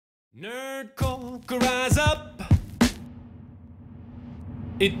Nerdcore could rise up.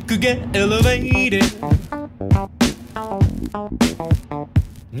 It could get elevated.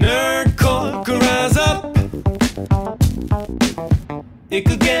 Nerdcore could rise up. It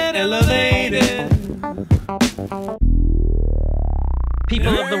could get elevated.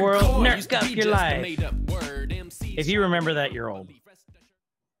 People of the world, Nerdcore nerd used to up be your just a life. made-up word. MCs If you remember that, you're old.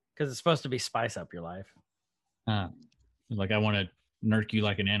 Because it's supposed to be spice up your life. Like I want to nurk you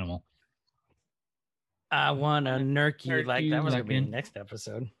like an animal. I want to nurk you Nurk like you that was like going to be in- the next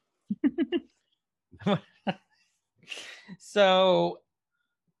episode. So,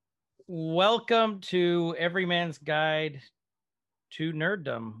 welcome to Every Man's Guide to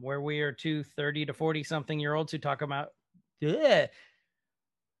Nerddom, where we are two 30 to 40 something year olds who talk about. Ugh.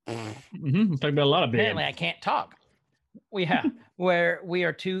 Mm-hmm. Talk about a lot of Apparently, bad. I can't talk. Where we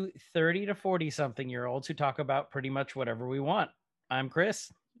are two 30 to 40 something year olds who talk about pretty much whatever we want. I'm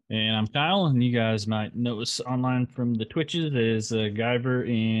Chris. And I'm Kyle, and you guys might notice online from the Twitches is Guyver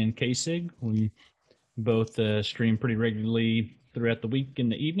and K-Sig. We both stream pretty regularly throughout the week in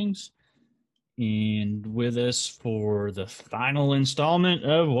the evenings. And with us for the final installment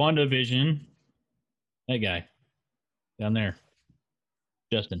of WandaVision, that guy down there,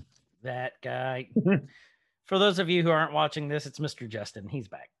 Justin. That guy. For those of you who aren't watching this, it's Mr. Justin. He's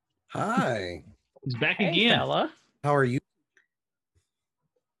back. Hi, He's back Hey, again. fella. how are you?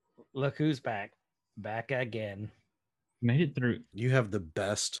 Look who's back. Back again. Made it through. You have the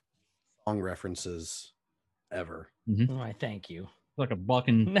best song references ever. Oh, I thank you. Like a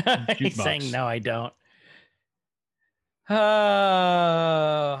bucking He's jukebox. saying no, I don't. Oh,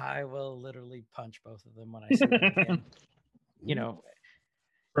 I will literally punch both of them when I see them again. You know,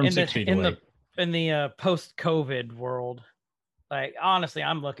 From in 6 feet in away. the post-COVID world, like honestly,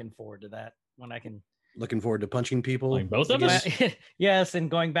 I'm looking forward to that when I can. Looking forward to punching people. Like both of again. us? Yes, and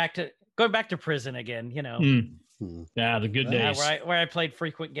going back to prison again. You know, Mm. Hmm. Yeah, the good Yeah, days. where I played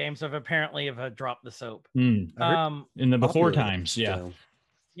frequent games of apparently have dropped the soap. Mm. I heard In the before popular, times, yeah. so,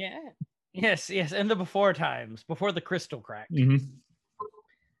 Yeah. Yes, in the before times, before the crystal cracked. hmm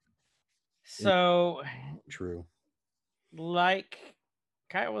So, true. like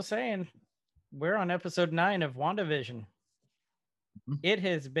Kyle was saying, we're on episode 9 of WandaVision. Mhm. It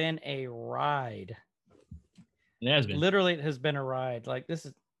has been a ride. It has been. Literally, it has been a ride. Like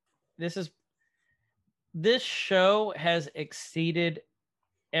this show has exceeded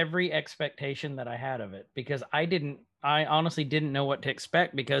every expectation that I had of it because I honestly didn't know what to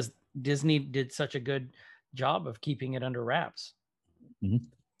expect because Disney did such a good job of keeping it under wraps. Mhm.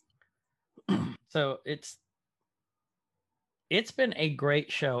 So it's been a great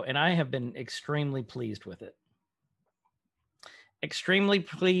show and I have been extremely pleased with it. Extremely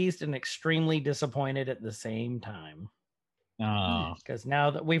pleased and extremely disappointed at the same time. Ah, Because now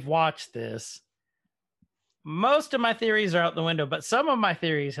that we've watched this, most of my theories are out the window, but some of my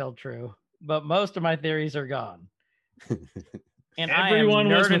theories held true, but most of my theories are gone. And Everyone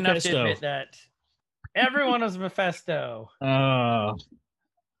I am was nerd enough to Mephisto. admit that everyone was Mephisto. you're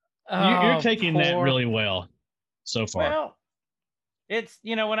Oh, taking that poor- really well so far. well. It's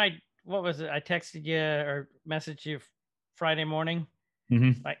when what was it? I texted you or messaged you Friday morning.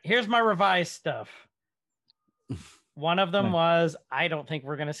 Mhm. Like, here's my revised stuff. One of them Right. was, I don't think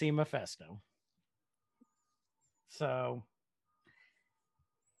we're going to see Mephisto. So,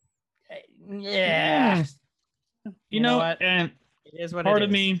 yeah. You know what? and It is what part it of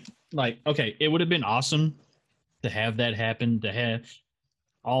is. me, like, okay, it would have been awesome to have that happen, to have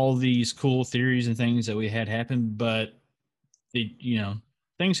all these cool theories and things that we had happen, but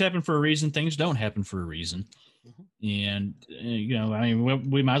things happen for a reason, things don't happen for a reason. And I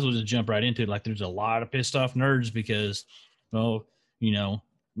mean, we might as well just jump right into it. Like, there's a lot of pissed off nerds because, well,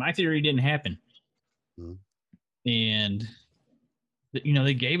 my theory didn't happen. Mhm. And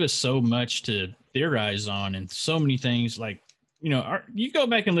they gave us so much to theorize on and so many things. Like, you go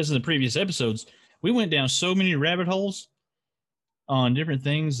back and listen to previous episodes, we went down so many rabbit holes on different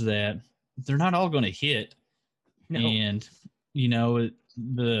things that they're not all going to hit. No. And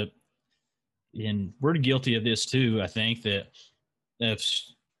and we're guilty of this too. I think that if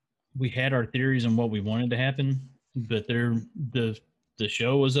we had our theories on what we wanted to happen, but the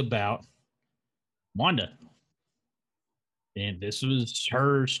show was about Wanda, and this was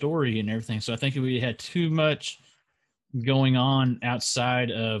her story and everything. So I think if we had too much going on outside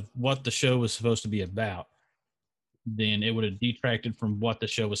of what the show was supposed to be about, then it would have detracted from what the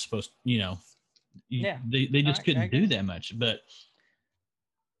show was supposed. Yeah. They just I couldn't agree. do that much. But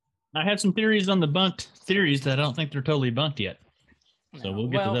I have some theories on the bunked theories that I don't think they're totally bunked yet. So No. we'll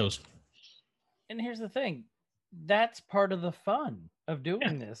get to Well, those. And here's the thing. That's part of the fun of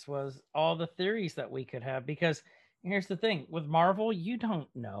doing this was all the theories that we could have. Because here's the thing with Marvel, you don't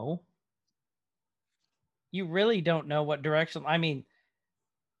know. You really don't know what direction. I mean,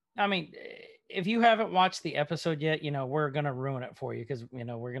 if you haven't watched the episode yet, we're gonna ruin it for you because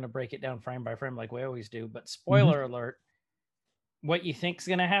we're gonna break it down frame by frame like we always do. But spoiler alert: what you think's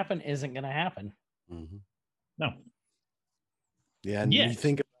gonna happen isn't gonna happen. Mhm. No. Yeah, and Yes. you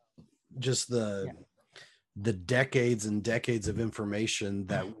think about just the decades and decades of information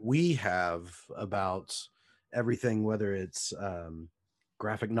that we have about everything, whether it's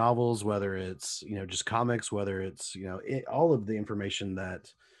graphic novels, whether it's just comics, whether it's all of the information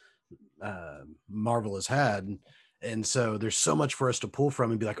that Marvel has had. And so there's so much for us to pull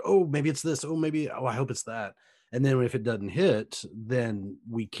from and be like, oh, maybe it's this, oh, I hope it's that. And then if it doesn't hit, then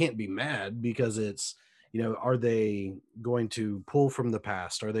we can't be mad because it's are they going to pull from the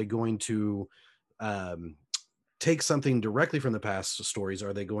past? Are they going to take something directly from the past stories?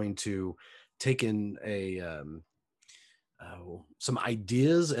 Are they going to take in some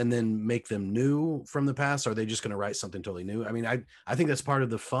ideas and then make them new from the past? Are they just going to write something totally new? I mean, I think that's part of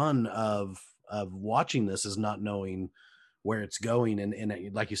the fun of watching this, is not knowing where it's going,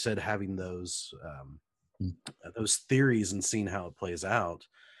 and like you said, having those theories and seeing how it plays out.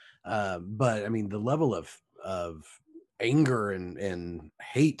 But I mean, the level of anger and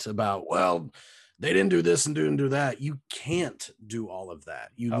hate about, well, they didn't do this and didn't do that. You can't do all of that.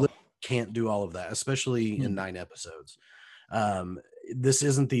 You literally can't do all of that, especially in 9 episodes. This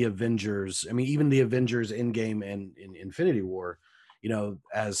isn't the Avengers. I mean, even the Avengers Endgame and in Infinity War,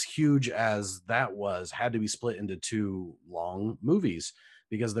 as huge as that was, had to be split into 2 long movies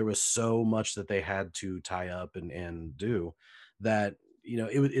because there was so much that they had to tie up and do that.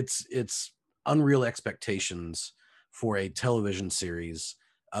 It's unreal expectations for a television series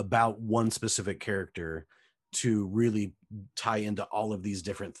about one specific character to really tie into all of these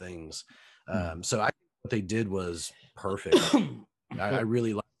different things. So I think what they did was perfect. I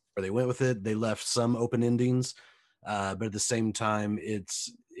really like where they went with it. They left some open endings, but at the same time,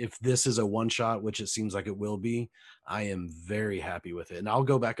 if this is a one shot, which it seems like it will be, I am very happy with it, and I'll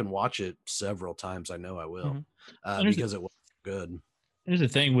go back and watch it several times. I know I will, because it was good. Here's the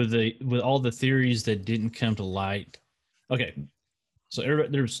thing with all the theories that didn't come to light. Okay, so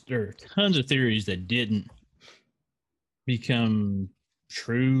there are tons of theories that didn't become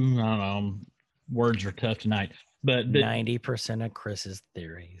true. I don't know. Words are tough tonight, but 90% of Chris's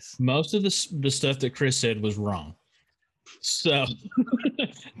theories. Most of the stuff that Chris said was wrong. So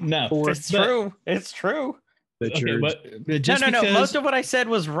no, it's true. It's true. Okay, but just no. Most of what I said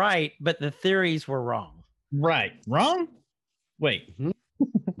was right, but the theories were wrong. Right. Wrong? Wait.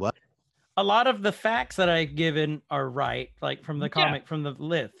 What? A lot of the facts that I've given are right, like from the comic, from the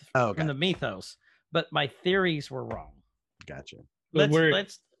Lith, from the mythos, but my theories were wrong. Gotcha.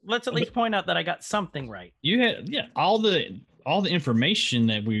 Let's at least point out that I got something right. You had all the information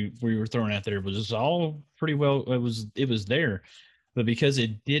that we were throwing out there was all pretty well. It was there, but because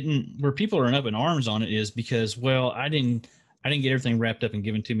it didn't, where people are up in arms on it is because, well, I didn't get everything wrapped up and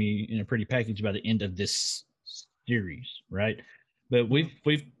given to me in a pretty package by the end of this series, right? But we've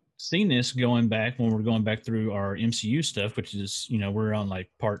seen this going back when we're going back through our MCU stuff, which is we're on like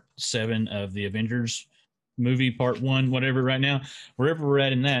part 7 of the Avengers movie, part 1, whatever. Right now, wherever we're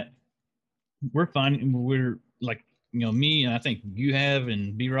at in that, we're like me, and I think you have,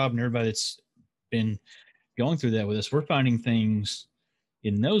 and B Rob and everybody that's been going through that with us, we're finding things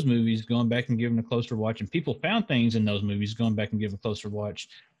in those movies, going back and giving a closer watch, and people found things in those movies, going back and giving a closer watch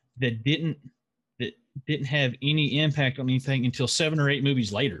that didn't have any impact on anything until 7 or 8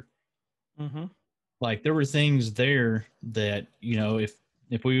 movies later. Like there were things there that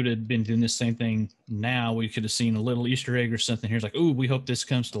if we would have been doing the same thing now, we could have seen a little Easter egg or something here. It's like, oh, we hope this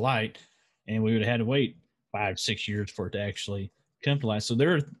comes to light, and we would have had to wait 5-6 years for it to actually come to light. So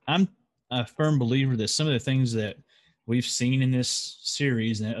I'm a firm believer that some of the things that we've seen in this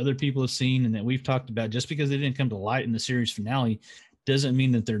series and that other people have seen and that we've talked about, just because they didn't come to light in the series finale, doesn't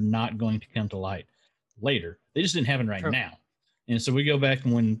mean that they're not going to come to light later. They just didn't happen right now. And so we go back,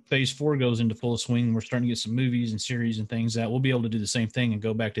 and when phase 4 goes into full swing, we're starting to get some movies and series and things out. We'll be able to do the same thing and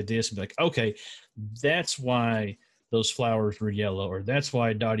go back to this and be like, okay, that's why those flowers were yellow, or that's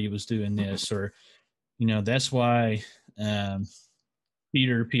why Dottie was doing this, or, that's why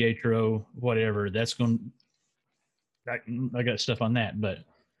Pietro, whatever, that's going, I got stuff on that, but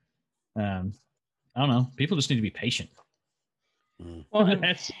I don't know. People just need to be patient. Well,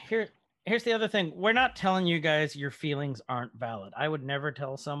 here's the other thing. We're not telling you guys your feelings aren't valid. I would never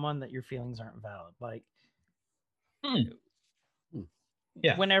tell someone that your feelings aren't valid. Like,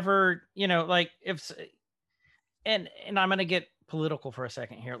 whenever, like if, and I'm going to get political for a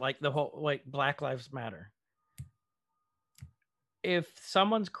second here, like the whole like Black Lives Matter. If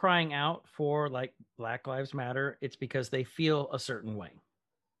someone's crying out for like Black Lives Matter, it's because they feel a certain way.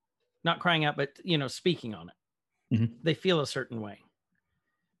 Not crying out, but speaking on it. Mhm. They feel a certain way.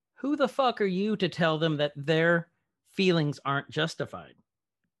 Who the fuck are you to tell them that their feelings aren't justified?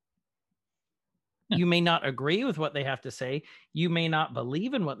 Yeah. You may not agree with what they have to say. You may not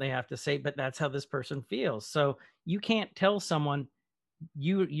believe in what they have to say, but that's how this person feels. So you can't tell someone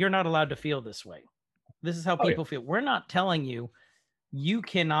you're not allowed to feel this way. This is how Oh, yeah. people feel. We're not telling you you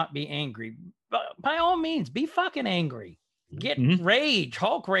cannot be angry. But by all means, be fucking angry. Get Mhm. rage,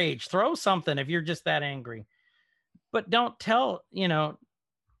 Hulk rage, throw something if you're just that angry. But don't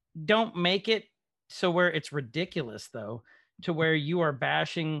don't make it so where it's ridiculous though, to where you are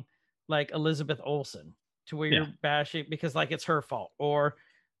bashing like Elizabeth Olsen, to where you're bashing because like it's her fault, or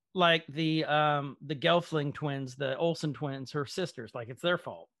like the Gelfling twins, the Olsen twins, her sisters, like it's their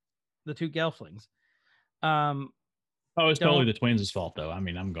fault, the two Gelflings. Oh, it's totally Don't- the twins' fault, though. I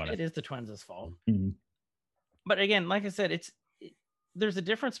mean, I'm gonna. It is the twins' fault. Mhm. But again, like I said, there's a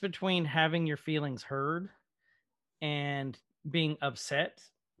difference between having your feelings heard and being upset,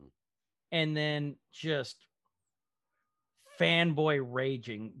 and then just fanboy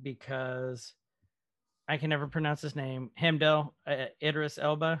raging because I can never pronounce his name, Hemdel Idris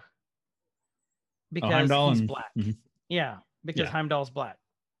Elba, because Heimdall he's and- black. Mhm. Yeah, because Yeah. Heimdall's black.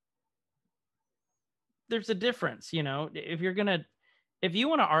 There's a difference, if you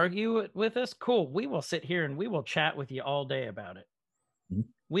want to argue it with us, cool. We will sit here and we will chat with you all day about it. Mhm.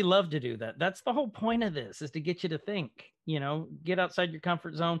 We love to do that. That's the whole point of this, is to get you to think, get outside your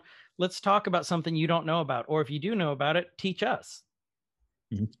comfort zone. Let's talk about something you don't know about, or if you do know about it, teach us.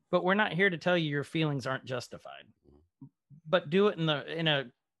 Mhm. But we're not here to tell you your feelings aren't justified, but do it in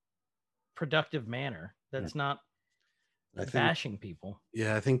a productive manner. That's not I think, bashing people.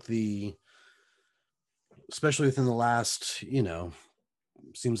 yeah, I think especially within the last,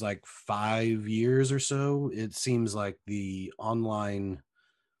 seems like 5 years or so, it seems like the online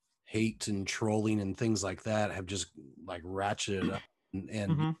hate and trolling and things like that have just like ratcheted up, and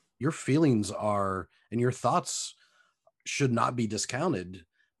Mhm. your feelings are and your thoughts should not be discounted,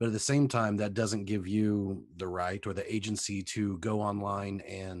 but at the same time that doesn't give you the right or the agency to go online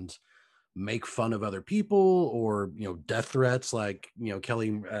and make fun of other people, or death threats like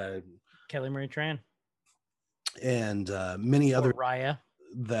Kelly Marie Tran and many other or Raya.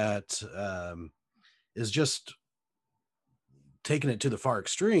 that is just taking it to the far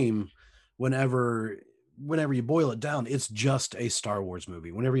extreme. Whenever you boil it down, it's just a Star Wars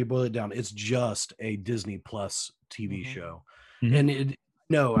movie. Whenever you boil it down, it's just a Disney Plus TV Mhm. show. Mhm. And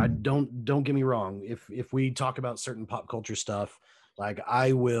I don't get me wrong. If we talk about certain pop culture stuff, like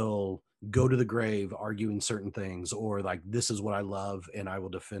I will go to the grave arguing certain things, or like this is what I love and I will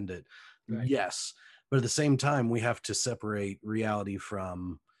defend it. Right. Yes. But at the same time, we have to separate reality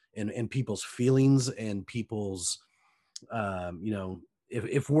from and people's feelings and people's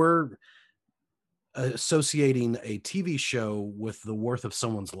if we're associating a TV show with the worth of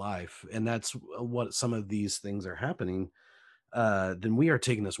someone's life, and that's what some of these things are happening, then we are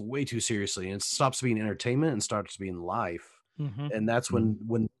taking this way too seriously, and it stops being entertainment and starts being life. Mhm. And that's when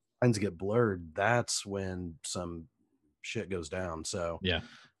lines get blurred. That's when some shit goes down. So Yeah.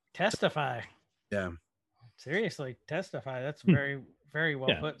 Testify. yeah, Seriously, testify. That's very, very well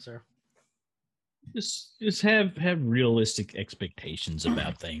Yeah. put, sir. Just have realistic expectations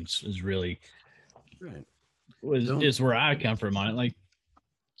about things is really right. is where I come from on it. Like,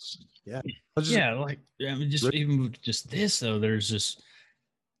 Let's just- like I mean, just even with just this though, there's just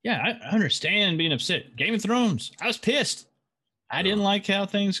I understand being upset. Game of Thrones, I was pissed. I didn't like how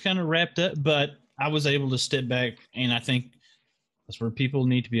things kind of wrapped up, but I was able to step back, and I think that's where people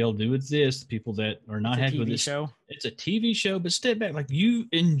need to be able to do with this. The people that are not It's a happy with TV this show. It's a TV show, but step back. Like, you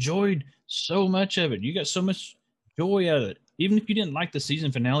enjoyed so much of it. You got so much joy out of it. Even if you didn't like the season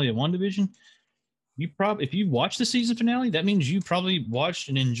finale of WandaVision, if you watched the season finale, that means you probably watched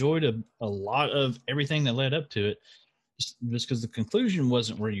and enjoyed a lot of everything that led up to it. Just because the conclusion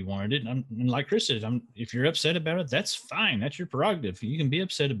wasn't where you wanted it. And like Chris said, if you're upset about it, that's fine. That's your prerogative. You can be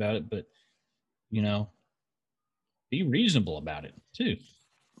upset about it, but be reasonable about it too.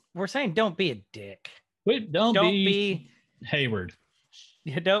 We're saying don't be a dick. But Don't be be Hayward.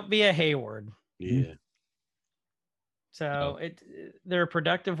 don't be a Hayward. yeah. So there are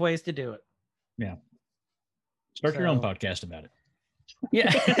productive ways to do it. Yeah. Start your own So- podcast about it.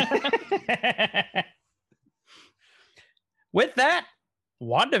 Yeah. With that,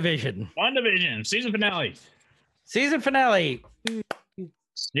 WandaVision WandaVision season finale. season finale,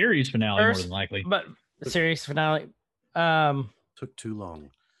 Series finale, more First- than likely. but series finale. Took too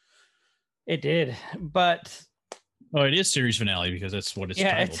long. It did, but Oh, it is series finale because that's what it's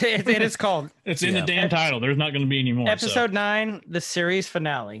yeah, titled. it is called It's in the Yeah. damn title. There's not going to be any more. episode 9, the series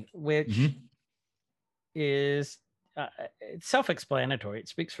finale, which Mhm. is it's self-explanatory. It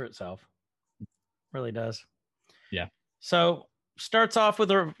speaks for itself. Really does. Yeah. So starts off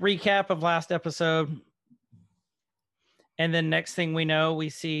with a recap of last episode. And then next thing we know, we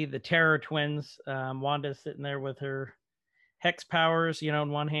see the Terror Twins. Wanda's sitting there with her hex powers,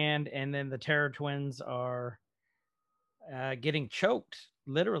 in one hand. And then the Terror Twins are getting choked,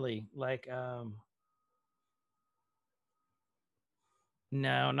 literally. Like,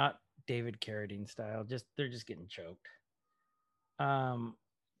 no, not David Carradine style. They're just getting choked.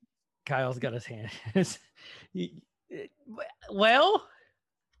 Kyle's got his hand. Well,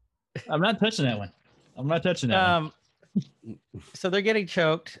 I'm not touching that one. I'm not touching that one. So they're getting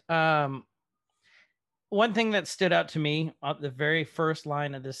choked. One thing that stood out to me on the very first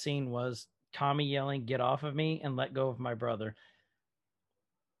line of the scene was Tommy yelling, "Get off of me and let go of my brother."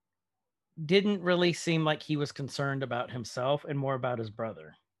 Didn't really seem like he was concerned about himself and more about his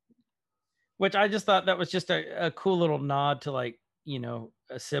brother, which I just thought that was just a cool little nod to, like,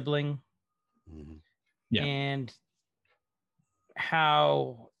 a sibling. Mhm. Yeah. And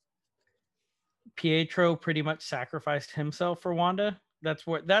how Pietro pretty much sacrificed himself for Wanda. That's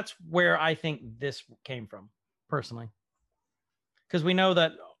where I think this came from, personally, because we know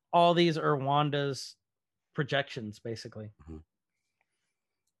that all these are Wanda's projections, basically.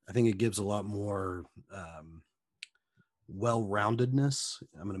 I think it gives a lot more well-roundedness.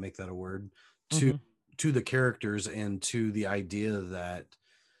 I'm going to make that a word to the characters and to the idea that,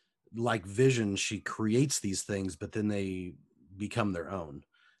 like Vision, she creates these things, but then they become their own.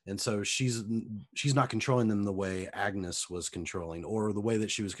 And so she's not controlling them the way Agnes was controlling, or the way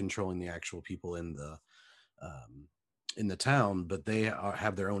that she was controlling the actual people in the town, but they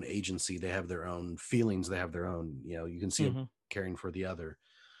have their own agency. They have their own feelings. They have their own, you can see them caring for the other.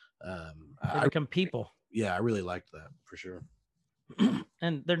 They become people. Yeah, I really liked that for sure.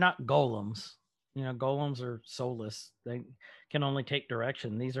 And they're not golems. Golems are soulless. They can only take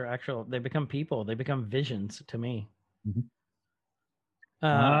direction. These are they become people. They become visions to me.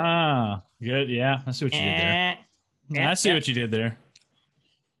 Good. Yeah, I see what you did there. I see what you did there.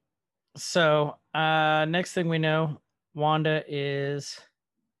 So next thing we know, Wanda is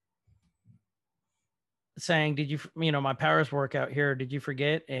saying, "Did you, my powers work out here? Did you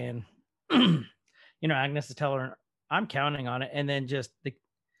forget?" And Agnes is telling her, "I'm counting on it." And then just the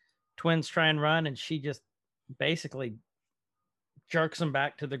twins try and run, and she just basically jerks them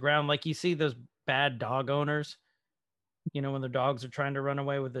back to the ground. Like, you see those bad dog owners, when their dogs are trying to run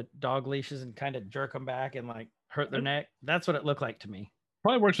away with the dog leashes and kind of jerk them back and, like, hurt their neck. That's what it looked like to me.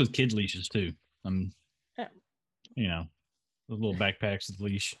 Probably works with kids leashes too. Yeah. Those little backpacks with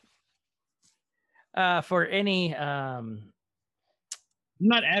leash. For any I'm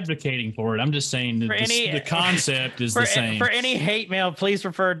not advocating for it. I'm just saying that the concept is the same. For any hate mail, please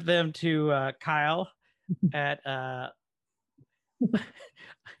refer them to Kyle at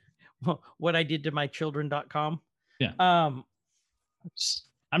whatididtomychildren.com. Yeah.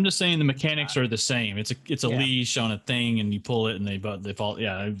 I'm just saying the mechanics are the same. It's a leash on a thing, and you pull it, and they fall.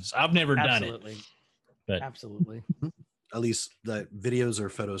 Yeah, I've never done it. But Absolutely. At least the videos or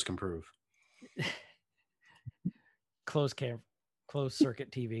photos can prove. Closed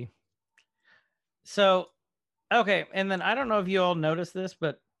circuit TV. So, okay, and then I don't know if you all noticed this,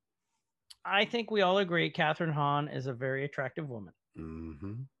 but I think we all agree Catherine Hahn is a very attractive woman.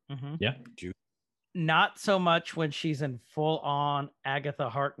 Yeah. Not so much when she's in full on Agatha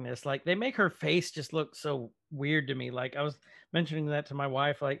Harkness. Like, they make her face just look so weird to me. Like, I was mentioning that to my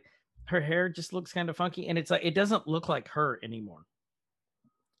wife, like, her hair just looks kind of funky, and it's like, it doesn't look like her anymore.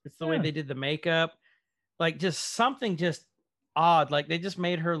 It's the way they did the makeup, like, just something just odd. Like, they just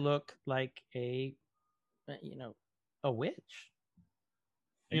made her look like a witch.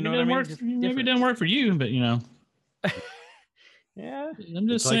 You know what I mean? Maybe it didn't work for you, but yeah. I'm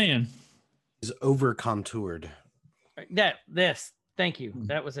just saying. He's over contoured. Thank you.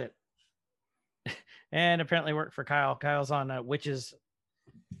 That was it. And apparently worked for Kyle. Kyle's on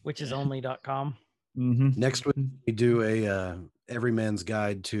witchesonly.com. Next week we do a everyman's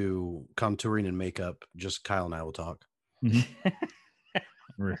guide to contouring and makeup. Just Kyle and I will talk. I'm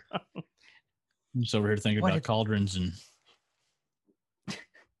just over here thinking about cauldrons and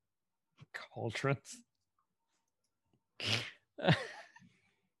cauldrons.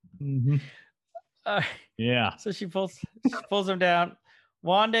 Yeah. So she pulls him down.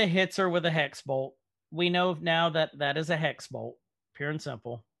 Wanda hits her with a hex bolt. We know now that is a hex bolt, pure and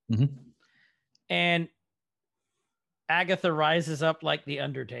simple. And Agatha rises up like the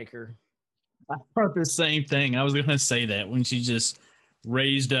Undertaker. I thought the same thing. I was going to say that when she just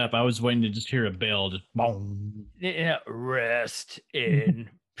raised up, I was waiting to just hear a bell, just boom. Yeah, rest in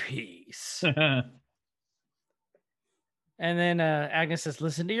peace. And then Agnes says,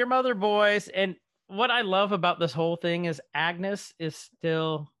 "Listen to your mother, boys." And what I love about this whole thing is Agnes is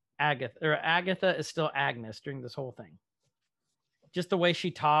still Agatha, or Agatha is still Agnes during this whole thing. Just the way she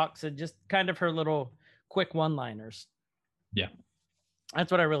talks and just kind of her little quick one-liners. Yeah.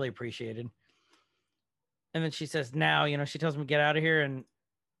 That's what I really appreciated. And then she says, "Now," she tells him to get out of here. And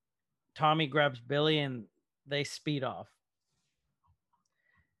Tommy grabs Billy and they speed off.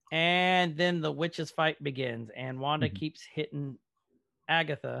 And then the witches fight begins, and Wanda keeps hitting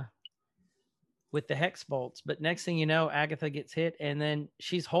Agatha with the hex bolts. But next thing you know, Agatha gets hit, and then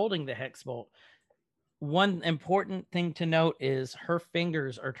she's holding the hex bolt. One important thing to note is her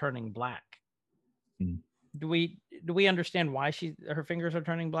fingers are turning black. Do we understand why her fingers are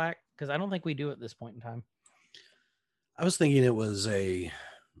turning black? Because I don't think we do at this point in time. I was thinking it was a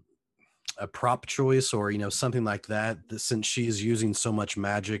prop choice, or something like that, since she's using so much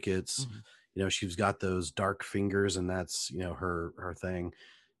magic, it's she's got those dark fingers, and that's her thing,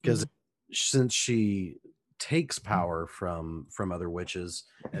 because since she takes power from other witches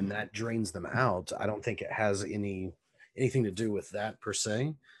and that drains them out, I don't think it has anything to do with that per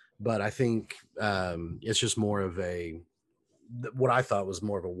se, but I think it's just more of what I thought was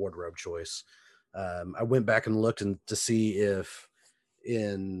more of a wardrobe choice. I went back and looked to see if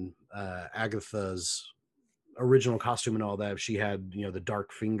in Agatha's original costume and all that, she had the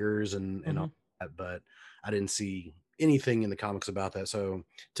dark fingers and all that, but I didn't see anything in the comics about that. So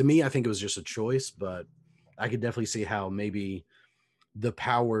to me, I think it was just a choice, but I could definitely see how maybe the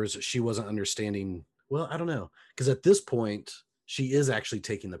powers she wasn't understanding. Well, I don't know, because at this point she is actually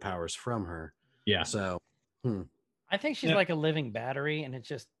taking the powers from her. Yeah. So I think she's like a living battery, and it's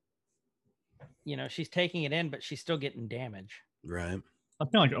just she's taking it in, but she's still getting damage. Right. I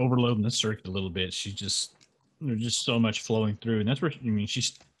feel like overloading the circuit a little bit. There's just so much flowing through, and that's where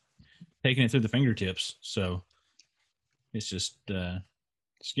she's taking it through the fingertips. So it's just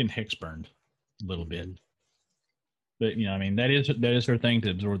it's getting hex burned a little bit. But that is her thing,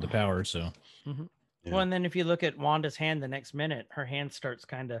 to absorb the power. So Yeah. Well, and then if you look at Wanda's hand, the next minute her hand starts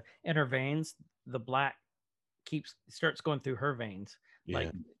kind of in her veins. The black starts going through her veins,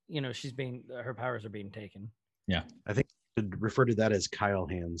 like her powers are being taken. Yeah, I think I should refer to that as Kyle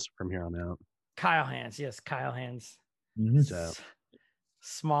hands from here on out. Kyle hands, yes, Kyle hands. So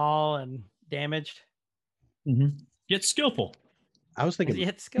small and damaged. Get skillful. I was thinking,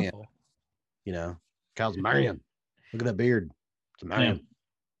 it's skillful. Kyle's Marion. Look at that beard. It's a Marion. Yeah.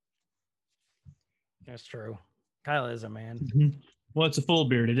 That's true. Kyle is a man. Well, it's a full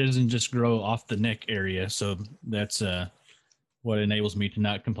beard. It doesn't just grow off the neck area, so that's what enables me to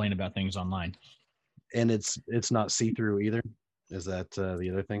not complain about things online. And it's not see-through either. Is that the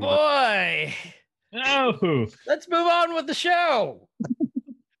other thing? Boy, no. Let's move on with the show.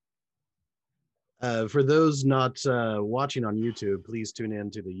 For those not watching on YouTube, please tune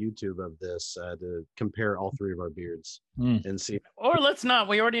in to the YouTube of this to compare all three of our beards and see. Or let's not.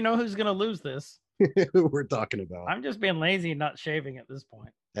 We already know who's going to lose this. Who we're talking about. I'm just being lazy and not shaving at this point.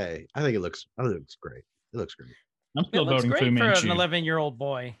 Hey, I think it looks great. It looks great. I'm still voting Fu Manchu. For an 11-year-old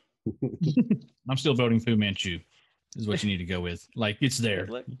boy. I'm still voting Fu Manchu. Is what you need to go with. Like, it's there.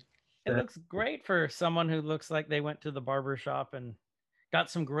 It looks great for someone who looks like they went to the barber shop and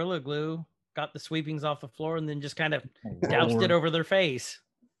got some Gorilla Glue, got the sweepings off the floor, and then just kind of doused it over their face.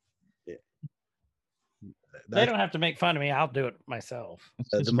 Yeah. They don't have to make fun of me. I'll do it myself.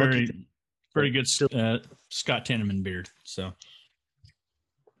 It's very good Scott Tenorman beard. So,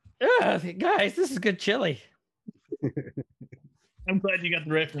 guys, this is good chili. I'm glad you got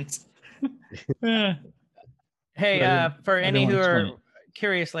the reference. Hey, for any who are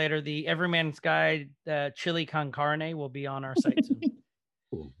curious later, the Everyman's Guide chili con carne will be on our site soon.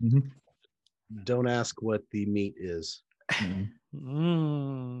 Cool. Don't ask what the meat is.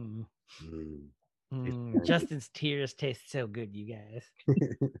 Justin's tears taste so good, you guys.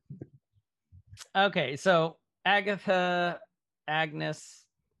 Okay, so Agatha, Agnes,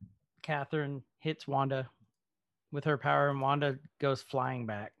 Catherine hits Wanda with her power, and Wanda goes flying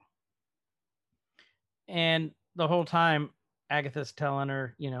back. And the whole time, Agatha's telling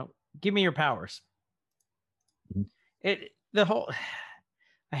her, give me your powers. I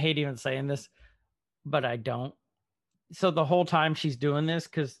hate even saying this, but I don't. So the whole time she's doing this,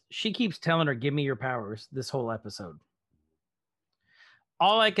 because she keeps telling her, give me your powers this whole episode.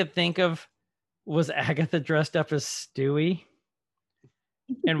 All I could think of was Agatha dressed up as Stewie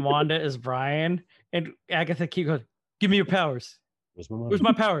and Wanda as Brian. And Agatha keeps going, Give me your powers. Where's my money? Where's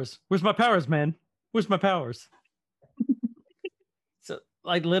my powers? Where's my powers, man? Where's my powers? So,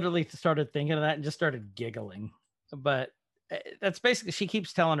 like, literally started thinking of that and just started giggling. But that's basically, she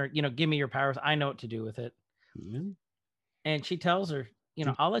keeps telling her, give me your powers. I know what to do with it. Yeah. And she tells her,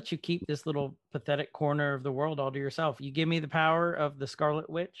 I'll let you keep this little pathetic corner of the world all to yourself. You give me the power of the Scarlet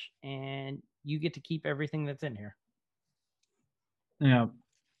Witch, and you get to keep everything that's in here. Now,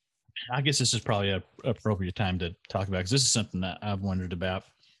 I guess this is probably a appropriate time to talk about, because this is something that I've wondered about.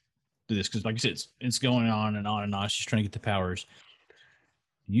 Do this because, like I said, it's going on and on and on. She's trying to get the powers.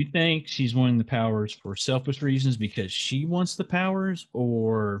 You think she's wanting the powers for selfish reasons because she wants the powers,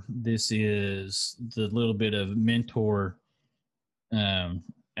 or this is the little bit of mentor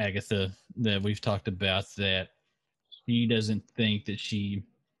Agatha that we've talked about, that she doesn't think that she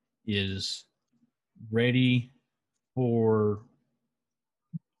is ready for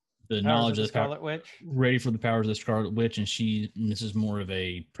the knowledge of the Scarlet Witch, ready for the powers of the Scarlet Witch, and this is more of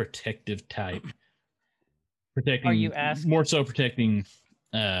a protective type, protecting. Are you asking more so protecting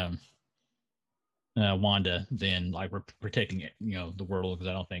Wanda than like we're protecting the world? Because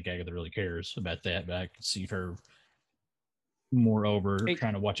I don't think Agatha really cares about that, but I can see her moreover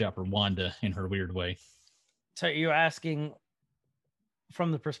trying to watch out for Wanda in her weird way. So are you asking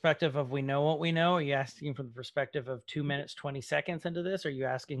from the perspective of we know what we know? Are you asking from the perspective of 2 minutes, 20 seconds into this? Or are you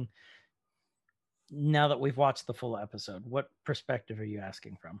asking now that we've watched the full episode? What perspective are you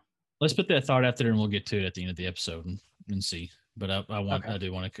asking from? Let's put that thought out there and we'll get to it at the end of the episode and see. But I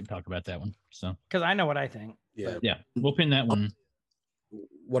do want to talk about that one. So, because I know what I think. Yeah. Yeah. We'll pin that one.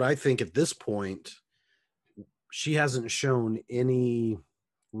 What I think at this point, she hasn't shown any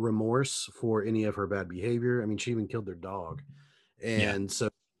remorse for any of her bad behavior. I mean, she even killed their dog. And so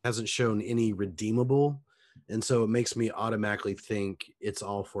hasn't shown any redeemable. And so it makes me automatically think it's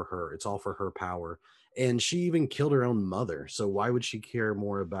all for her. It's all for her power. And she even killed her own mother. So why would she care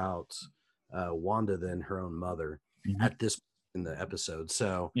more about Wanda than her own mother at this point in the episode?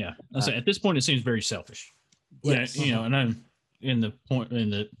 So yeah, at this point, it seems very selfish. Yes. Yeah, and I'm in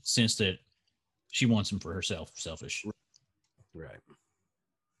the sense that she wants him for herself, selfish. Right.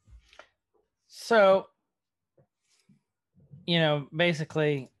 So,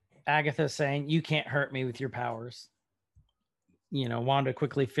 basically Agatha's saying, you can't hurt me with your powers. Wanda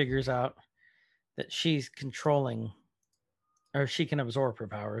quickly figures out that she's controlling, or she can absorb her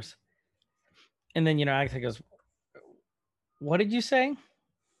powers. And then, Agatha goes, what did you say?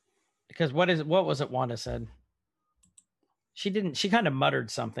 Because what was it Wanda said? She kind of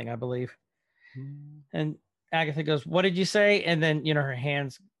muttered something, I believe. And Agatha goes, what did you say? And then, her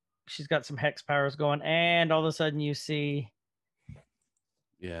hands, she's got some hex powers going, and all of a sudden you see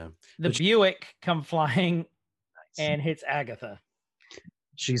the Buick come flying and hits Agatha.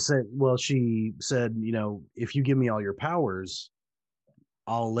 She said, if you give me all your powers,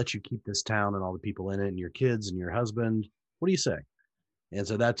 I'll let you keep this town and all the people in it and your kids and your husband. What do you say? And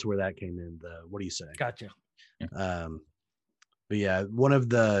so that's where that came in. What do you say? Gotcha. But yeah, one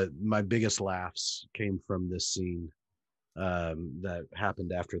of my biggest laughs came from this scene that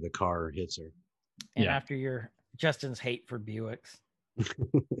happened after the car hits her. And after Justin's hate for Buicks.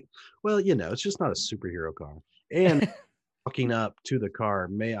 Well, it's just not a superhero car. And walking up to the car,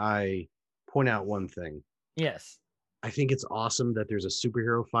 may I point out one thing? Yes. I think it's awesome that there's a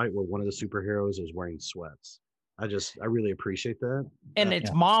superhero fight where one of the superheroes is wearing sweats. I really appreciate that. And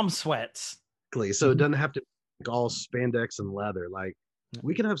it's mom sweats. So it doesn't have to be all spandex and leather. Like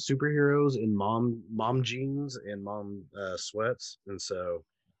we can have superheroes in mom jeans and mom sweats. And so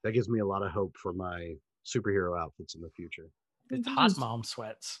that gives me a lot of hope for my superhero outfits in the future. It's hot mom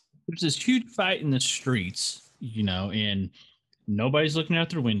sweats. There's this huge fight in the streets, and nobody's looking out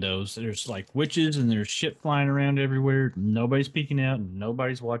their windows. There's like witches and there's shit flying around everywhere. Nobody's peeking out.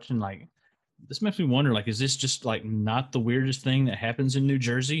 Nobody's watching. Like, this makes me wonder, like, is this just like not the weirdest thing that happens in New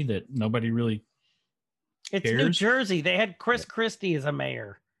Jersey that nobody really It's cares? New Jersey. They had Chris Christie as a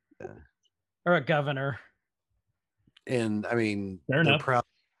mayor or a governor. And I mean, Fair they're enough. proud.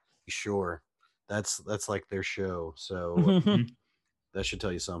 Sure. That's like their show. So that should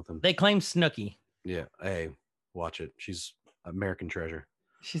tell you something. They claim Snooki. Yeah. Hey, watch it. She's American treasure.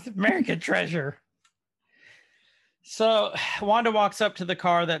 She's American treasure. So Wanda walks up to the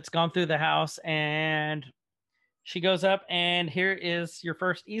car that's gone through the house, and she goes up, and here is your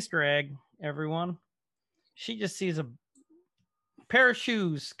first Easter egg, everyone. She just sees a pair of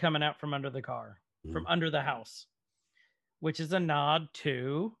shoes coming out from under the car, from under the house, which is a nod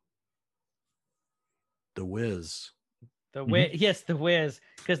to The Wiz. the Wiz. Yes, the Wiz,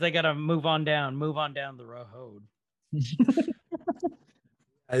 because they got to move on down the road.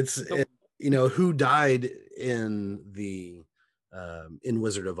 Who died in the in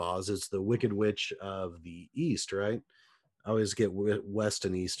Wizard of Oz. It's the Wicked Witch of the East, right? I always get West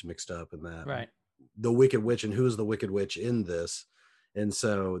and East mixed up in that. Right. The Wicked Witch, and who is the Wicked Witch in this? And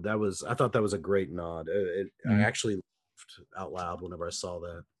so I thought that was a great nod. I actually laughed out loud whenever I saw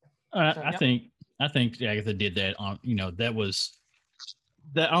that. I think Agatha did that on, that was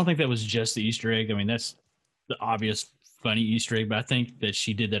that. I don't think that was just the Easter egg. I mean, that's the obvious funny Easter egg, but I think that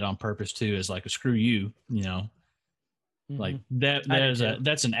she did that on purpose too, as like a screw you, like that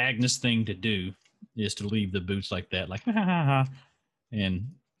that's an Agnes thing to do, is to leave the boots like that, like ha ha ha, and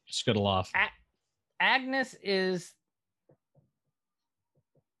scuttle off. Agnes is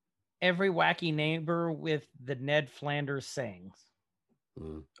every wacky neighbor with the Ned Flanders sayings.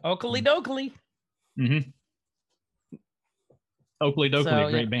 Oakley dokley. Mm-hmm. Oakley dokley, So,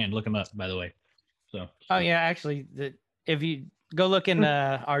 great band. Look them up, by the way. So. Oh yeah, actually, if you go look in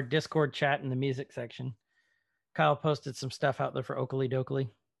our Discord chat in the music section, Kyle posted some stuff out there for Oakley dokley.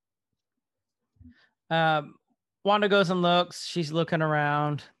 Wanda goes and looks. She's looking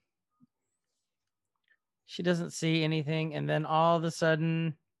around. She doesn't see anything, and then all of a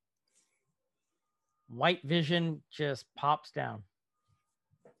sudden, White Vision just pops down.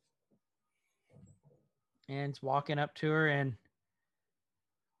 And it's walking up to her, and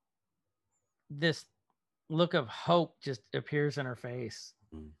this look of hope just appears in her face.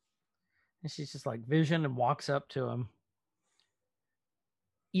 And she's just like, Vision, and walks up to him.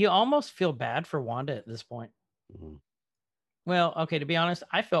 You almost feel bad for Wanda at this point. Well, okay, to be honest,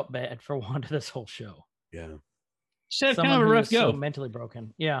 I felt bad for Wanda this whole show. Yeah. She had kind of a rough go. So mentally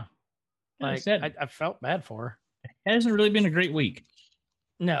broken. Yeah. Like, I felt bad for her. It hasn't really been a great week.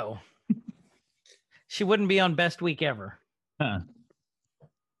 No. She wouldn't be on best week ever. Huh.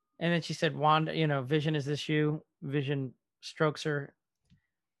 And then she said, Wanda, Vision, is this you? Vision strokes her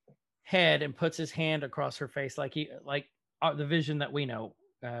head and puts his hand across her face like the Vision that we know,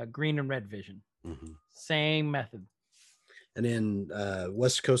 green and red Vision. Same method. And in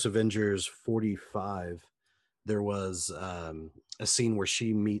West Coast Avengers 45, there was a scene where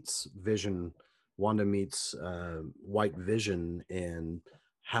she meets Vision, Wanda meets White Vision, and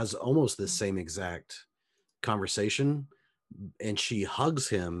has almost the same exact conversation. And she hugs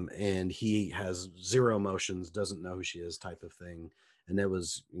him, and he has zero emotions, doesn't know who she is, type of thing. And that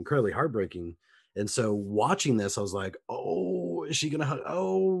was incredibly heartbreaking. And so watching this, I was like, oh, is she going to hug?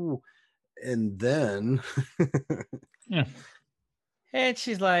 Oh, and then yeah. And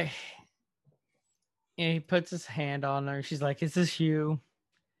she's like, he puts his hand on her. She's like, is this you?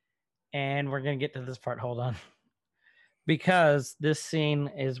 And we're going to get to this part. Hold on. Because this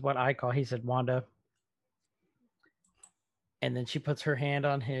scene is what I call, he said, Wanda. And then she puts her hand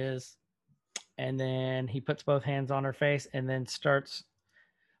on his. And then he puts both hands on her face and then starts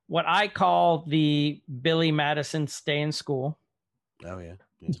what I call the Billy Madison stay in school. Oh, yeah.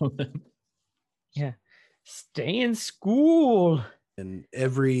 Yeah. Stay in school. And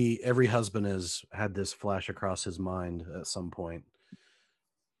every husband has had this flash across his mind at some point.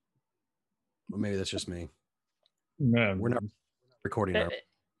 Or maybe that's just me. No, we're not recording.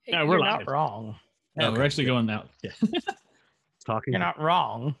 No, we're not wrong. No, okay. We're actually going out. Yeah. Talking. You're not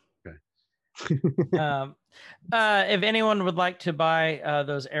wrong. Okay. If anyone would like to buy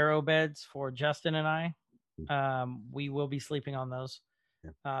those Arrow beds for Justin and I, we will be sleeping on those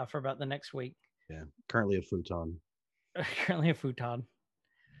for about the next week. Yeah, currently a futon.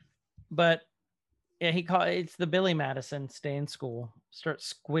 But yeah, it's the Billy Madison stay in school. Starts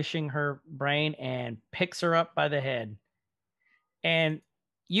squishing her brain and picks her up by the head. And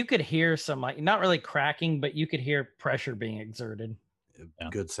you could hear some, like, not really cracking, but you could hear pressure being exerted.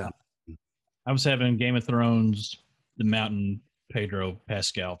 Good sound. I was having Game of Thrones, the Mountain Pedro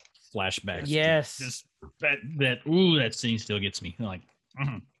Pascal flashbacks. Yes. Just that scene still gets me. Like,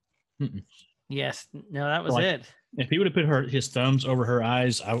 yes. No, that was it. If he would have put his thumbs over her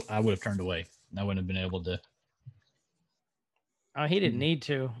eyes, I would have turned away. I wouldn't have been able to. Oh, he didn't need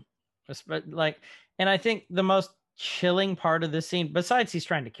to. But and I think the most chilling part of this scene, besides he's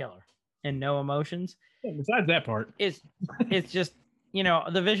trying to kill her and no emotions. Yeah, besides that part, it's just,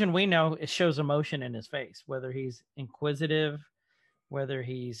 the Vision we know, it shows emotion in his face, whether he's inquisitive, whether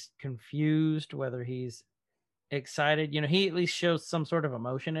he's confused, whether he's excited. He at least shows some sort of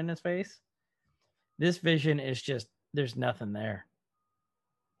emotion in his face. This Vision is just, there's nothing there.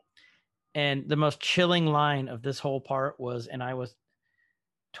 And the most chilling line of this whole part was, and I was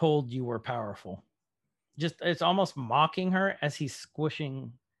told you were powerful. Just, it's almost mocking her as he's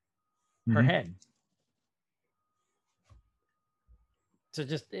squishing her head. So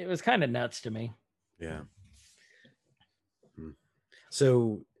just, it was kind of nuts to me. Yeah.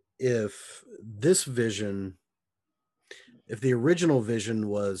 So if this Vision if the original Vision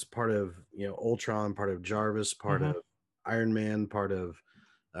was part of, you know, Ultron, part of Jarvis, part Mhm. of Iron Man, part of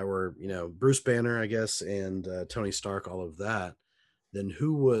or, you know, Bruce Banner, I guess, and Tony Stark, all of that, then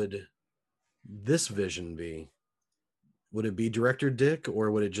who would this Vision be? Would it be Director Dick, or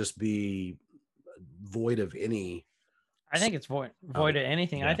would it just be void of any? I think it's void of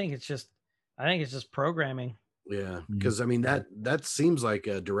anything. Yeah. I think it's just programming. Yeah, Mhm. because I mean that seems like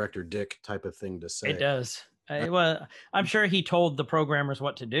a Director Dick type of thing to say. It does. Well, I'm sure he told the programmers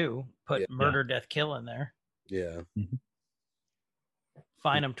what to do. Put Yeah. murder, death, kill in there. Yeah,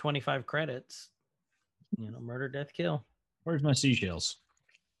 Fine them 25 credits. You know, murder, death, kill. Where's my seashells?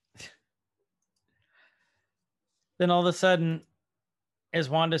 Then all of a sudden, as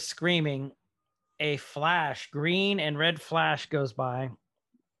Wanda's screaming, a flash, green and red flash goes by,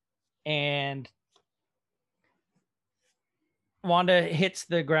 and Wanda hits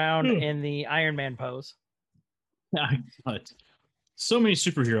the ground in the Iron Man pose. But so many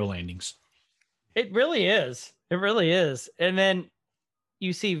superhero landings. It really is. It really is. And then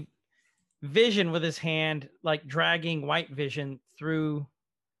you see Vision with his hand like dragging White Vision through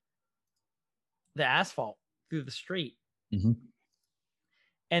the asphalt, through the street, Mhm.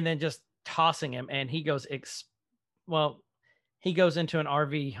 and then just tossing him. And he goes, he goes into an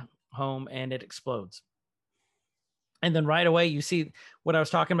RV home and it explodes. And then right away, you see what I was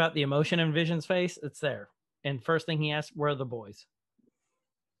talking about, the emotion in Vision's face. It's there. And first thing he asks, where are the boys?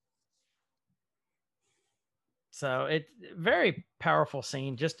 So it's very powerful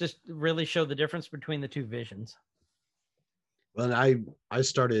scene, just to really show the difference between the two Visions. well, and I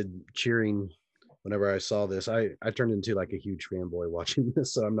started cheering whenever I saw this. I turned into like a huge fanboy watching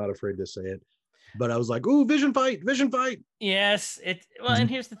this, so I'm not afraid to say it. But I was like, "Ooh, Vision fight! Vision fight!" Yes, and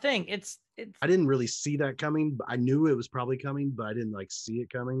here's the thing, it's I didn't really see that coming, but I knew it was probably coming, but I didn't like see it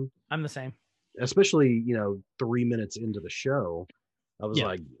coming. I'm the same. Especially, you know, 3 minutes into the show, I was Yeah.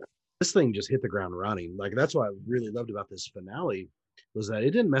 like, this thing just hit the ground running. Like that's what I really loved about this finale was that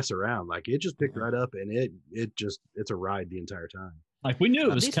it didn't mess around. Like it just picked right up, and it's a ride the entire time. Like we knew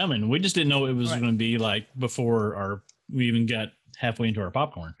it was These- coming. We just didn't know it was Right. going to be like before we even got halfway into our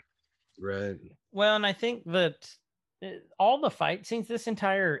popcorn. Right. Well, and I think that all the fight scenes this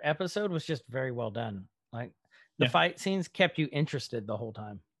entire episode was just very well done. Like the Yeah. fight scenes kept you interested the whole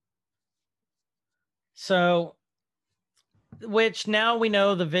time. So, which now we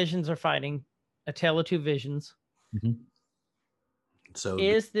know the Visions are fighting a tale of two visions. So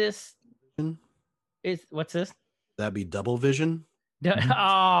Is this Vision? what's this? that'd be double vision.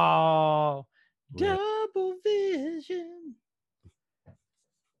 Oh, Yeah. double vision.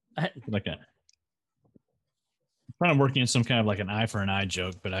 Like a kind of working in some kind of like an eye for an eye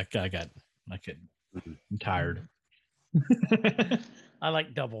joke, but I'm tired. I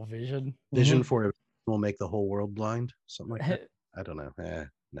like double vision. Vision for a will make the whole world blind. Something like that. I don't know.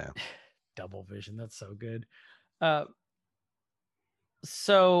 No. Double vision. That's so good.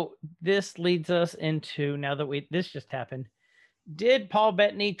 So this leads us into, now that this just happened. Did Paul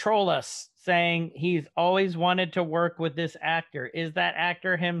Bettany troll us saying he's always wanted to work with this actor? Is that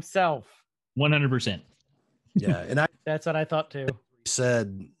actor himself? 100%. Yeah, and I That's what I thought too.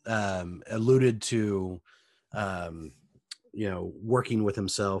 said alluded to you know, working with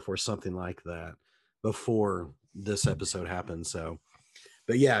himself or something like that before this episode happened. So,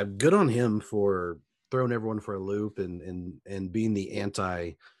 but yeah, good on him for throwing everyone for a loop and being the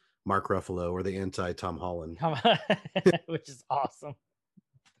anti Mark Ruffalo or the anti Tom Holland. Which is awesome.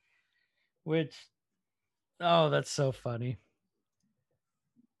 That's so funny.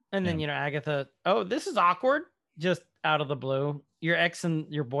 And then, Yeah. you know, Agatha, oh, this is awkward. Just out of the blue. Your ex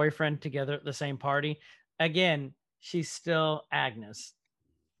and your boyfriend together at the same party. Again, she's still Agnes.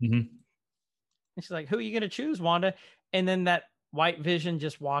 Mhm. And she's like, who are you going to choose, Wanda? And then that White Vision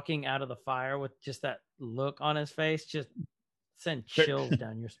just walking out of the fire with just that look on his face, just send chills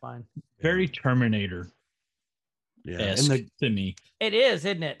down your spine. Very Terminator Yeah, esque and to me. It is,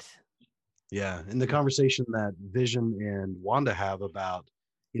 isn't it? the conversation that Vision and Wanda have about,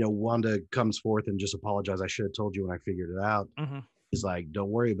 you know, Wanda comes forth and just apologizes. I should have told you when I figured it out. Mhm. He's like, don't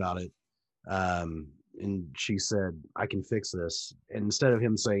worry about it. And she said, I can fix this. And instead of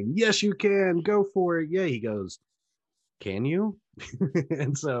him saying, yes, you can, go for it. Yeah, he goes, can you?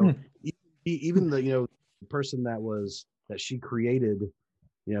 And so even the, you know, person that she created,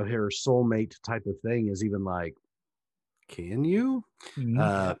 you know, her soulmate type of thing is even like, can you?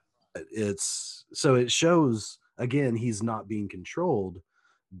 Mhm. It's so it shows again, he's not being controlled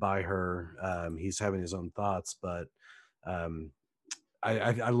by her. He's having his own thoughts, but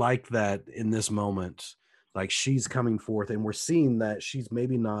I like that in this moment, like she's coming forth and we're seeing that she's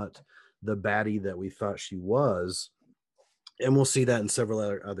maybe not the baddie that we thought she was, and we'll see that in several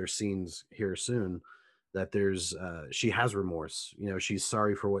other scenes here soon, that there's she has remorse. You know, she's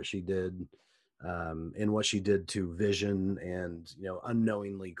sorry for what she did, and what she did to Vision, and you know,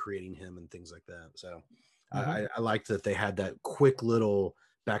 unknowingly creating him and things like that. So I liked that they had that quick little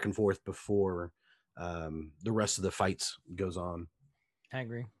back and forth before the rest of the fights goes on. I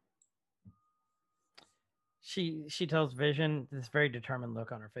agree. She tells Vision, this very determined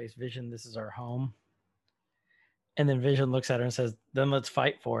look on her face, Vision, this is our home. And then Vision looks at her and says, then let's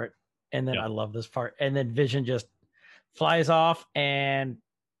fight for it. And then I love this part. And then Vision just flies off and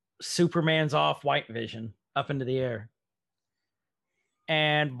Superman's off White Vision up into the air.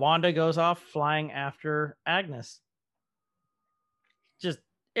 And Wanda goes off flying after Agnes.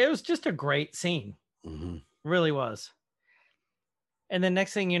 It was just a great scene. Mm-hmm. Really was. And then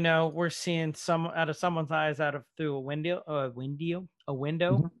next thing you know, we're seeing some out of someone's eyes through a window.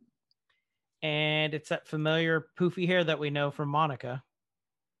 Mm-hmm. And it's that familiar poofy hair that we know from Monica.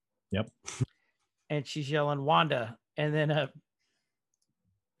 Yep. And she's yelling Wanda. And then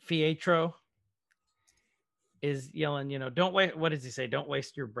Pietro is yelling, you know, don't wait. What does he say? Don't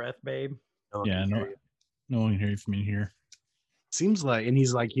waste your breath, babe. No one can hear you from in here. Seems like, and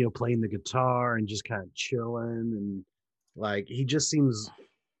he's like, you know, playing the guitar and just kind of chilling, and like he just seems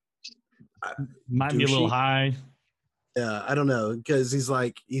might be a little high. Yeah, I don't know, because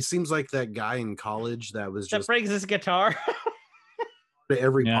he seems like that guy in college that just brings his guitar to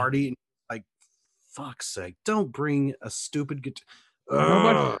every party. And like, fuck's sake, don't bring a stupid guitar.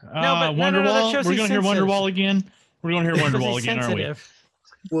 Wonderwall. We're going to hear Wonderwall again. We're going to hear Wonderwall again, aren't we?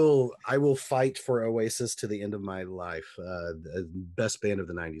 Well, I will fight for Oasis to the end of my life. Best band of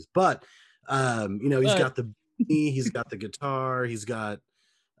the 90s. But you know, he's got the guitar, he's got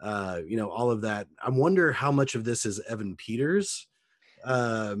you know, all of that. I wonder how much of this is Evan Peters,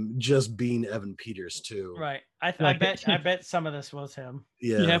 just being Evan Peters too. Right. I bet some of this was him.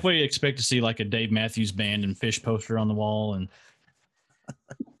 Yeah. You halfway expect to see like a Dave Matthews Band and Fish poster on the wall, and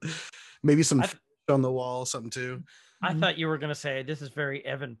maybe some fish on the wall, something too. I thought you were going to say this is very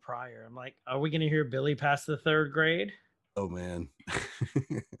Evan Pryor. I'm like, are we going to hear Billy past the 3rd grade? Oh man.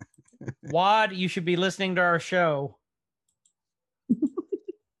 Wad, you should be listening to our show.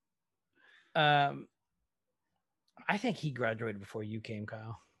 I think he graduated before you came,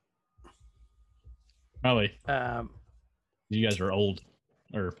 Kyle. Probably. You guys are old.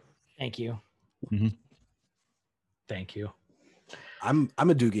 Thank you. Mm-hmm. Thank you. I'm a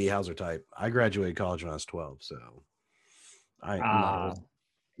Doogie Howser type. I graduated college when I was 12, so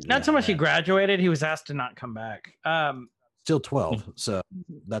not so much he graduated, he was asked to not come back. Still 12, so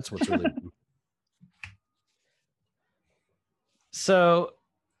that's what's really so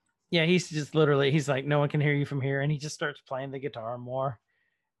yeah, he's like, no one can hear you from here, and he just starts playing the guitar more.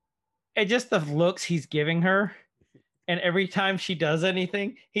 And just the looks he's giving her, and every time she does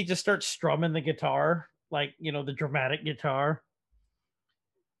anything, he just starts strumming the guitar, like, you know, the dramatic guitar.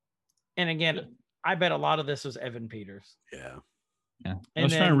 And again, I bet a lot of this was Evan Peters. Yeah. I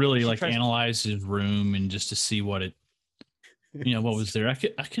was trying to really analyze his room and just to see what it, you know, what was there. I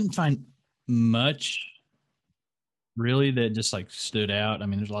couldn't find much really that just like stood out. I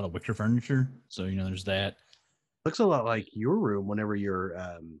mean, there's a lot of wicker furniture, so you know, there's that. Looks a lot like your room whenever your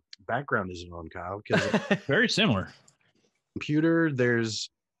background isn't on, Kyle. Because very similar. Computer, there's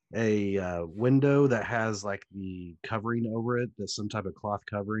a window that has like the covering over it. That's some type of cloth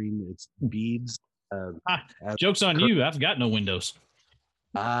covering. It's beads. Joke's on you. I've got no windows.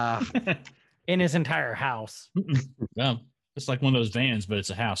 In his entire house. Yeah, it's like one of those vans, but it's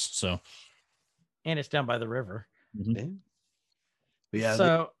a house. So, and it's down by the river. Mm-hmm. Yeah.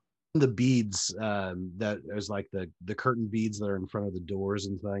 So the beads that there's like the curtain beads that are in front of the doors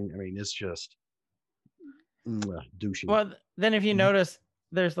and thing. I mean, it's just douchey. Well, then if you notice,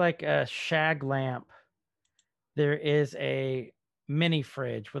 there's like a shag lamp. There is a mini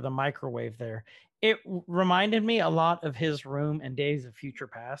fridge with a microwave there. It reminded me a lot of his room in Days of Future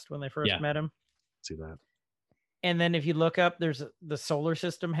Past when they first met him. See that. And then if you look up, there's the solar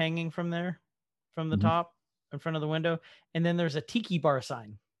system hanging from there, from the top in front of the window. And then there's a tiki bar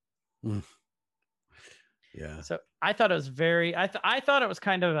sign. Yeah. So I thought it was I thought it was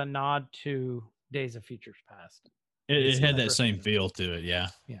kind of a nod to Days of Future Past. It had that same feel to it. Yeah.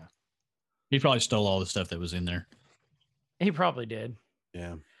 Yeah. He probably stole all the stuff that was in there. He probably did.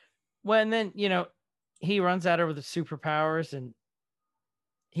 Yeah. Well, and then, you know, he runs out with the superpowers and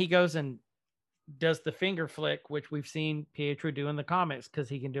he goes and does the finger flick, which we've seen Pietro do in the comics because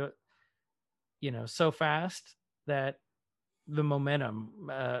he can do it, you know, so fast that the momentum,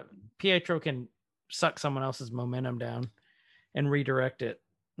 Pietro can suck someone else's momentum down and redirect it.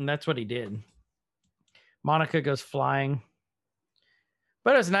 And that's what he did. Monica goes flying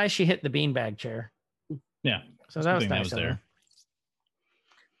But it was nice she hit the beanbag chair. Yeah. So that was Good thing nice of her. there.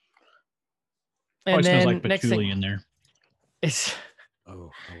 And Probably smells then like next patchouli thing in there. is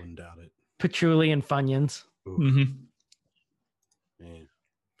Oh, I wouldn't doubt it. patchouli and Funyuns. Oof, Hmm. man.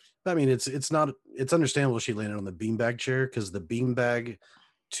 I mean, it's understandable she landed on the beanbag chair because the beanbag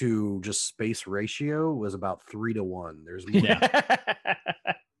to just space ratio was about 3-1. There's more Yeah.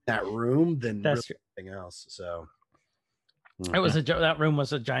 in that room than That's really anything else. So It was that room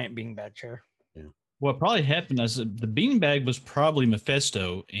was a giant beanbag chair. What probably happened is the beanbag was probably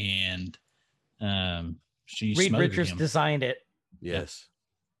Mephisto, and she Reed smothered Richards him. designed it. yes.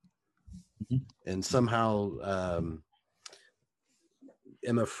 Mhm. And somehow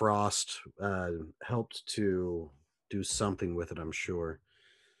Emma Frost helped to do something with it, I'm sure.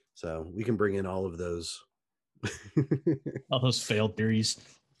 So we can bring in all of those All those failed theories.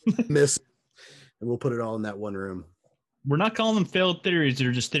 miss, and we'll put it all in that one room. We're not calling them failed theories.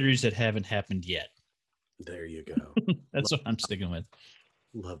 They're just theories that haven't happened yet. There you go. That's what I'm sticking with.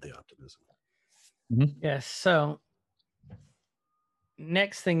 Love the optimism. Yes. So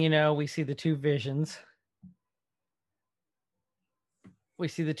next thing you know, we see the two visions. We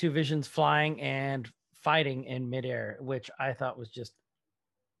see the two visions flying and fighting in midair, which I thought was just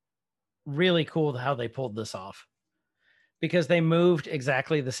really cool how they pulled this off. Because they moved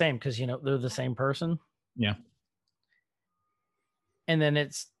exactly the same, because they're the same person. Yeah. And then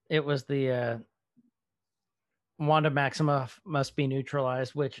it was the Wanda Maximoff must be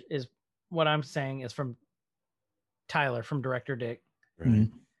neutralized, which is what I'm saying is from Tyler, from director Dick. Right.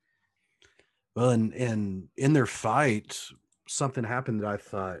 Mhm. Well, and in their fight, something happened that I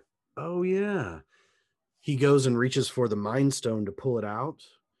thought, oh yeah. He goes and reaches for the Mind Stone to pull it out,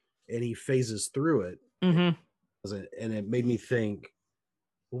 and he phases through it. Mm-hmm. And it made me think,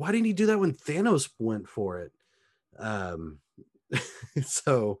 why didn't he do that when Thanos went for it?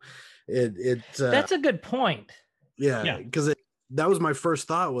 So That's a good point. yeah, because that was my first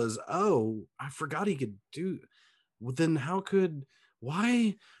thought was, oh, I forgot he could do. Well, then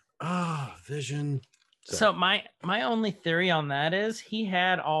why? Vision. So my only theory on that is he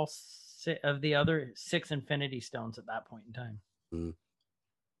had all of the other 6 Infinity Stones at that point in time. Mhm.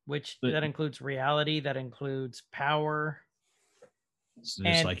 Which But- that includes reality, that includes power. It's just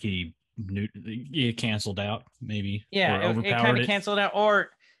And- like he canceled out, maybe. Yeah, or it overpowered kind of it. canceled out.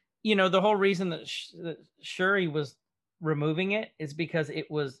 Or, the whole reason that Shuri was removing it is because it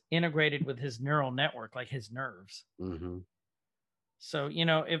was integrated with his neural network, like his nerves. Mm-hmm. So,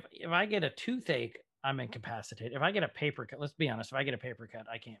 if I get a toothache, I'm incapacitated. If I get a paper cut, let's be honest, if I get a paper cut,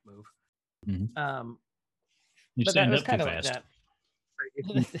 I can't move. Mhm. You But that stand was up kind too of like fast. that.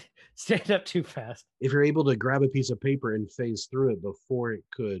 Stand up too fast. If you're able to grab a piece of paper and phase through it before it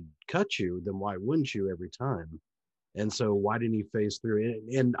could cut you, then why wouldn't you every time? And so why didn't he phase through it?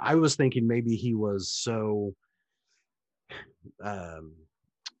 And I was thinking maybe he was so,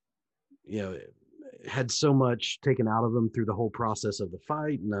 had so much taken out of him through the whole process of the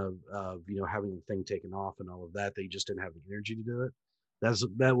fight and of having the thing taken off and all of that, they just didn't have the energy to do it.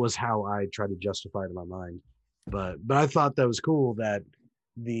 That was how I tried to justify it in my mind. But I thought that was cool that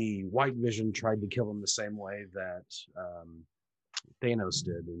the White Vision tried to kill him the same way that Thanos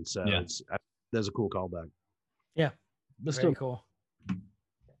did, and so Yeah. that's a cool callback. Yeah, But very still, cool.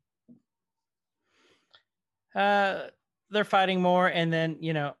 They're fighting more, and then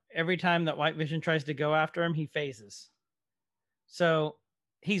every time that White Vision tries to go after him, he phases. So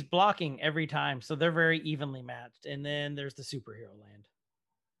he's blocking every time. So they're very evenly matched. And then there's the superhero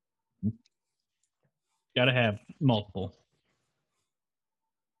land. Got to have multiple.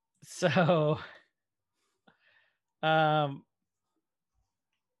 So,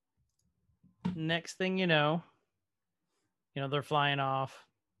 next thing they're flying off,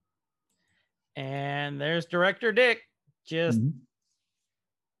 and there's director Dick, just Mhm.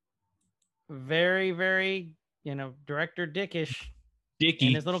 very, very, director Dickish Dickie.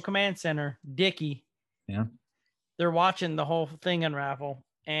 in his little command center, Dickie. Yeah. They're watching the whole thing unravel,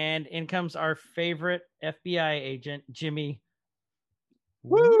 and in comes our favorite FBI agent, Jimmy.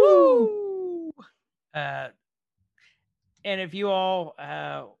 Woo! And if you all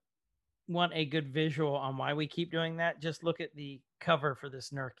want a good visual on why we keep doing that, just look at the cover for this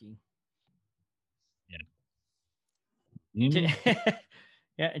Nerky. Mhm.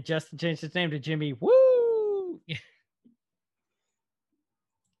 Yeah, Justin changed his name to Jimmy. Woo!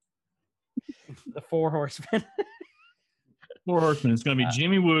 The Four Horsemen. 4 Horsemen. It's going to be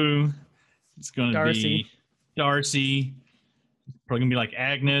Jimmy Woo. It's going to Darcy. be Darcy. Probably going to be like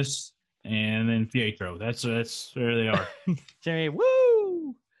Agnes, and then Pietro. That's where they are. Jimmy.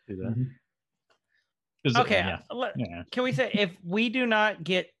 Woo! Do that. Mhm. Okay, Yeah. Yeah. can we say if we do not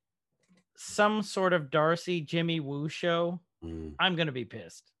get some sort of Darcy Jimmy Woo show, Mm. I'm gonna be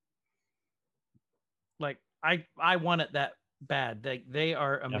pissed. Like I want it that bad. They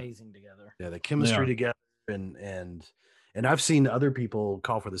are amazing together. Yeah, the They chemistry are. together, and I've seen other people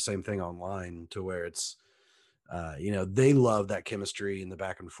call for the same thing online, to where it's they love that chemistry and the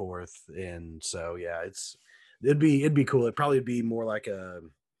back and forth, and so yeah, it'd be cool. It'd probably be more like a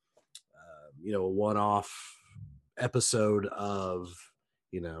a one-off episode of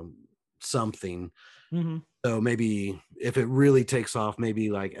something. Mm-hmm. So maybe if it really takes off, maybe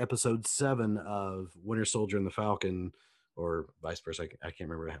like episode 7 of Winter Soldier and the Falcon, or vice versa. I can't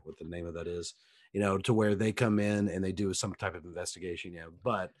remember what the name of that is. To where they come in and they do some type of investigation. Yeah,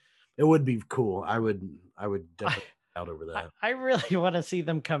 but it would be cool. I would definitely out over that. I really want to see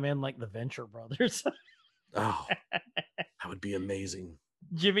them come in like the Venture Brothers. Oh, that would be amazing.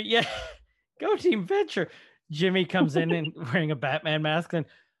 Jimmy, yeah, go Team Venture. Jimmy comes in and wearing a Batman mask, and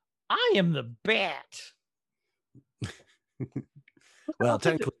I am the Bat. Well,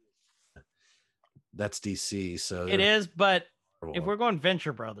 technically, that's DC, so It is, but if terrible. we're going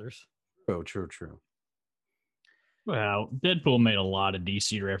Venture Brothers, True. Well, Deadpool made a lot of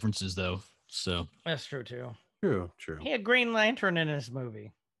DC references though, so that's true too. True. He had Green Lantern in his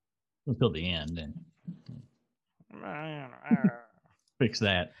movie. until the end, and fix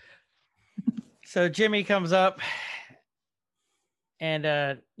that. So Jimmy comes up,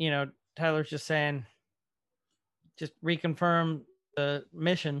 and Tyler's just saying, just reconfirm the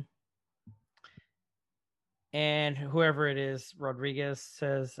mission. And whoever it is, Rodriguez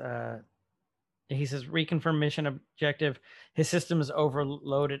says, he says, reconfirm mission objective. His system is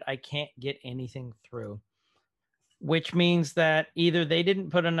overloaded. I can't get anything through. Which means that either they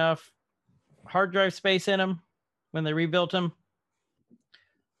didn't put enough hard drive space in him when they rebuilt him,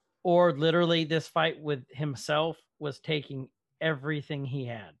 or literally this fight with himself was taking everything he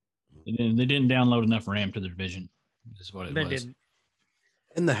had. They didn't download enough RAM to the division. Is what it They was. didn't.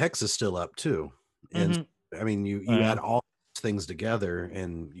 And the hex is still up too. And Mhm. I mean, you add all these things together,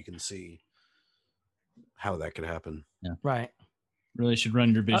 and you can see how that could happen. Right. Really should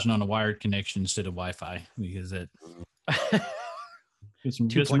run your vision on a wired connection instead of Wi-Fi, because it gets some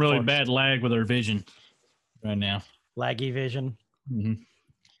really 2.4. bad lag with our vision right now. Laggy vision. hmm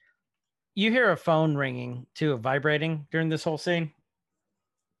You hear a phone ringing too, vibrating during this whole scene.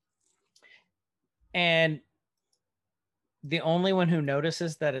 And the only one who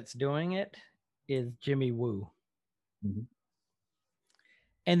notices that it's doing it is Jimmy Woo. Mhm.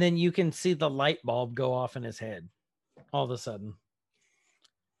 And then you can see the light bulb go off in his head all of a sudden.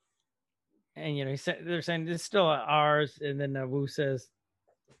 And, they're saying it's still ours. And then Woo says,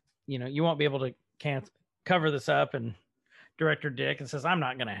 you won't be able to cover this up. And Director Dick and says, I'm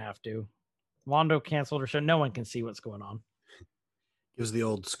not going to have to. Wando canceled her show. No one can see what's going on. Gives the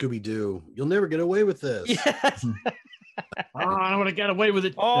old Scooby-Doo, you'll never get away with this. Yes. I would have got away with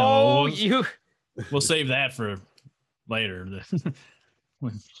it. Oh, No, we'll save that for later.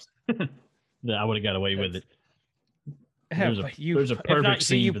 I would have got away with it. There's a if perfect not,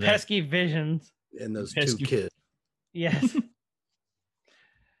 scene you for that. pesky visions. And those Pesky. 2 kids. Yes.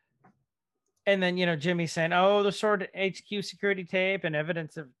 And then, Jimmy's saying, oh, the sort of HQ security tape and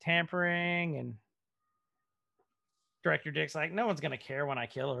evidence of tampering. And Director Dick's like, no one's going to care when I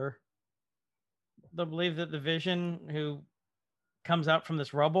kill her. They'll believe that the Vision who comes out from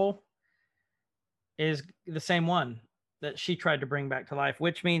this rubble is the same one that she tried to bring back to life,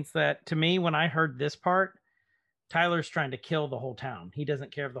 which means that to me, when I heard this part, Tyler's trying to kill the whole town. He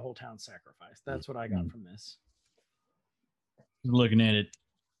doesn't care if the whole town's sacrificed. That's what I got from this. Looking at it,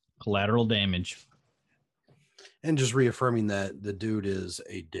 collateral damage. And just reaffirming that the dude is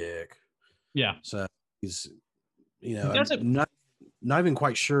a dick. Yeah. So he's, That's I'm not even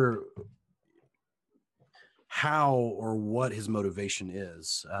quite sure how or what his motivation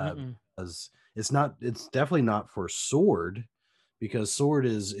is. Because it's definitely not for Sword, because Sword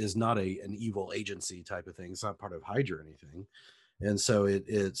is not an evil agency type of thing. It's not part of Hydra or anything. And so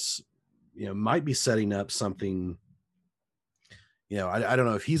it's might be setting up something. I don't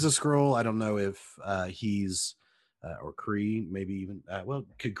know if he's a Skrull. I don't know if he's or Kree, maybe even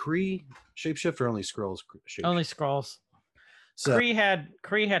could Kree shapeshift or only Skrulls shapeshift? Only Skrulls. So,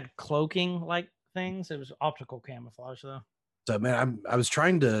 Kree had cloaking like things. It was optical camouflage though. So man, I was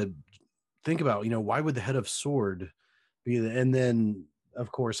trying to think about, why would the head of Sword be and then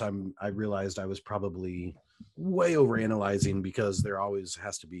of course I realized I was probably way over analyzing, because there always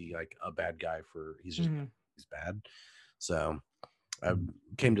has to be like a bad guy he's bad. So I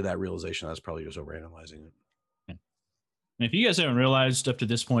came to that realization I was probably just over analyzing it. And if you guys haven't realized up to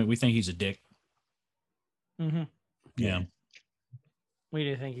this point, we think he's a dick. Mm-hmm. Yeah, We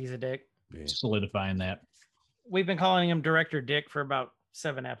do think he's a dick. Yeah. solidifying that. We've been calling him Director Dick for about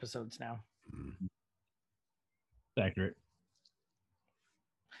 7 episodes now. Accurate.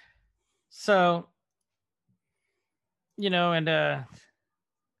 So, and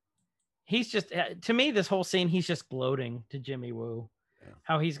he's just, to me, this whole scene, he's just gloating to Jimmy Woo,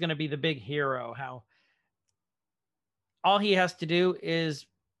 how he's going to be the big hero, how all he has to do is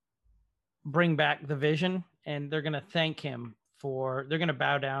bring back the Vision, and they're going to thank him they're going to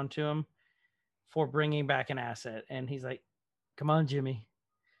bow down to him for bringing back an asset. And he's like, come on, Jimmy,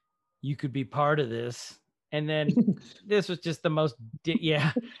 you could be part of this. And then this was just the most,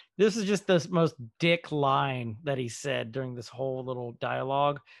 this is just the most dick line that he said during this whole little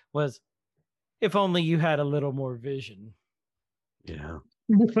dialogue was, if only you had a little more vision. Yeah.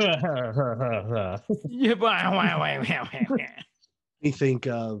 Yeah. Me think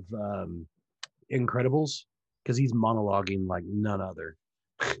of Incredibles, because he's monologuing like none other.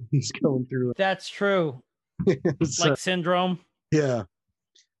 He's going through That's true. so, Like Syndrome. yeah.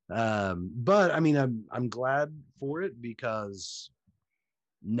 But I mean, I'm glad for it, because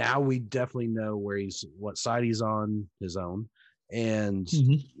now we definitely know what side he's on his own, and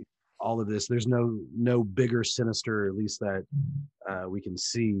all of this. There's no bigger sinister, at least that we can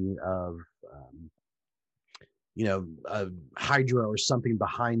see of a Hydra or something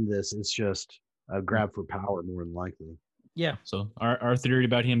behind this. It's just a grab for power, more than likely. Yeah. So our theory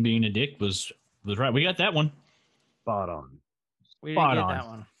about him being a dick was right. We got that one. Spot on. We didn't get that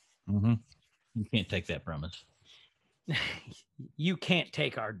one. Mm-hmm. You can't take that from us. You can't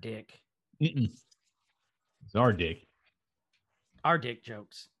take our dick. Mm-mm. It's our dick. Our dick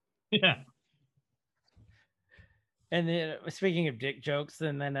jokes. Yeah. And then, speaking of dick jokes,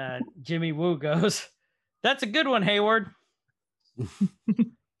 then Jimmy Woo goes, "That's a good one, Hayward."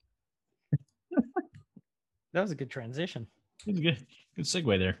 That was a good transition. Good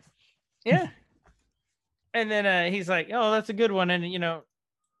segue there. Yeah. And then he's like, "Oh, that's a good one." And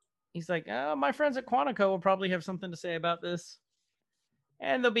he's like, "Oh, my friends at Quantico will probably have something to say about this,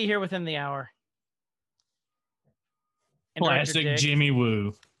 and they'll be here within the hour." And Classic Jimmy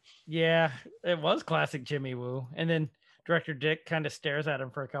Woo. Yeah, it was classic Jimmy Woo. And then Director Dick kind of stares at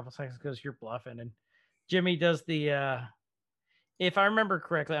him for a couple seconds, goes, "You're bluffing." And Jimmy does the, if I remember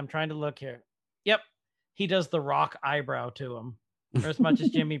correctly, I'm trying to look here. Yep, he does the rock eyebrow to him, or as much as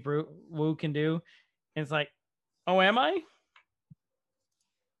Jimmy Woo can do. And it's like, "Oh, am I?"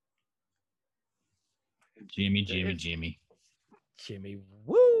 Jimmy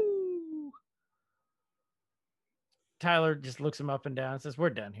Woo. Tyler just looks him up and down and says, "We're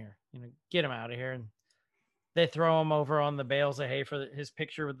done here. Get him out of here." And they throw him over on the bales of hay for his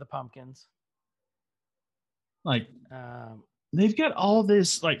picture with the pumpkins. Like, they've got all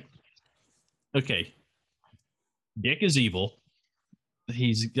this, like, okay, Dick is evil.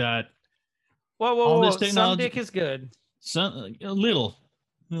 He's got whoa. this technology. Some Dick is good. A little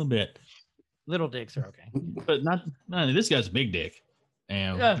bit. Little dicks are okay. But not this guy's a big dick.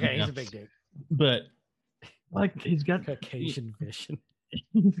 And Okay, he's a big dick. But like, he's got Caucasian vision.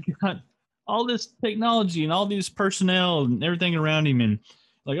 He's got all this technology and all these personnel and everything around him, and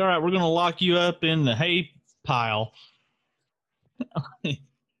like, all right, we're gonna lock you up in the hay pile.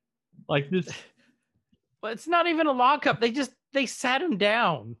 Like this. Well, it's not even a lockup. They sat him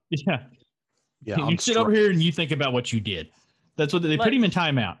down. Yeah. Yeah. You sit over here and you think about what you did. That's what they put him in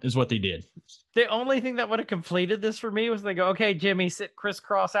timeout, is what they did. The only thing that would have completed this for me was they go, "Okay, Jimmy, sit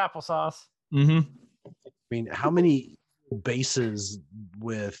crisscross applesauce." Mm-hmm. I mean, how many bases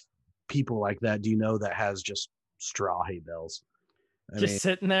with people like that do you know that has just straw hay bales? Just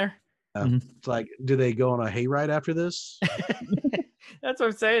sitting there. It's like, do they go on a hayride after this? That's what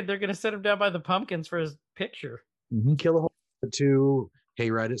I'm saying. They're gonna sit him down by the pumpkins for his picture. Kill a whole at 2,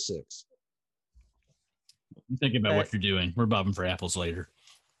 hayride at 6. You think about what you're doing. We're bobbing for apples later.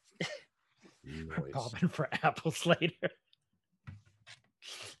 We're bobbing for apples later.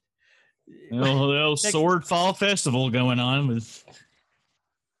 Well, the old Sword Fall Festival going on with.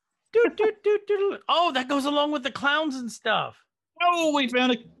 Oh, that goes along with the clowns and stuff. Oh, we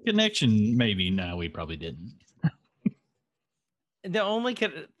found a connection. Maybe. No, we probably didn't.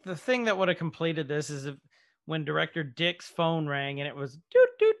 The thing that would have completed this is when Director Dick's phone rang and it was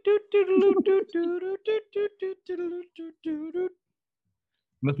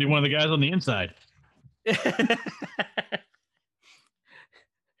Must be one of the guys on the inside.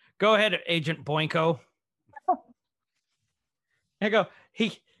 Go ahead, Agent Boinko. I go,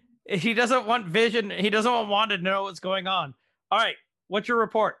 he doesn't want Vision. He doesn't want Wanda to know what's going on. All right, what's your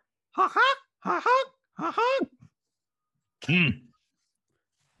report? Ha ha ha ha ha ha.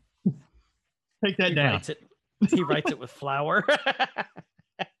 Take that down. He writes it with flour.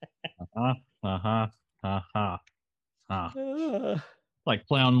 Like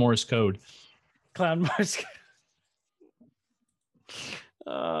play on Morse code. Clown Mars.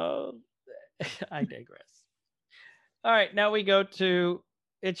 Oh, I digress. All right, now we go to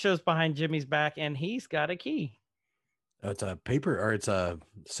it shows behind Jimmy's back, and he's got a key. It's a paper or it's a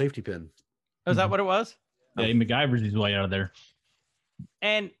safety pin. Oh, is that what it was? Yeah, he MacGyver's his way out of there.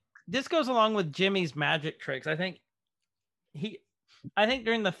 And this goes along with Jimmy's magic tricks. I think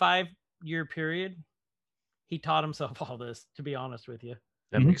during the 5-year period, he taught himself all this, to be honest with you.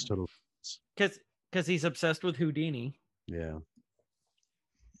 That makes total sense. Because he's obsessed with Houdini. Yeah.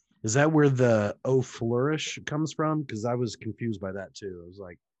 Is that where the "oh flourish" comes from? Because I was confused by that too. I was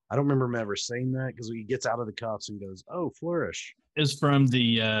like, I don't remember him ever saying that because he gets out of the cuffs and goes, "Oh, flourish." Is from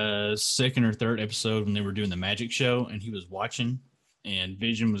the second or third episode when they were doing the magic show, and he was watching, and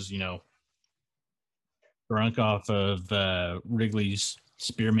Vision was, drunk off of Wrigley's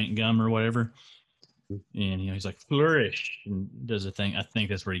spearmint gum or whatever, and he's like flourish and does a thing. I think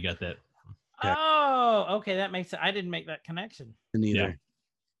that's where he got that. Yeah. Oh, okay, that makes sense. I didn't make that connection. Neither.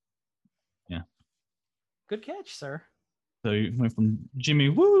 Yeah. Good catch, sir. So he went from Jimmy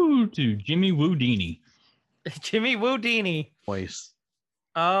Woo to Jimmy Woodini. Jimmy Woodini. Twice.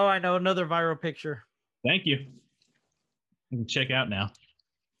 Oh, I know another viral picture. Thank you. You can check out now.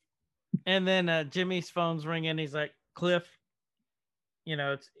 And then Jimmy's phone's ringing. He's like, Cliff,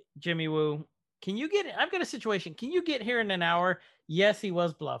 it's Jimmy Woo. Can you get? I've got a situation. Can you get here in an hour? Yes, he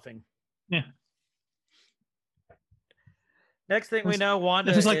was bluffing. Yeah. Next thing we know,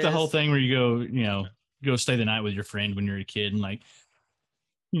 Wanda. It's like the whole thing where you go stay the night with your friend when you're a kid, and like,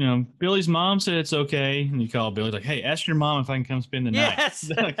 Billy's mom said it's okay, and you call Billy like, "Hey, ask your mom if I can come spend the night." Yes.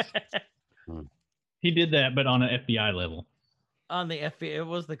 He did that, but on an FBI level. On the FBI, it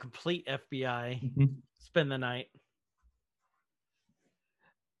was the complete FBI. Mm-hmm. Spend the night.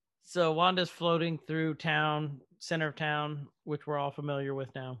 So Wanda's floating through town, center of town, which we're all familiar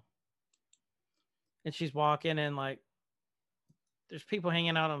with now. And she's walking, and like, there's people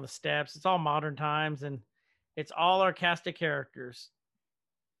hanging out on the steps. It's all modern times, and it's all our cast of characters.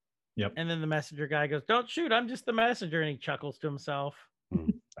 Yep. And then the messenger guy goes, "Don't shoot, I'm just the messenger," and he chuckles to himself.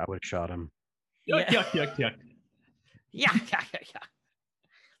 I would have shot him. Yuck, yuck, yuck, yuck. Yeah.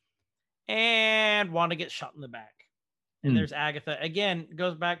 And Wanda gets shot in the back. And there's Agatha. Again,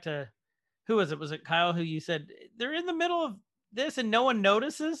 goes back to, who was it? Was it Kyle who you said, they're in the middle of this and no one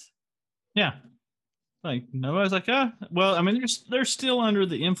notices? Yeah. Like, nobody's like, well, I mean, they're still under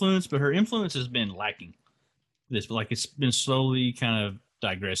the influence, but her influence has been lacking. It's been slowly kind of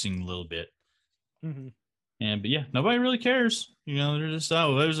digressing a little bit. Mm-hmm. But yeah, nobody really cares. They're just,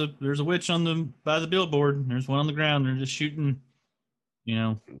 there's a witch by the billboard. There's one on the ground. They're just shooting,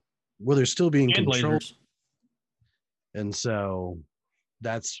 Well, they're still being hand controlled. lasers. And so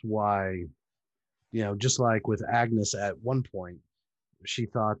that's why, just like with Agnes at one point, she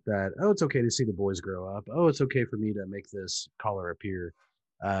thought that, oh, it's okay to see the boys grow up. Oh, it's okay for me to make this collar appear.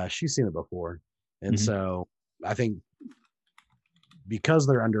 She's seen it before. And so I think because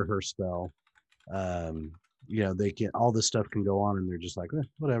they're under her spell, they can, all this stuff can go on and they're just like,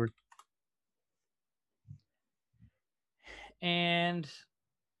 whatever. And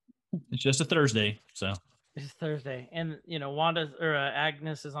it's just a Thursday. So it's Thursday. And,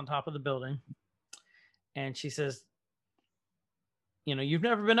 Agnes is on top of the building. And she says, you've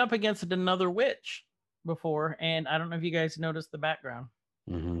never been up against another witch before. And I don't know if you guys noticed the background,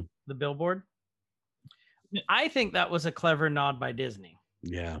 the billboard. I think that was a clever nod by Disney.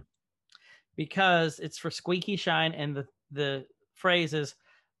 Yeah. Because it's for Squeaky Shine. And the phrase is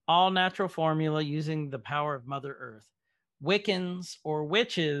all natural formula using the power of Mother Earth. Wiccans or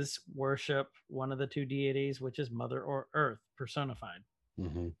witches worship one of the two deities, which is Mother or Earth personified.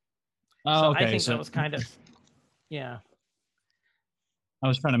 Oh, so okay. I think that was kind of, yeah. I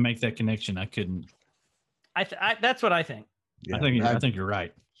was trying to make that connection. I couldn't. That's what I think. Yeah, I think you're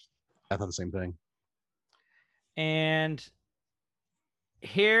right. I thought the same thing. And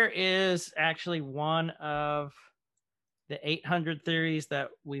here is actually one of the 800 theories that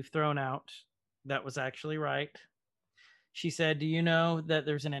we've thrown out that was actually right. She said, do you know that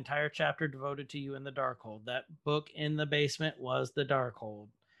there's an entire chapter devoted to you in the Darkhold? That book in the basement was the Darkhold.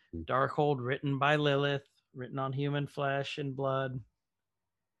 Darkhold written by Lilith, written on human flesh and blood.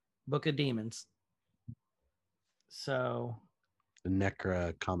 Book of Demons. So. The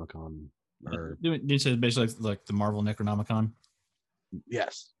Necronomicon. Or You said basically like the Marvel Necronomicon?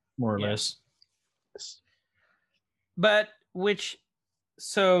 Yes. More or less. Yes. But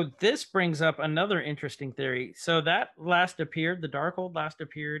so this brings up another interesting theory. So that the Darkhold last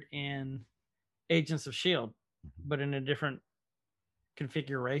appeared in Agents of S.H.I.E.L.D. but in a different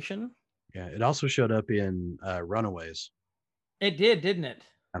configuration. Yeah, it also showed up in Runaways. It did, didn't it?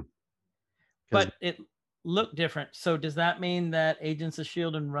 'Cause- But it looked different. So does that mean that Agents of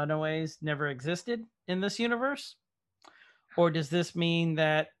S.H.I.E.L.D. and Runaways never existed in this universe? Or does this mean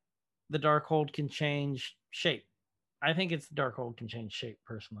that the Darkhold can change shape? I think it's the Darkhold can change shape,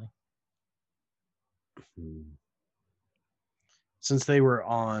 personally. Since they were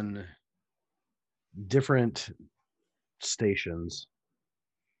on different stations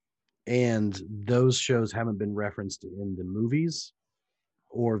and those shows haven't been referenced in the movies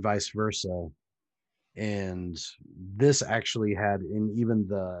or vice versa, and this actually had in even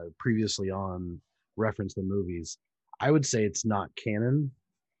the previously on reference the movies, I would say it's not canon,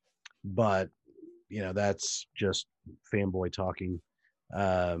 but that's just fanboy talking.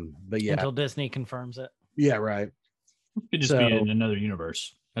 But yeah, Until Disney confirms it. yeah, right. Could just be in another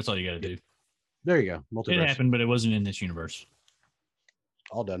universe. That's all you got to do. There you go. Multiverse. It happened, but it wasn't in this universe.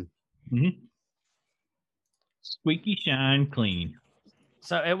 All done. Mm-hmm. Squeaky shine clean.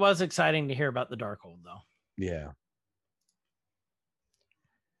 So it was exciting to hear about the Darkhold, though. Yeah.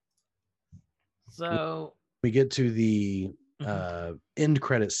 So we get to the end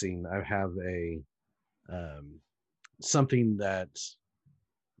credit scene. I have a something that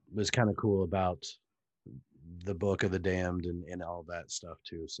was kind of cool about the Book of the Damned and all that stuff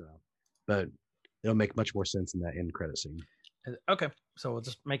too. So, but it'll make much more sense in that end credit scene. Okay, so we'll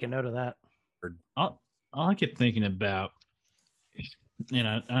just make a note of that. All I kept thinking about,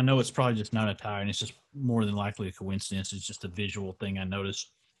 and I know it's probably just not a tie, and it's just more than likely a coincidence. It's just a visual thing I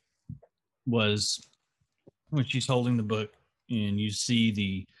noticed was when she's holding the book and you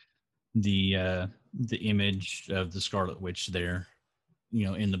see the image of the Scarlet Witch there,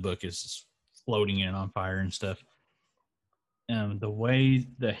 in the book is floating in on fire and stuff. The way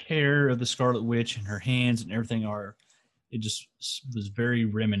the hair of the Scarlet Witch and her hands and everything are, it just was very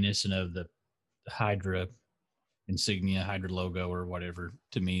reminiscent of the Hydra insignia, Hydra logo or whatever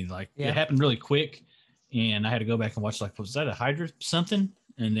to me. Like it happened really quick and I had to go back and watch, like, was that a Hydra something?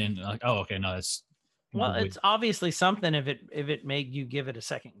 And then like, oh, okay, no, that's well, it's obviously something if it made you give it a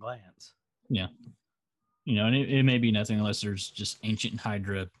second glance. Yeah. And it may be nothing unless there's just ancient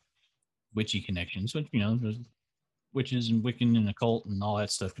Hydra witchy connections, which, there's witches and Wiccan and occult and all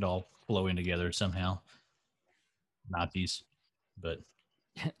that stuff could all flow in together somehow. Nazis, but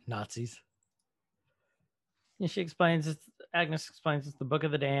Nazis. And she explains Agnes explains it's the Book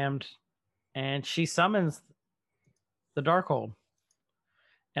of the Damned, and she summons the Darkhold.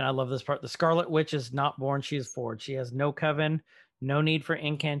 And I love this part. The Scarlet Witch is not born, she is forged. She has no coven, no need for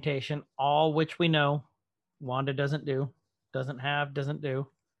incantation, all which we know Wanda doesn't do, doesn't do.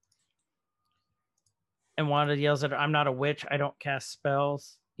 And Wanda yells at her, I'm not a witch. I don't cast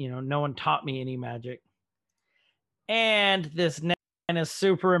spells. No one taught me any magic. And this next line is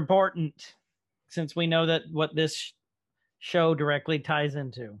super important since we know that what this show directly ties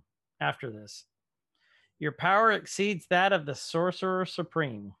into after this. Your power exceeds that of the Sorcerer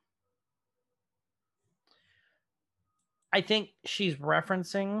Supreme. I think she's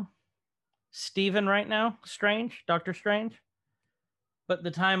referencing Stephen right now, Doctor Strange. But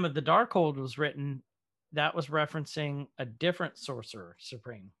the time of the Darkhold was written, that was referencing a different Sorcerer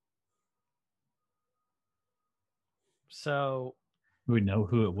Supreme. So do we know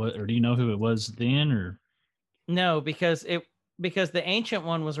who it was, or do you know who it was then, or no? Because the ancient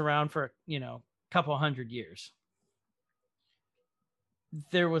one was around for couple hundred years.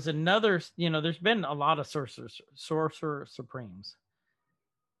 There was another, there's been a lot of sorcerer supremes,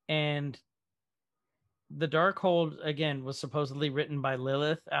 and the Darkhold again was supposedly written by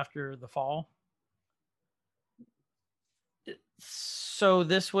Lilith after the fall. So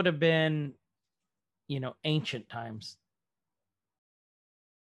this would have been, ancient times.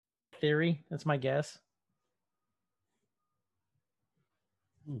 Theory, that's my guess.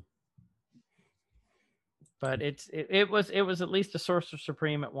 But it was at least a Sorcerer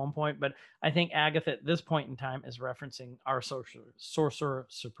Supreme at one point. But I think Agatha at this point in time is referencing our Sorcerer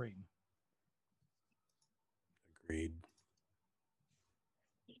Supreme. Agreed.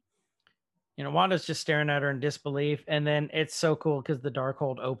 Wanda's just staring at her in disbelief, and then it's so cool because the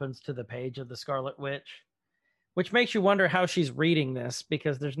Darkhold opens to the page of the Scarlet Witch, which makes you wonder how she's reading this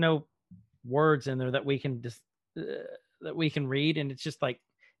because there's no words in there that we can read, and it's just like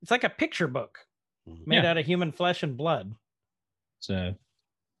it's like a picture book. Made out of human flesh and blood. It's a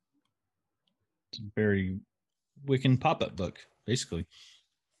very Wiccan pop-up book, basically.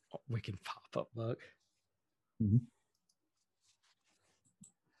 Wiccan pop-up book. Mm-hmm.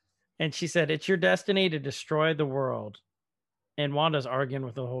 And she said, it's your destiny to destroy the world. And Wanda's arguing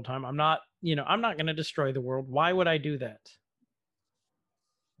with the whole time. I'm not I'm not going to destroy the world. Why would I do that?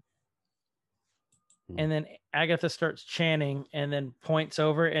 And then Agatha starts chanting and then points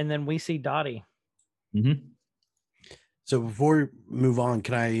over, and then we see Dottie. Mm-hmm. So before we move on,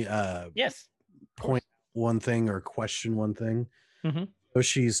 can I Yes. point one thing or question one thing? Mhm. So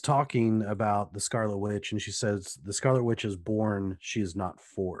she's talking about the Scarlet Witch, and she says the Scarlet Witch is born; she is not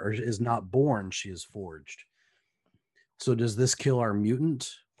is not born; she is forged. So does this kill our mutant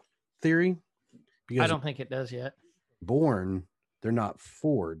theory? I don't think it does yet. Born, they're not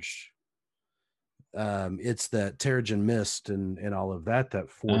forged. It's that Terrigen Mist and all of that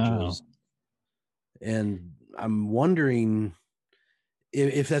forges. And I'm wondering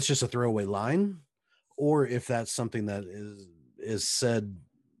if that's just a throwaway line, or if that's something that is said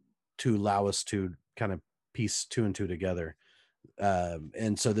to allow us to kind of piece two and two together.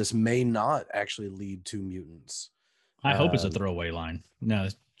 And so this may not actually lead to mutants. I hope it's a throwaway line. No,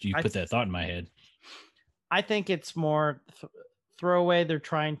 you I put that thought in my head. I think it's more throwaway. They're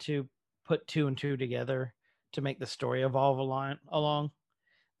trying to put two and two together to make the story evolve along.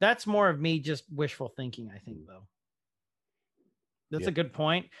 That's more of me just wishful thinking, I think, though. That's a good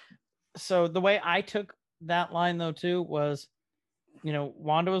point. So the way I took that line, though, too, was,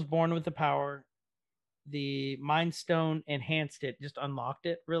 Wanda was born with the power. The Mind Stone enhanced it, just unlocked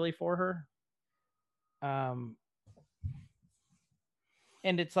it really for her.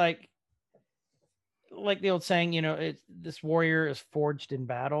 And it's like the old saying, this warrior is forged in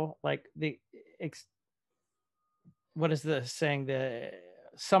battle. Like what is the saying? The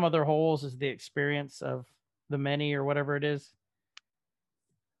sum of their wholes is the experience of the many, or whatever it is.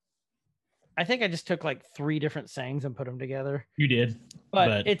 I think I just took like 3 different sayings and put them together. You did,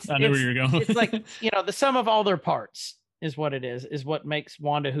 but I know where you're going. It's like, the sum of all their parts is what it is what makes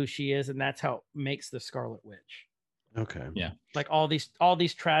Wanda who she is, and that's how it makes the Scarlet Witch. Okay. Yeah. Like all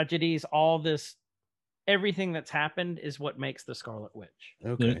these tragedies, everything that's happened is what makes the Scarlet Witch.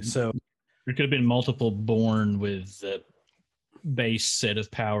 Okay. So there could have been multiple born with the base set of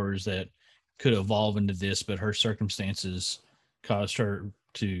powers that could evolve into this, but her circumstances caused her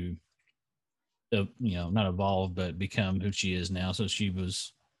to, not evolve, but become who she is now. So she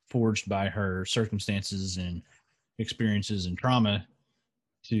was forged by her circumstances and experiences and trauma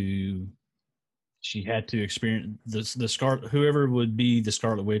she had to experience the Scarlet. Whoever would be the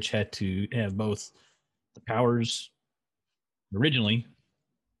Scarlet Witch had to have both the powers originally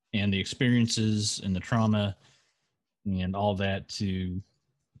and the experiences and the trauma and all that to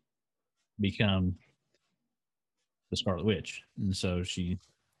become the Scarlet Witch. And so she,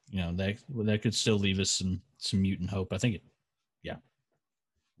 that could still leave us some mutant hope. I think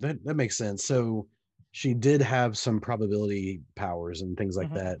that makes sense. So she did have some probability powers and things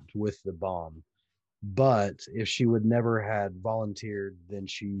like that with the bomb. But if she would never had volunteered, then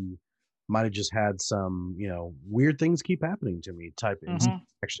she might have just had some, weird things keep happening to me type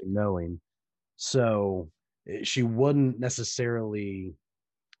actually knowing. So she wouldn't necessarily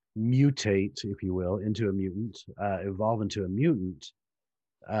mutate, if you will, into a mutant, evolve into a mutant.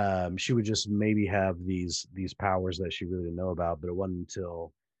 She would just maybe have these powers that she really didn't know about, but it wasn't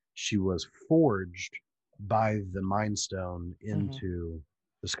until she was forged by the Mind Stone into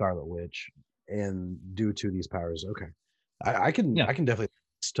the Scarlet Witch, and due to these powers. Okay, I can definitely.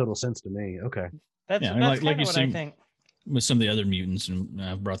 It's total sense to me. Okay, that's kind of what I think. With some of the other mutants, and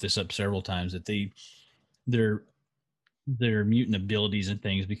I've brought this up several times, that their mutant abilities and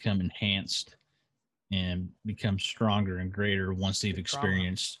things become enhanced and become stronger and greater once they've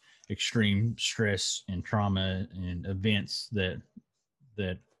experienced extreme stress and trauma and events that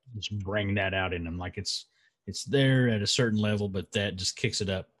just bring that out in them. Like it's there at a certain level, but that just kicks it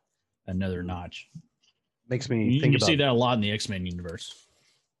up another notch. Makes me think you see that a lot in the X-Men universe.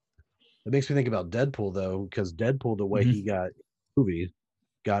 It makes me think about Deadpool, though, because Deadpool, the way he got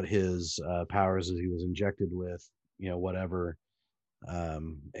his powers as he was injected with, whatever,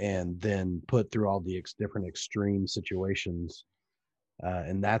 and then put through all the different extreme situations,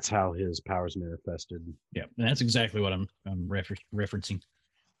 and that's how his powers manifested. Yeah, and that's exactly what I'm referencing.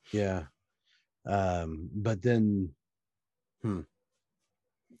 Yeah, but then,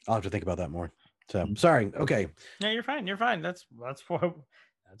 I'll have to think about that more. So sorry. Okay. Yeah, you're fine. You're fine. That's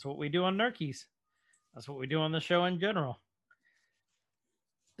what we do on Nerkies. That's what we do on the show in general.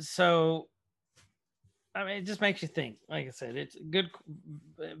 So, I mean, it just makes you think. Like I said, it's a good,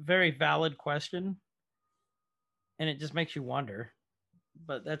 very valid question, and it just makes you wonder.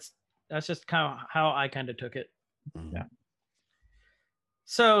 But that's just kind of how I kind of took it. Yeah.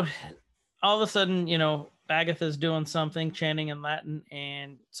 So, all of a sudden, Agatha's doing something, chanting in Latin,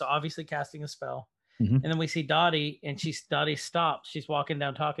 and so obviously casting a spell. And then we see Dottie, and Dottie stops. She's walking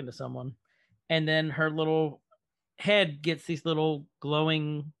down talking to someone. and then her little head gets these little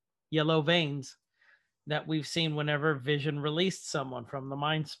glowing yellow veins that we've seen whenever Vision released someone from the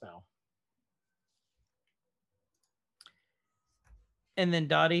mind spell. And then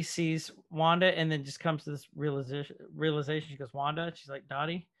Dottie sees Wanda and then just comes to this realization. She goes, Wanda, she's like,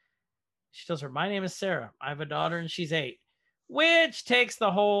 Dottie. She tells her, my name is Sarah. I have a daughter and she's 8, which takes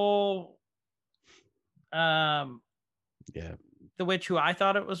the whole, the witch who I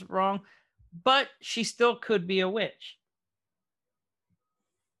thought it was wrong, but she still could be a witch.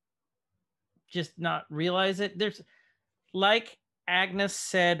 Just not realize it. There's, like Agnes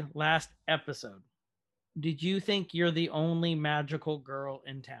said last episode, did you think you're the only magical girl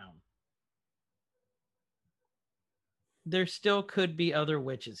in town? There still could be other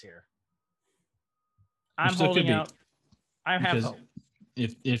witches here. I'm holding out. I have hope.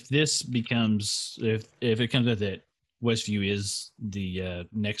 If this becomes, if it comes out that Westview is the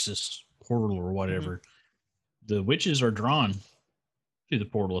Nexus portal or whatever, the witches are drawn to the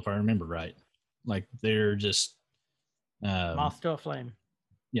portal, if I remember right. Like they're just moth to a flame.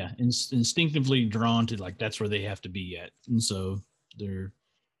 Yeah, instinctively drawn to, like, that's where they have to be at. And so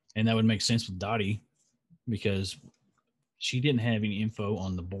and that would make sense with Dottie because she didn't have any info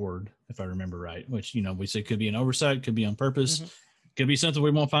on the board, if I remember right, which, we said could be an oversight, could be on purpose, could be something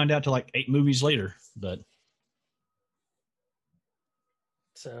we won't find out till like 8 movies later. But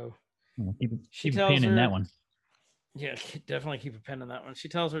so keep a pin in that one. Yeah, definitely keep a pin in that one. She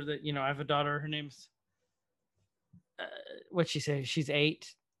tells her that, I have a daughter. Her name's, what'd she say? She's 8.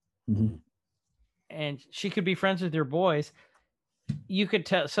 And she could be friends with your boys. You could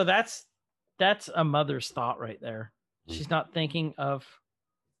tell. So that's a mother's thought right there. She's not thinking of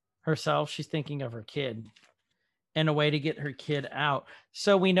herself. She's thinking of her kid and a way to get her kid out.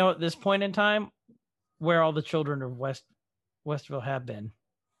 So we know at this point in time where all the children of Westville have been.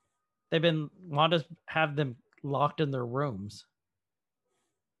 Wanda's have them locked in their rooms.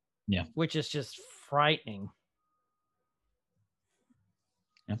 Yeah. Which is just frightening.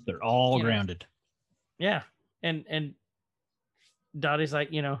 Yeah, they're all grounded. Yeah. And Dottie's like,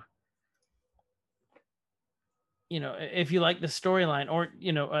 if you like the storyline or,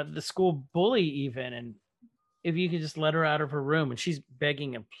 the school bully even, and if you could just let her out of her room, and she's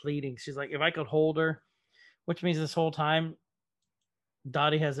begging and pleading. She's like, if I could hold her, which means this whole time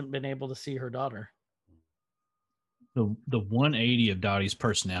Dottie hasn't been able to see her daughter. The 180 of Dottie's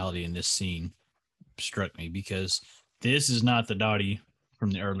personality in this scene struck me because this is not the Dottie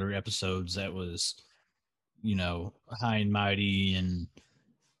from the earlier episodes that was, high and mighty and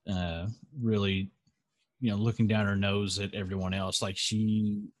really, looking down her nose at everyone else. Like,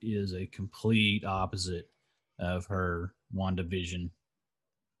 she is a complete opposite of her WandaVision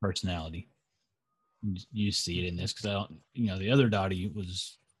personality. You see it in this because the other Dottie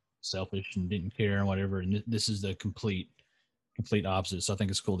was selfish and didn't care and whatever, and this is the complete opposite. So I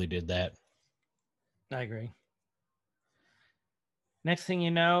think it's cool they did that. I agree. Next thing you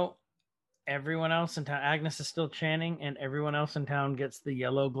know, everyone else in town, Agnes is still chanting, and everyone else in town gets the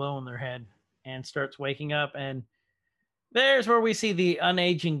yellow glow in their head and starts waking up. And there's where we see the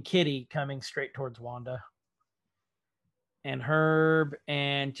unaging Kitty coming straight towards Wanda. And Herb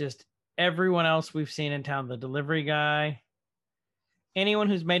and just everyone else we've seen in town, the delivery guy, anyone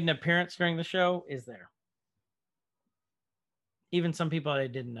who's made an appearance during the show is there. Even some people I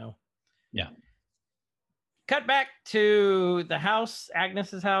didn't know. Yeah. Cut back to the house,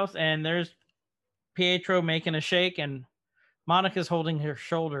 Agnes's house, and there's Pietro making a shake, and Monica's holding her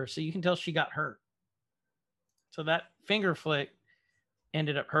shoulder, so you can tell she got hurt. So that finger flick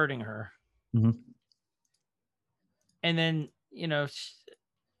ended up hurting her. And then,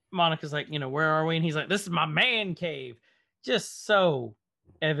 Monica's like, where are we? And he's like, this is my man cave. Just so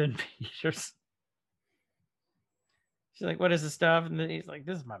Evan Peters. She's like, what is this stuff? And then he's like,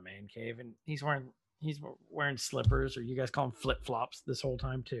 this is my man cave. And he's wearing slippers, or you guys call them flip-flops this whole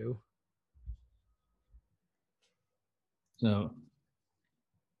time too. So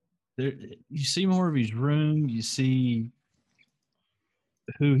there, you see more of his room. You see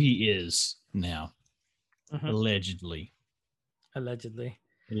who he is now, allegedly. And I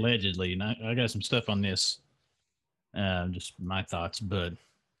got some stuff on this, just my thoughts, but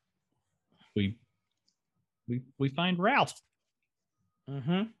we find Ralph.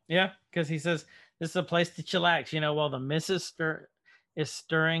 Yeah, because he says this is a place to chillax, while the missus is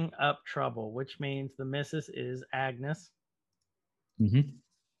stirring up trouble, which means the missus is Agnes.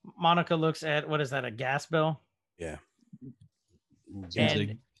 Monica looks at, what is that, a gas bill? Yeah.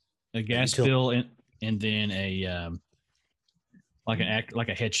 And a gas bill and then a like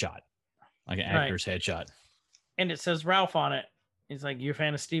a headshot, like an actor's headshot. And it says Ralph on it. He's like, "You a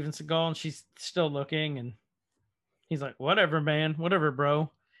fan of Steven Seagal?" And she's still looking, and he's like, "Whatever, man. Whatever,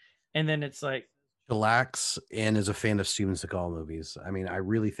 bro." And then it's like, Chillax and is a fan of Steven Seagal movies. I mean, I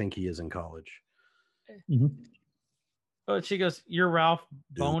really think he is in college. oh, she goes, "You're Ralph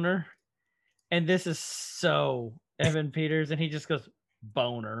Boner," and this is so Evan Peters, and he just goes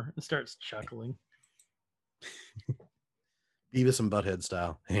Boner and starts chuckling. Beavis and Butthead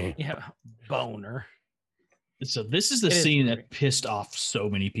style. Yeah, Boner. So this is the It is scene great. that pissed off so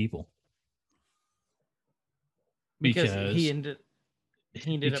many people. Because Because he ended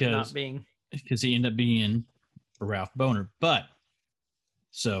up not because- being. because he ended up being Ralph Boner. But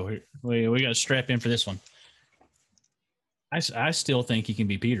so we got to strap in for this one. I still think he can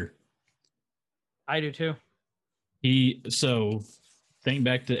be Peter. I do too. So think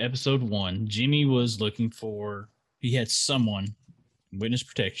back to episode 1. Jimmy was looking for, he had someone, witness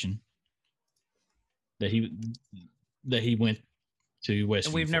protection, that he went to Westview.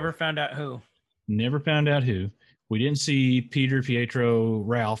 And we've for. never found out who. Never found out who. We didn't see Peter, Pietro,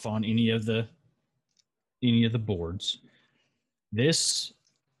 Ralph on any of the boards. This,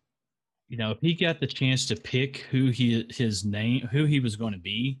 if he got the chance to pick who he was going to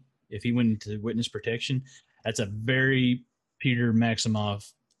be, if he went into witness protection, that's a very Peter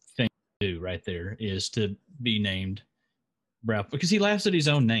Maximoff thing to do right there, is to be named Ralph, because he laughs at his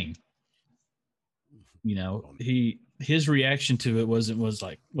own name. His reaction to it wasn't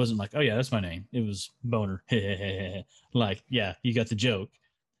like, oh yeah, that's my name. It was Boner. Like, yeah, you got the joke.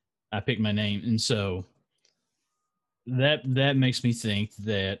 I picked my name. And so that makes me think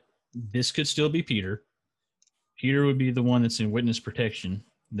that this could still be Peter. Peter would be the one that's in witness protection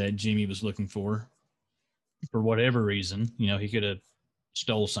that Jimmy was looking for whatever reason. He could have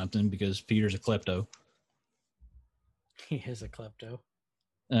stole something because Peter's a klepto. He is a klepto.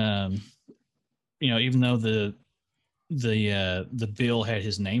 Even though the bill had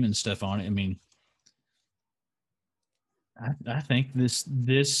his name and stuff on it, I mean, I think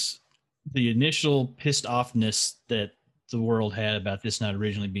the initial pissed offness that the world had about this not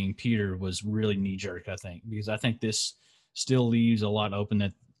originally being Peter was really knee jerk, I think, because I think this still leaves a lot open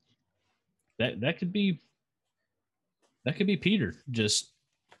that could be Peter. Just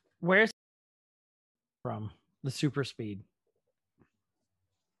Where's from the super speed?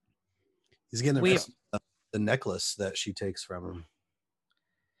 He's getting We- the necklace that she takes from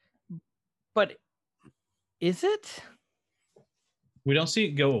him. But is it? we don't see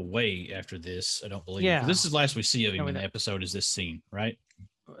it go away after this, I don't believe. Yeah. This is the last we see of him No, we in the don't. episode, is this scene, right?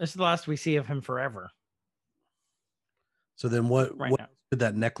 This is the last we see of him forever. So then what Right what now. could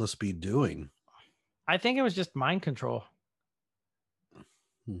that necklace be doing? I think it was just mind control.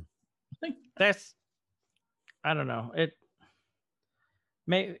 I think That's, I don't know. It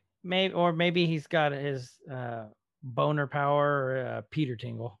may or maybe he's got his boner power or Peter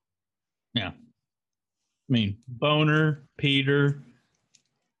tingle. Boner, Peter.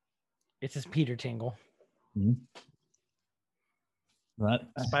 It's his Peter tingle. But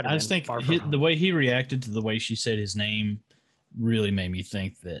I Spider-Man just think Far From Home. the way he reacted to the way she said his name really made me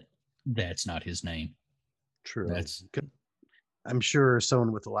think that that's not his name. True. That's- I'm sure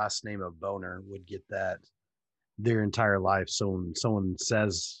someone with the last name of Boner would get that their entire life. So when someone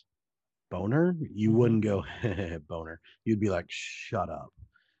says Boner, you wouldn't go Boner. You'd be like, shut up.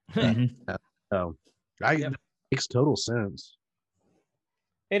 Mhm. So Yep. that makes total sense.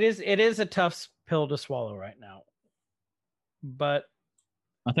 It is a tough pill to swallow right now. But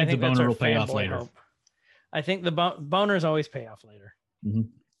I think the that's boner our will pay off fanboy later. hope. I think the boners always pay off later. Mhm.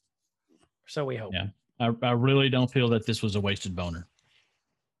 So we hope. Yeah. I really don't feel that this was a wasted boner.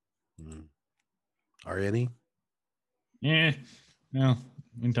 Are any? Yeah. No,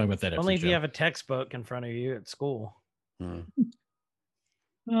 we can talk about that after Only the if you show. have a textbook in front of you at school. Hmm.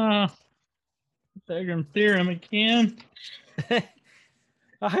 Pythagorean theorem again.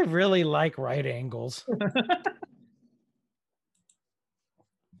 I really like right angles.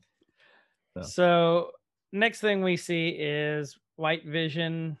 So next thing we see is White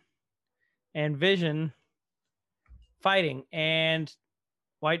Vision and Vision fighting, and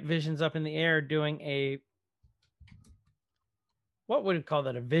White Vision's up in the air doing a, what would you call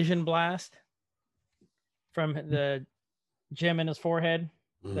that? A vision blast from the gem in his forehead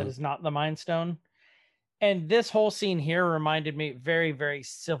that Mhm. is not the Mind Stone. And this whole scene here reminded me very, very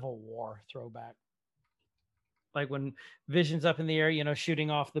Civil War throwback. Like when Vision's up in the air, shooting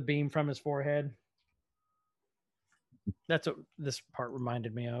off the beam from his forehead. That's what this part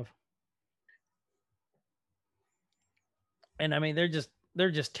reminded me of. And I mean, they're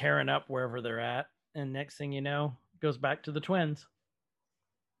just tearing up wherever they're at. And next thing you know, it goes back to the twins.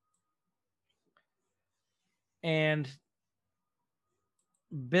 And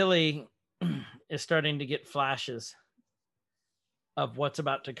Billy is starting to get flashes of what's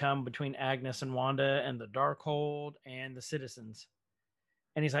about to come between Agnes and Wanda and the Darkhold and the citizens.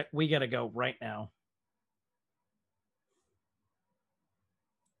 And he's like, we got to go right now.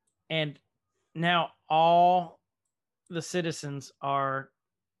 And now all the citizens are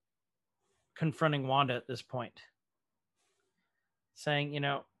confronting Wanda at this point, saying,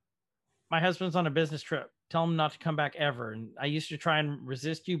 my husband's on a business trip. Tell him not to come back ever. And I used to try and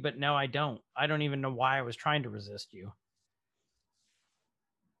resist you, but now I don't. I don't even know why I was trying to resist you.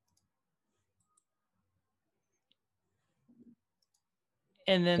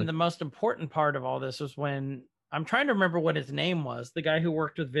 And then the most important part of all this was when I'm trying to remember what his name was, the guy who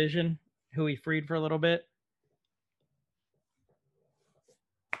worked with Vision, who he freed for a little bit.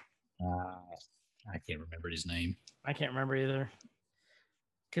 I can't remember his name. I can't remember either.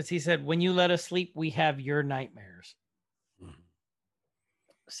 Because he said, when you let us sleep, we have your nightmares. Mm-hmm.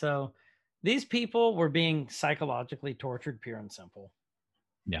 So these people were being psychologically tortured, pure and simple.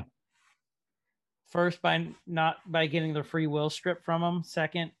 Yeah. First, by getting their free will stripped from them.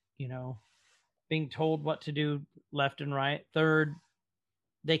 Second, being told what to do left and right. Third,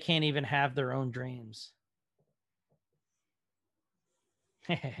 they can't even have their own dreams.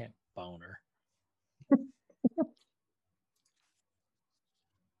 Boner.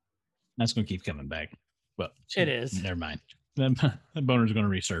 That's going to keep coming back. Well, it is. Never mind. That boner's going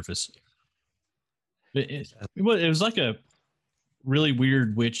to resurface. It was like a really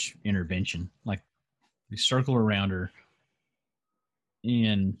weird witch intervention. Like, they circle around her,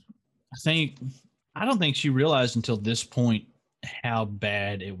 and I don't think she realized until this point how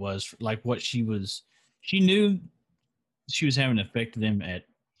bad it was. Like, what she knew she was having an effect to them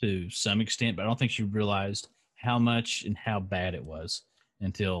to some extent, but I don't think she realized how much and how bad it was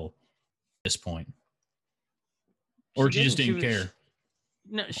until this point. Or she just didn't care.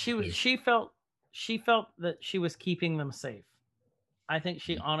 No, she felt that she was keeping them safe. I think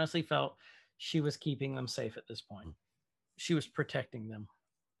she honestly felt she was keeping them safe at this point. She was protecting them.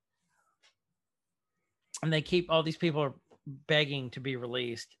 And all these people are begging to be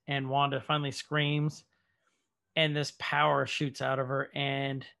released. And Wanda finally screams, and this power shoots out of her.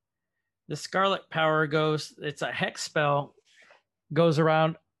 And the Scarlet power it's a hex spell, goes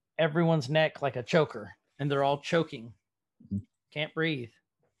around everyone's neck like a choker. And they're all choking. Can't breathe.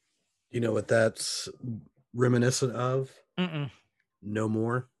 You know what that's reminiscent of? Mm-mm. No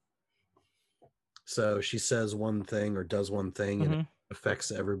More. So she says one thing or does one thing and it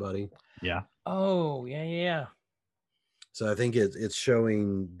affects everybody. Yeah. Oh, yeah. So I think it's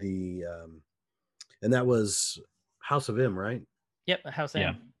showing the and that was House of M, right? Yep, House of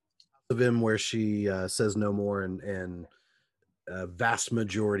M. House of M, where she says no more, and a vast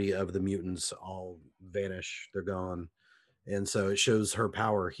majority of the mutants all vanish. They're gone. And so it shows her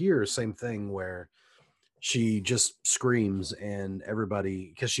power here. Same thing, where she just screams and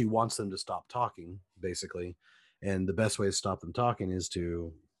everybody, because she wants them to stop talking, basically. And the best way to stop them talking is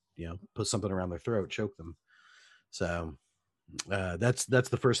to, put something around their throat, choke them. So that's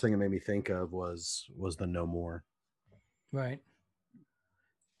the first thing it made me think of was the No More. Right.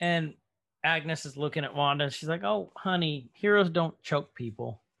 And Agnes is looking at Wanda. She's like, oh, honey, heroes don't choke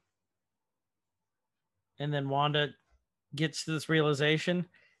people. And then Wanda gets to this realization,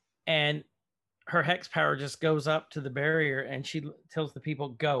 and her hex power just goes up to the barrier, and she tells the people,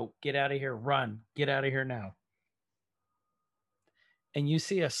 go, get out of here, run, get out of here now. And you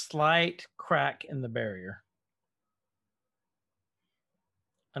see a slight crack in the barrier.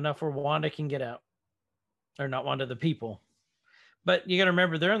 Enough where Wanda can get out. Or not Wanda, the people. But you got to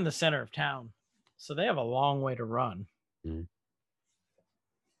remember, they're in the center of town. So they have a long way to run. Mm-hmm.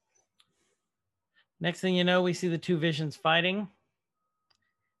 Next thing you know, we see the two Visions fighting.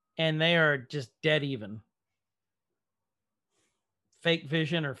 And they are just dead even. Fake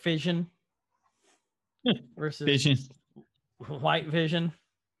Vision or Fission versus Vision. White Vision.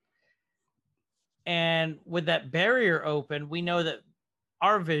 And with that barrier open, we know that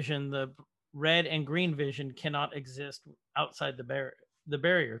our Vision, the red and green Vision, cannot exist outside the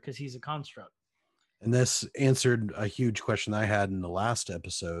barrier because he's a construct. And this answered a huge question I had in the last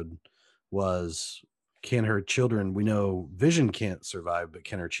episode was, can her children, we know Vision can't survive, but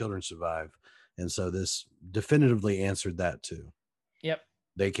can her children survive? And so this definitively answered that too. Yep.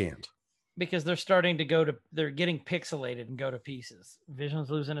 They can't. Because they're getting pixelated and go to pieces.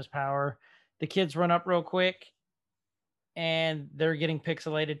 Vision's losing his power. The kids run up real quick and they're getting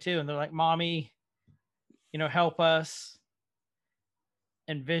pixelated too. And they're like, Mommy, help us.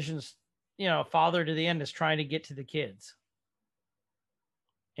 And Vision's, father to the end is trying to get to the kids.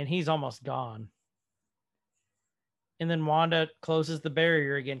 And he's almost gone. And then Wanda closes the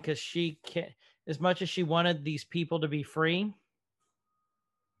barrier again because she can't, as much as she wanted these people to be free,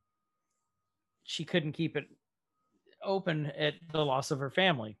 she couldn't keep it open at the loss of her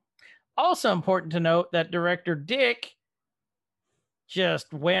family. Also important to note that director Dick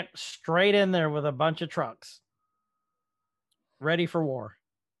just went straight in there with a bunch of trucks ready for war.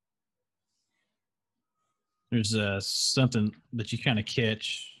 There's something that you kind of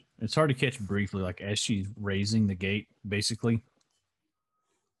catch. It's hard to catch briefly, like as she's raising the gate, basically,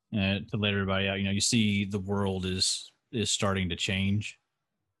 to let everybody out. You see the world is starting to change.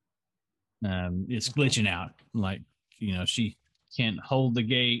 It's glitching out. Like, she can't hold the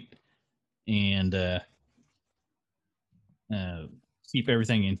gate and keep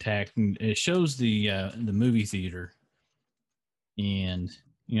everything intact. And it shows the movie theater. And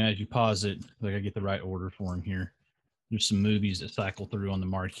as you pause it, like I get the right order for them here. There's some movies that cycle through on the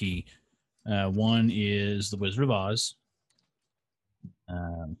marquee. One is The Wizard of Oz.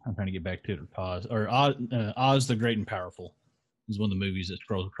 I'm trying to get back to it. Oz the Great and Powerful is one of the movies that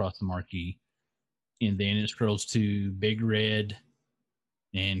scrolls across the marquee. And then it scrolls to Big Red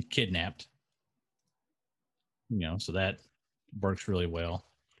and Kidnapped. So that works really well.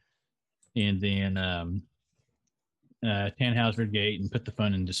 And then Tannhauser Gate and Put the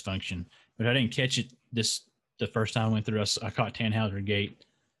Fun in Dysfunction. But I didn't catch it the first time I went through. I caught Tannhauser Gate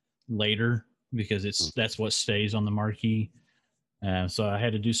later because that's what stays on the marquee. So I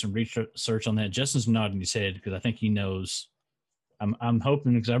had to do some research on that. Justin's nodding his head because I think he knows. I'm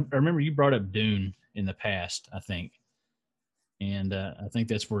hoping, because I remember you brought up Dune in the past, I think. And I think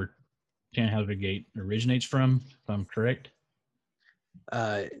that's where Tannhauser Gate originates from, if I'm correct.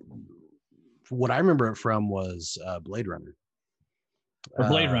 What I remember it from was Blade Runner. Or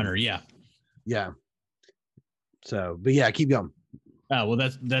Blade Runner, yeah. Yeah. So, but yeah, keep going. Oh, well,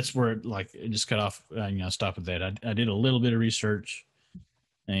 that's where it just cut off. Stop at that. I did a little bit of research,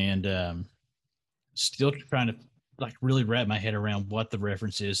 and still trying to really wrap my head around what the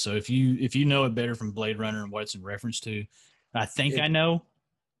reference is. So if you know it better from Blade Runner and what it's in reference to, I think I know,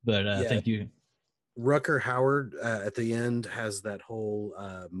 but I think you. Rucker Howard at the end has that whole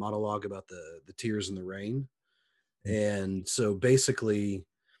monologue about the tears in the rain, and so basically.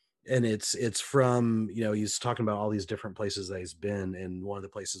 And it's from, he's talking about all these different places that he's been, and one of the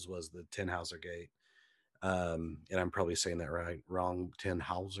places was the Tannhauser Gate. And I'm probably saying that wrong,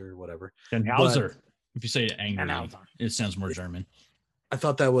 Tannhauser, whatever. Tannhauser. But if you say it angrily, it sounds more German. I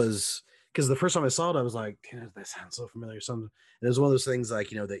thought that was, because the first time I saw it, I was like, that sounds so familiar. Something. And it was one of those things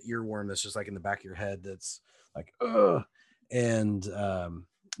like, that earworm that's just like in the back of your head that's like, ugh. And,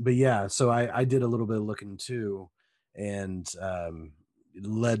 but yeah, so I did a little bit of looking too. And,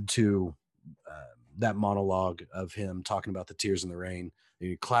 led to that monologue of him talking about the tears in the rain,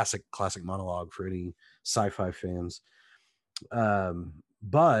 a classic monologue for any sci-fi fans.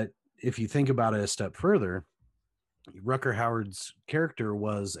 But if you think about it a step further, Rucker Howard's character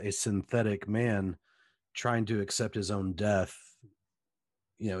was a synthetic man trying to accept his own death,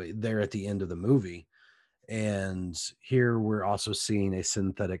 there at the end of the movie. And here we're also seeing a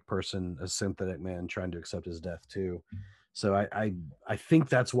synthetic man trying to accept his death too. So I think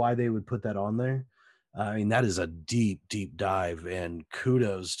that's why they would put that on there. I mean, that is a deep dive, and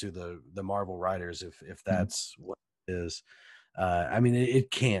kudos to the Marvel writers if that's what it is. I mean, it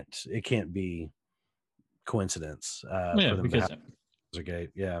can't be coincidence. For them because Gate.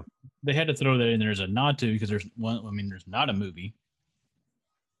 Yeah, they had to throw that in there as a nod to, because there's one. I mean, there's not a movie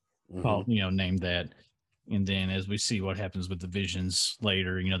called named that. And then as we see what happens with the visions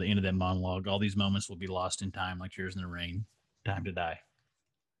later, the end of that monologue, all these moments will be lost in time, like Tears in the Rain, Time to Die.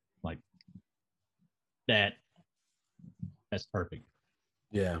 Like that. That's perfect.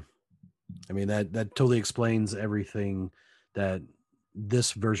 Yeah. I mean, that totally explains everything that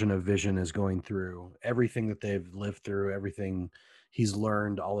this version of Vision is going through, everything that they've lived through, everything he's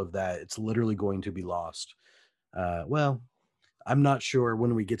learned, all of that. It's literally going to be lost. Well, I'm not sure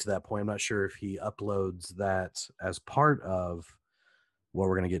when we get to that point. I'm not sure if he uploads that as part of what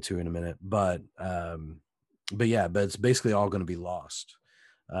we're going to get to in a minute, but it's basically all going to be lost.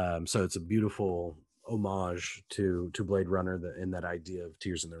 So it's a beautiful homage to Blade Runner in that idea of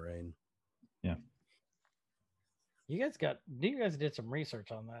tears in the rain. Yeah. You guys did some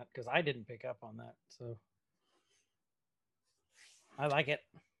research on that, because I didn't pick up on that. So I like it.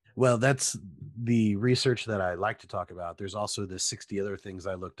 Well, that's the research that I like to talk about. There's also the 60 other things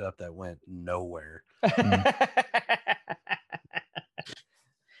I looked up that went nowhere. I'm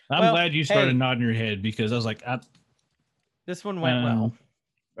glad you started nodding your head, because I was like, this one went well.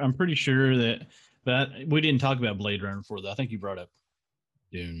 I'm pretty sure that, but we didn't talk about Blade Runner before that. I think you brought up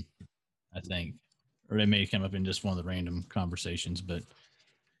Dune, I think. or it may come up in just one of the random conversations, but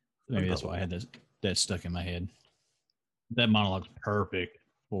maybe that's why I had that stuck in my head. That monologue's perfect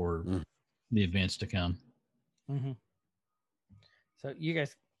for the events to come. Mm-hmm. So you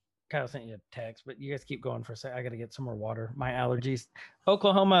guys, Kyle sent you a text, but you guys keep going for a sec. I got to get some more water. My allergies.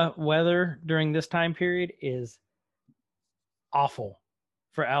 Oklahoma weather during this time period is awful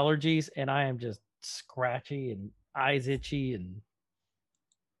for allergies, and I am just scratchy and eyes itchy and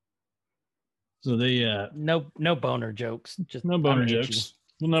so they no boner jokes. Just no boner I'm jokes. itchy.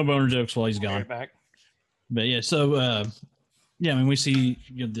 Well, no boner jokes while he's I'll be gone. right back. But yeah, so yeah, I mean, we see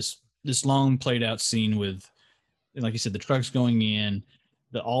this long played out scene with, like you said, the trucks going in,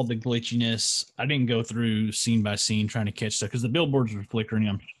 all the glitchiness. I didn't go through scene by scene trying to catch stuff because the billboards were flickering.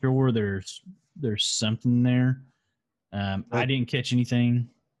 I'm sure there's something there. I didn't catch anything.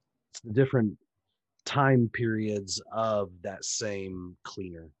 It's the different time periods of that same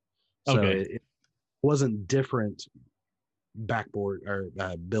cleaner. So Okay. it wasn't different backboard or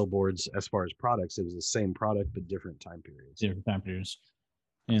billboards as far as products. It was the same product, but different time periods. Different time periods.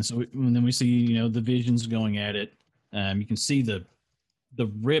 And so and then we see, the visions going at it. You can see the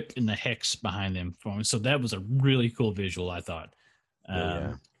rip and the hex behind them. So that was a really cool visual, I thought.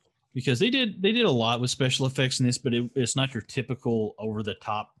 Yeah. Because they did a lot with special effects in this, but it's not your typical over the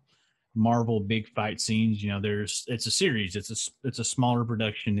top Marvel big fight scenes. It's a series. It's a smaller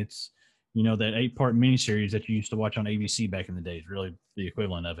production. It's that 8-part miniseries that you used to watch on ABC back in the days, really the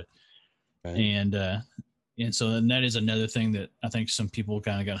equivalent of it. Right. And so then that is another thing that I think some people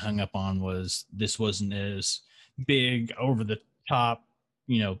kind of got hung up on, was this wasn't as big, over the top,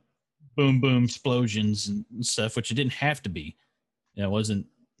 boom boom explosions and stuff, which it didn't have to be. That wasn't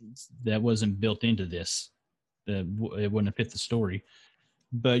built into this. It wouldn't have fit the story.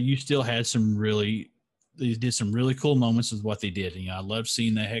 But you still had they did some really cool moments with what they did. I love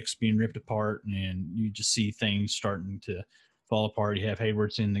seeing the hex being ripped apart, and you just see things starting to fall apart. You have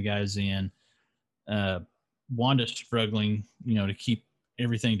Hayward's in, the guys in. Wanda's struggling, to keep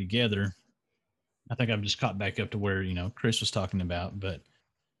everything together. I think I've just caught back up to where, Chris was talking about, but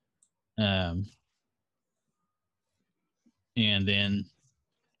and then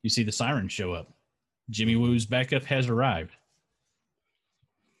you see the sirens show up. Jimmy Woo's backup has arrived.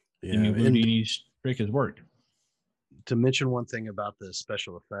 Yeah. Jimmy Woo's trick has worked. To mention one thing about the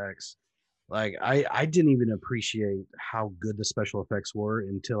special effects, like I didn't even appreciate how good the special effects were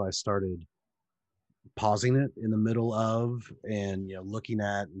until I started pausing it in the middle of, and looking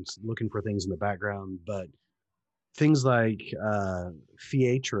at and looking for things in the background. But things like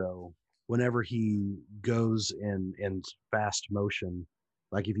Fietro, whenever he goes in fast motion,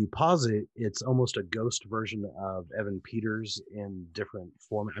 like if you pause it, it's almost a ghost version of Evan Peters in different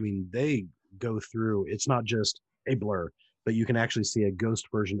form. I mean, they go through, it's not just a blur, but you can actually see a ghost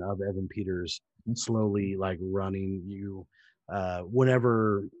version of Evan Peters slowly like running you.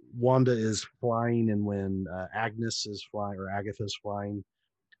 Whenever Wanda is flying, and when Agnes is flying, or Agatha's flying,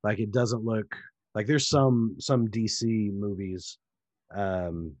 like it doesn't look like, there's some DC movies,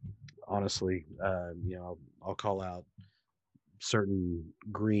 honestly, I'll call out certain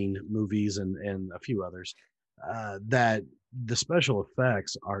Green movies and a few others, that the special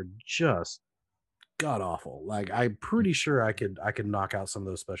effects are just god awful. Like I'm pretty sure I could knock out some of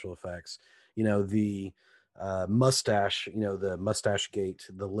those special effects. The mustache, the mustache gate,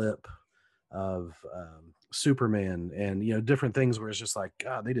 the lip of Superman, and different things where it's just like,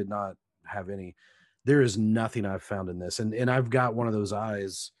 God, they did not have any. There is nothing I've found in this, and I've got one of those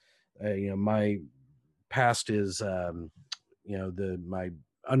eyes. My past is my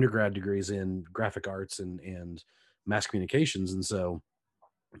undergrad degrees in graphic arts and mass communications, and so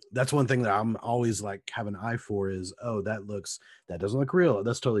that's one thing that I'm always like have an eye for is, oh, that doesn't look real,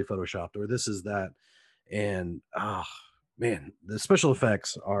 that's totally photoshopped, or this is that. And man, the special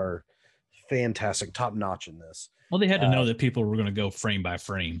effects are fantastic, top notch in this. Well, they had to know that people were going to go frame by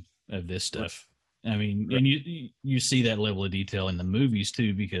frame of this stuff. I mean, and you see that level of detail in the movies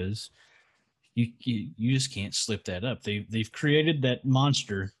too, because you just can't slip that up. They've created that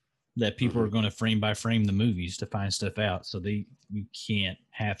monster that people are going to frame by frame the movies to find stuff out. So you can't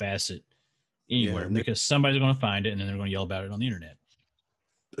half-ass it anywhere, because somebody's going to find it and then they're going to yell about it on the internet.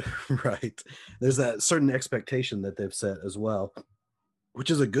 Right. There's that certain expectation that they've set as well,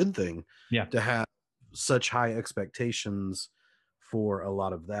 which is a good thing. Yeah. To have such high expectations for a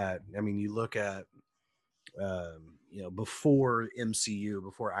lot of that. I mean, you look at, before MCU,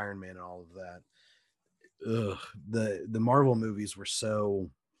 before Iron Man and all of that, the Marvel movies were so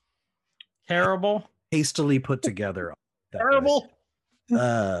terrible, hastily put together. Terrible.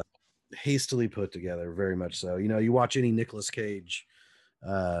 Hastily put together, very much so. You watch any Nicolas Cage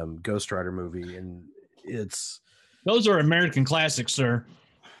Ghost Rider movie, and it's Those are American classics, sir.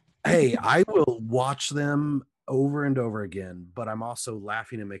 hey, I will watch them over and over again, but I'm also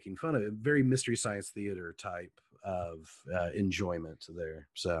laughing and making fun of it. Very Mystery Science Theater type of enjoyment there.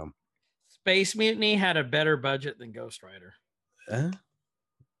 So, Space Mutiny had a better budget than Ghost Rider.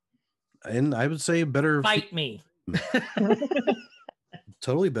 and I would say better, Fight me.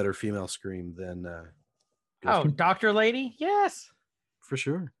 totally better female Scream than Oh, Dr. Lady? Yes. for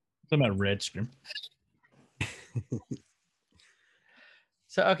sure. Talking about Red Scream.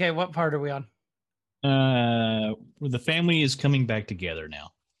 So, okay, what part are we on? The family is coming back together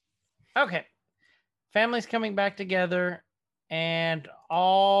now. Okay. Family's coming back together, and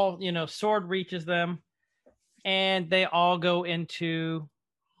all, Sword reaches them, and they all go into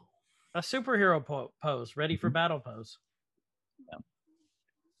a superhero pose, ready for battle pose.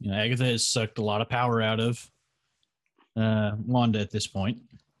 Agatha has sucked a lot of power out of Wanda at this point.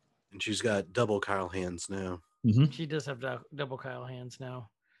 And she's got double Kyle hands now. Mm-hmm. She does have double Kyle hands now.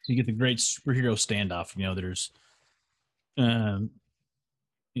 So you get the great superhero standoff. There's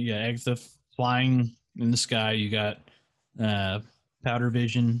you got Agatha flying in the sky. You got Powder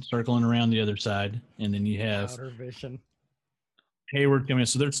Vision circling around the other side, and then you have Powder Vision. Hayward coming in.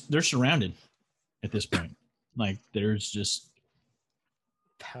 So they're surrounded at this point. Like there's just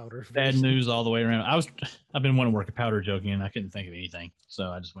Powder Vision. bad news all the way around. I've been wanting to work a powder joke and I couldn't think of anything, so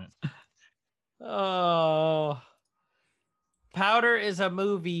I just went. Oh, Powder is a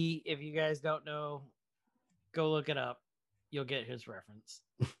movie. If you guys don't know, go look it up. You'll get his reference.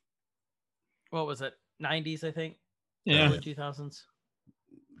 What was it? 90s, I think. Yeah. Early 2000s.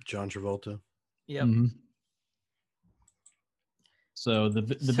 John Travolta. Yep. Mm-hmm. So the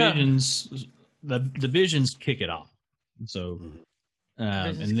visions kick it off. So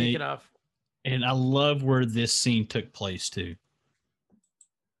Visions and kick it off. And I love where this scene took place too.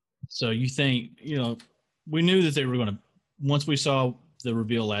 So you think, we knew that they were going to, once we saw the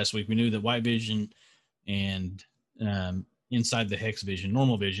reveal last week, we knew that White Vision and inside the Hex Vision,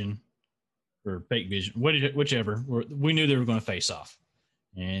 normal Vision or fake Vision, whichever, we knew they were going to face off.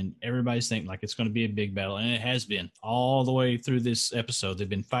 And everybody's thinking like it's going to be a big battle. And it has been all the way through this episode. They've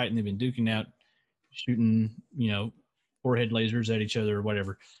been fighting, they've been duking out, shooting, forehead lasers at each other or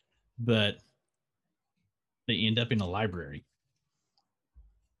whatever. But they end up in a library.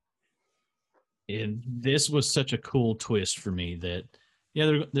 And this was such a cool twist for me that,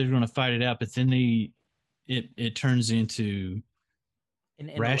 they're going to fight it out, but then it turns into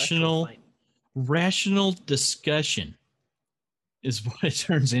rational discussion is what it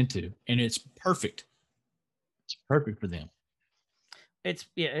turns into. And it's perfect. It's perfect for them.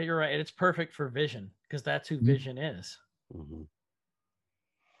 You're right. It's perfect for Vision because that's who Vision is. Mm-hmm.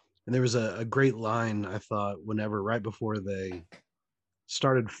 And there was a great line, I thought, right before they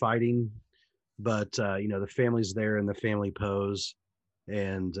started fighting, but the family's there in the family pose,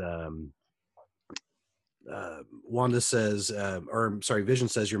 and Wanda says, Vision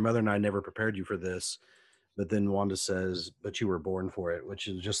says, "Your mother and I never prepared you for this," but then Wanda says, "But you were born for it," which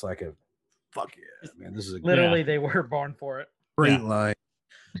is just like a fuck yeah, man. This is literally they were born for it. Great line.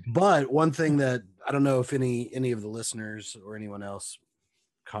 But one thing that I don't know if any of the listeners or anyone else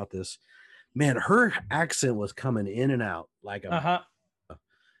caught this, man, her accent was coming in and out like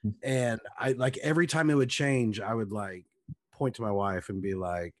and I like every time it would change, I would like point to my wife and be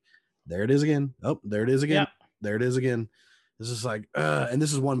like, there it is again. Oh, there it is again. Yeah. There it is again. This is like and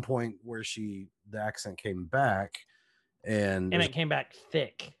this is one point where the accent came back and it came back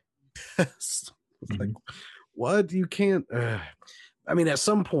thick. Like, what? You can't I mean, at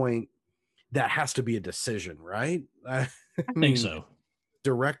some point that has to be a decision, right? I think so.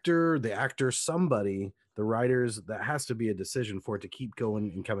 Director, the actor, somebody, the writers, that has to be a decision for it to keep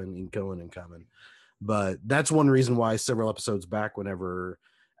going and coming and going and coming. But that's one reason why several episodes back, whenever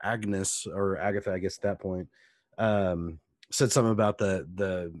Agnes or Agatha, I guess at that point, said something about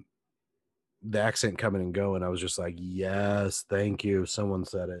the accent coming and going, I was just like, yes, thank you. Someone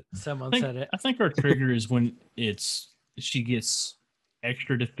said it. I think our trigger is when she gets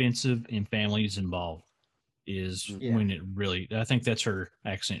extra defensive and families involved when it really, I think that's her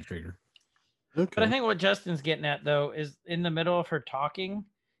accent trigger. Okay. But I think what Justin's getting at though is in the middle of her talking,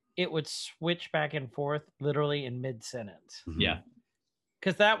 it would switch back and forth literally in mid-sentence. Mm-hmm. Yeah.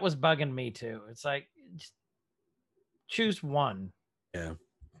 Because that was bugging me too. It's like, just choose one. Yeah.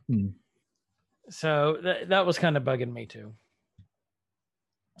 So that was kind of bugging me too.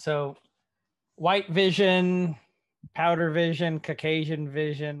 So White Vision, Powder Vision, Caucasian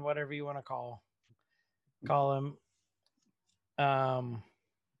Vision, whatever you want to call him,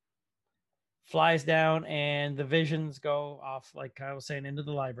 flies down and the visions go off, like I was saying, into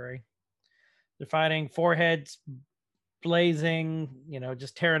the library. They're fighting, foreheads blazing,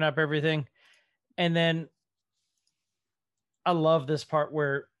 just tearing up everything. And then I love this part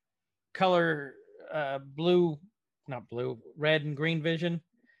where color red and green vision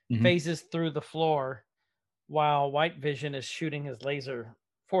phases through the floor while white vision is shooting his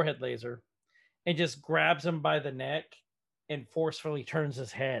forehead laser, and just grabs him by the neck and forcefully turns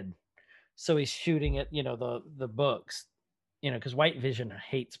his head. So he's shooting at, the books, because white vision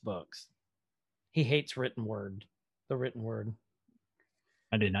hates books. He hates the written word.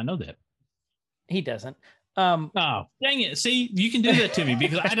 I did not know that. He doesn't. Oh, dang it. See, you can do that to me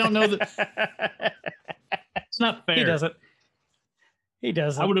because I don't know that. It's not fair. He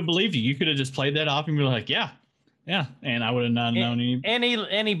doesn't. I would have believed you. You could have just played that off and be like, yeah. And I would have not known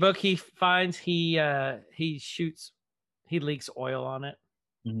any book he finds, he leaks oil on it.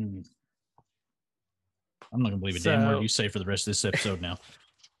 Mm. I'm not going to believe a damn word you say for the rest of this episode now.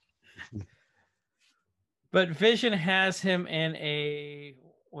 But Vision has him in a,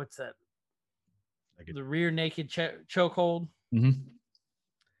 what's that? The rear naked chokehold. Mm-hmm.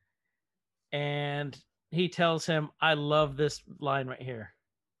 And he tells him, I love this line right here.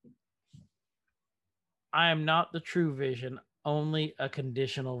 I am not the true Vision, only a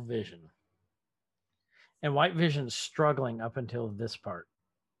conditional vision. And White Vision's struggling up until this part.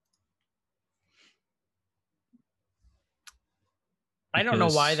 I don't know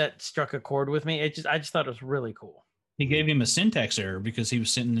why that struck a chord with me. I just thought it was really cool. He gave him a syntax error because he was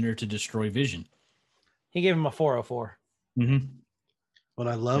sitting there to destroy Vision. He gave him a 404. Mm-hmm. But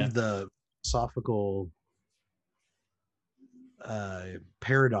I love the philosophical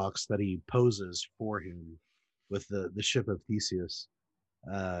paradox that he poses for him with the ship of Theseus.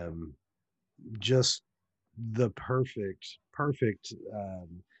 Just the perfect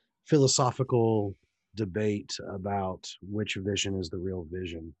philosophical debate about which vision is the real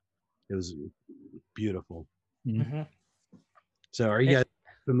vision. It was beautiful. Mm-hmm. So are you guys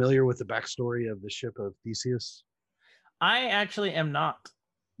familiar with the backstory of the ship of Theseus? I actually am not.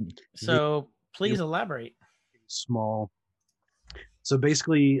 So please elaborate. Small. So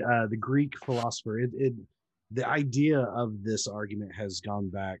basically, the Greek philosopher, the idea of this argument has gone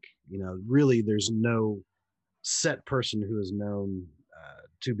back, really there's no set person who is known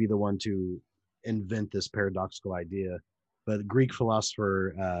to be the one to invent this paradoxical idea, but Greek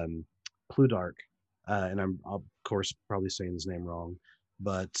philosopher Plutarch, and I'm of course probably saying his name wrong,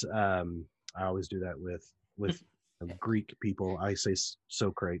 but I always do that with Greek people. I say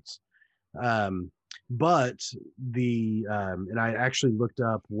Socrates. But and I actually looked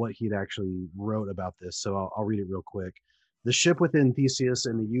up what he'd actually wrote about this, so I'll read it real quick. The ship within Theseus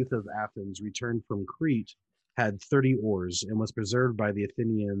and the youth of Athens returned from Crete had 30 oars and was preserved by the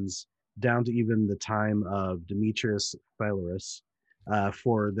Athenians down to even the time of Demetrius Phaleris,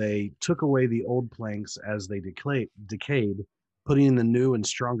 for they took away the old planks as they decayed, putting in the new and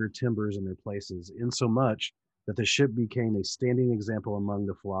stronger timbers in their places, insomuch that the ship became a standing example among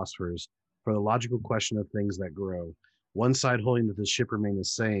the philosophers for the logical question of things that grow, one side holding that the ship remained the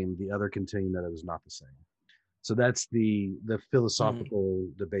same, the other contending that it was not the same. So that's the philosophical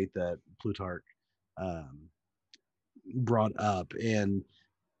debate that Plutarch brought up. And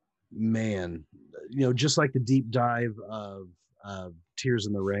man, just like the deep dive of Tears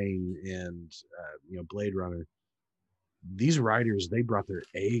in the Rain and Blade Runner, these writers, they brought their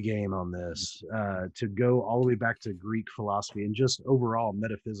A game on this, to go all the way back to Greek philosophy and just overall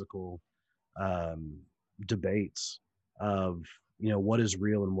metaphysical debates of what is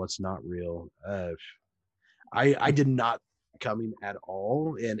real and what's not real. I did not coming at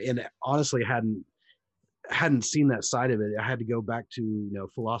all, and honestly hadn't seen that side of it. I had to go back to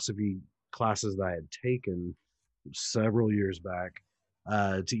philosophy classes that I had taken several years back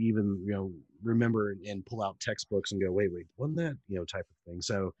to even remember and pull out textbooks and go, wait, wasn't that type of thing.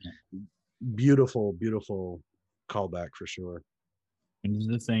 So beautiful callback for sure. And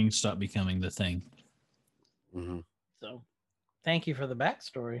the thing stopped becoming the thing. Mm-hmm. So thank you for the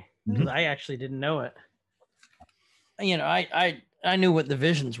backstory, because I actually didn't know it. I knew what the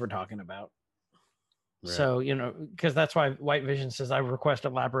visions were talking about. Right. So, because that's why White Vision says I request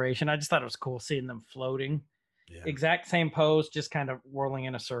elaboration. I just thought it was cool seeing them floating. Yeah. Exact same pose, just kind of whirling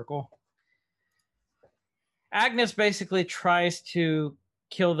in a circle. Agnes basically tries to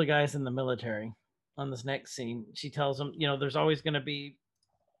kill the guys in the military on this next scene. She tells them, there's always going to be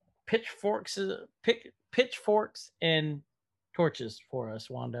pitchforks and torches for us,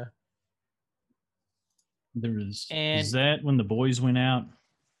 Wanda. Is that when the boys went out?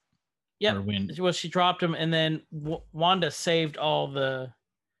 Yeah. Well, she dropped them, and then Wanda saved all the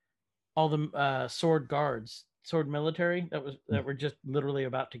sword military that were just literally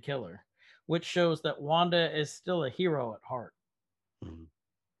about to kill her, which shows that Wanda is still a hero at heart. Mhm.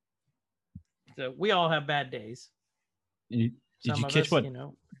 So we all have bad days. Did Some you of catch us, what you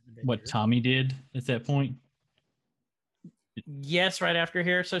know, what Tommy did at that point? Yes, right after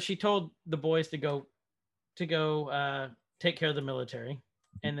here. So she told the boys to go take care of the military.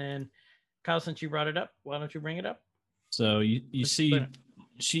 And then Kyle, since you brought it up, why don't you bring it up? So you Let's see, explain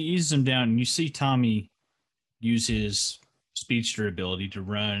she eases him down, and you see Tommy use his speedster ability to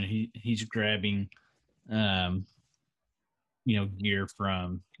run. He's grabbing, gear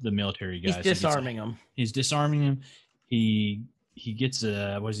from the military guys. He's disarming them. He's disarming him. He gets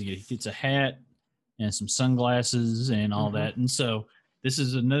a what does he get? He gets a hat and some sunglasses and all Mhm. that. And so this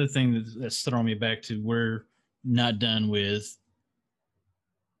is another thing that's throwing me back to we're not done with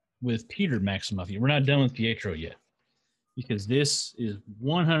Peter Maximoff yet. We're not done with Pietro yet, because this is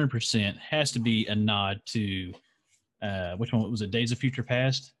 100% has to be a nod to which one was it? Days of Future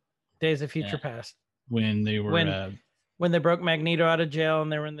Past, Days of Future Past. when they were When they broke Magneto out of jail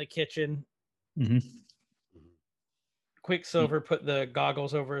and they were in the kitchen. mhm. Quicksilver put the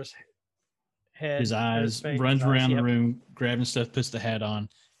goggles over his head, his eyes, face, runs around the yep. room, grabbing stuff, puts the hat on.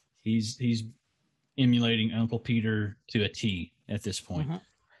 He's emulating Uncle Peter to a T at this point, Mhm.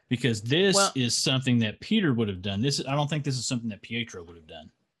 because this Well- is something that Peter would have done. I don't think this is something that Pietro would have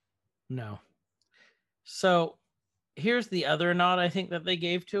done. No. So here's the other nod I think that they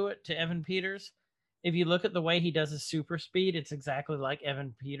gave to Evan Peters. If you look at the way he does his super speed, it's exactly like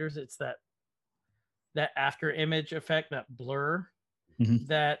Evan Peters. It's that after image effect, that blur, Mhm.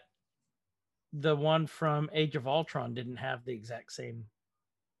 that the one from Age of Ultron didn't have the exact same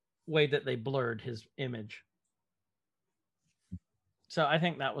way that they blurred his image. So I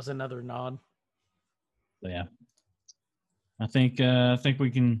think that was another nod. So, yeah, I think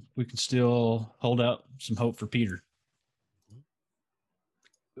we can still hold out some hope for Peter.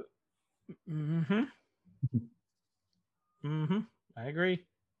 Mm-hmm. Mm-hmm. I agree.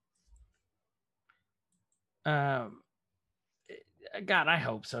 God, I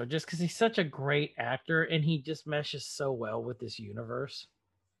hope so. Just because he's such a great actor and he just meshes so well with this universe.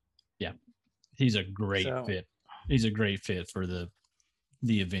 Yeah, he's a great So- fit. He's a great fit for the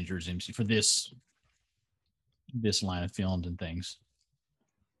Avengers MC for this line of films and things.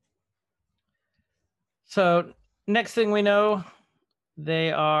 So next thing we know,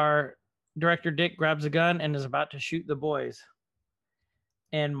 Director Dick grabs a gun and is about to shoot the boys.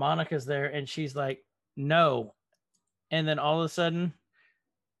 And Monica's there and she's like, no. And then all of a sudden,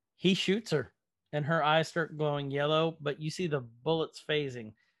 he shoots her and her eyes start glowing yellow, but you see the bullets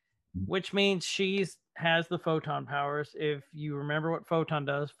phasing, which means she has the photon powers. If you remember what Photon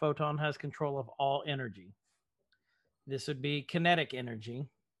does, Photon has control of all energy. This would be kinetic energy.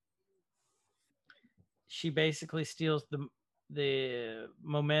 She basically steals the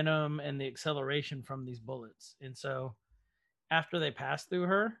momentum and the acceleration from these bullets. And so after they pass through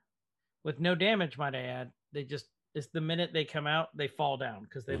her, with no damage, might I add, it's the minute they come out, they fall down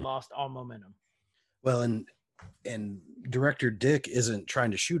because they lost all momentum. Well, and Director Dick isn't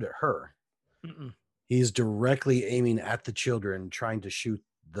trying to shoot at her. Mm-mm. He's directly aiming at the children, trying to shoot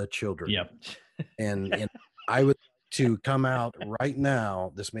the children. Yep. And I would to come out right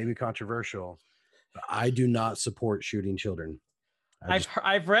now. This may be controversial, but I do not support shooting children.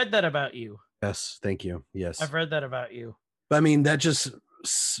 I've read that about you. Yes, thank you. Yes, I've read that about you. But I mean, that just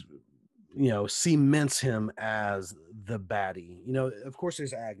cements him as the baddie. Of course,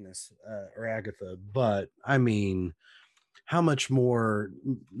 there's Agnes or Agatha, but I mean, how much more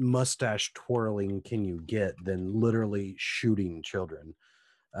mustache twirling can you get than literally shooting children?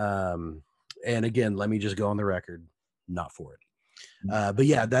 And again, let me just go on the record, not for it. But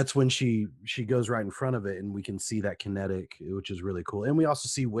yeah, that's when she goes right in front of it, and we can see that kinetic, which is really cool. And we also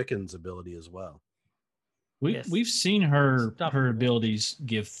see Wiccan's ability as well. We've seen her Stop. abilities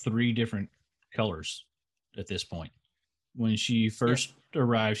give 3 different colors at this point. When she first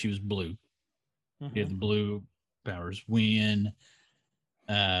arrived, she was blue. Mhm. She had the blue powers. When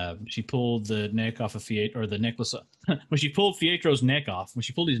she pulled the neck off of Pietro, or the necklace, when she pulled Pietro's neck off, when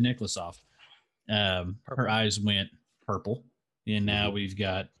she pulled his necklace off, her eyes went purple, and now we've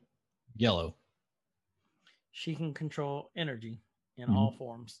got yellow. She can control energy in Mhm. all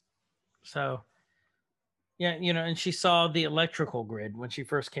forms. So, yeah, and she saw the electrical grid when she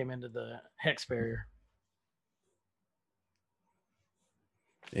first came into the hex barrier.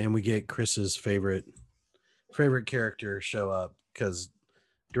 And we get Chris's favorite character show up, because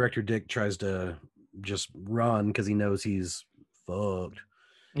Director Dick tries to just run because he knows he's fucked.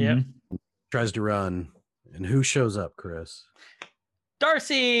 Yep. Mhm. Tries to run, and who shows up, Chris?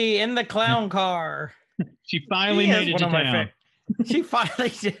 Darcy in the clown car. She finally He made is it one to of my town. She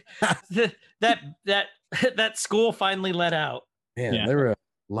finally that school finally let out. Man, Yeah. there were a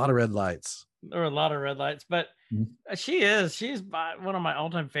lot of red lights. There were a lot of red lights, but Mhm. she's one of my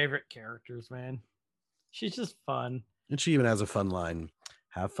all-time favorite characters, man. She's just fun. And she even has a fun line.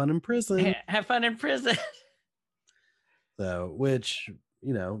 Have fun in prison. Have fun in prison. So, which,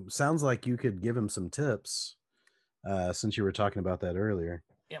 you know, sounds like you could give him some tips since you were talking about that earlier.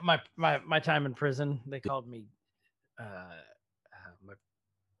 Yeah, my time in prison, they called me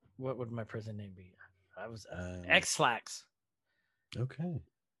what would my prison name be? I was X-Lax. Okay.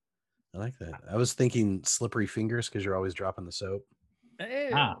 I like that. I was thinking slippery fingers because you're always dropping the soap.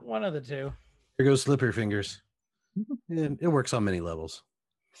 One of the two. Here goes slippery fingers. And it works on many levels.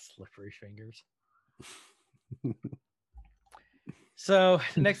 Slippery fingers. So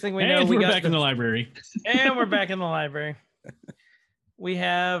next thing we know, And we we're got back in the library. and we're back in the library. We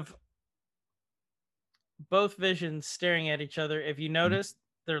have both visions staring at each other. If you notice,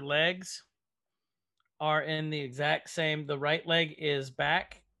 their legs are in the exact same. The right leg is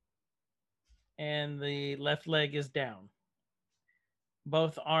back and the left leg is down.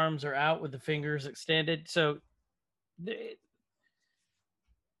 Both arms are out with the fingers extended. So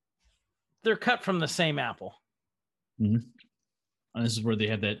they're cut from the same apple. And this is where they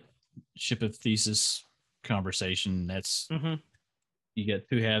have that ship of Theseus conversation. That's you got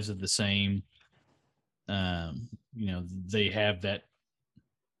two halves of the same. You know, they have that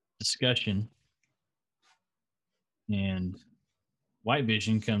discussion, and White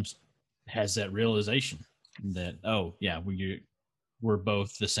Vision has that realization that, oh yeah, we're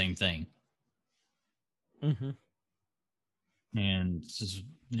both the same thing. And this is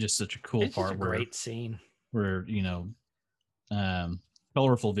just such a cool It's part just a great scene where, you know,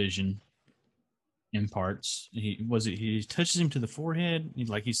 colorful Vision imparts. He touches him to the forehead. He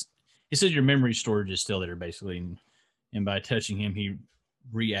says your memory storage is still there, basically, and by touching him, he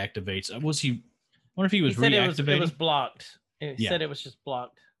reactivates. I wonder if he was reactivating. It was blocked. He said it was just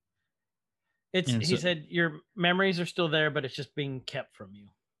blocked. He said your memories are still there, but it's just being kept from you.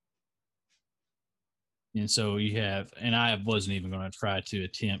 And so you have, and I wasn't even going to try to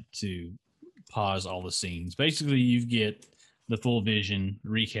attempt to pause all the scenes. Basically, you get the full Vision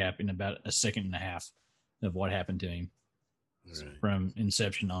recap in about a second and a half of what happened to him from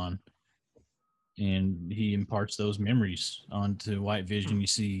inception on. And he imparts those memories onto White Vision. You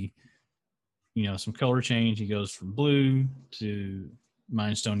see, you know, some color change. He goes from blue to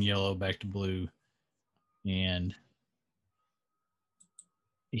Mind Stone yellow, back to blue. And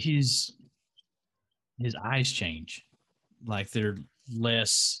his eyes change. Like they're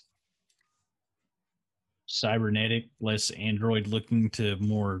less cybernetic, less android looking to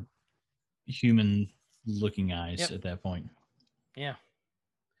more human looking eyes at that point. Yeah.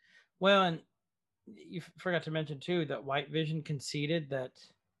 Well, and you forgot to mention too that White Vision conceded that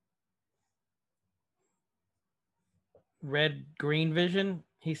Green Vision,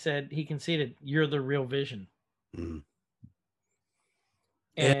 he said he conceded you're the real Vision.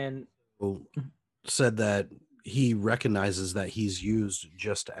 And said that he recognizes that he's used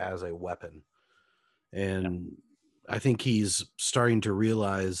just as a weapon. And I think he's starting to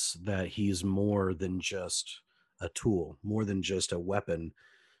realize that he's more than just a tool, more than just a weapon.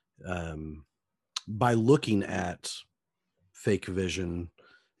 By looking at Fake Vision,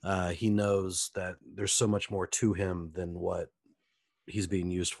 he knows that there's so much more to him than what he's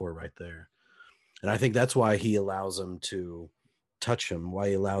being used for right there. And I think that's why he allows him to touch him, why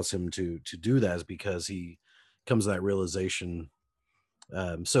he allows him to do that, is because he comes to that realization.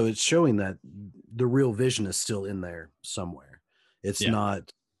 So it's showing that the real Vision is still in there somewhere. It's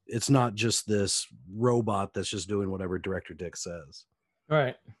not just this robot that's just doing whatever Director Dick says.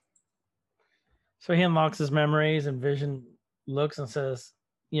 Right. So he unlocks his memories, and Vision looks and says,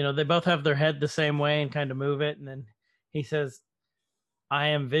 you know, they both have their head the same way and kind of move it. And then he says, I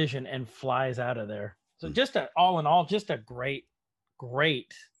am Vision, and flies out of there. So just all in all, just a great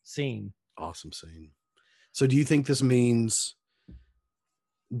scene. Awesome scene. So do you think this means,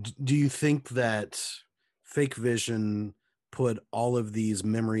 do you think that Fake Vision put all of these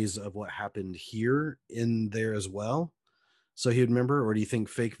memories of what happened here in there as well, so he'd remember? Or do you think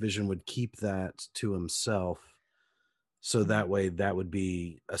Fake Vision would keep that to himself, so that way that would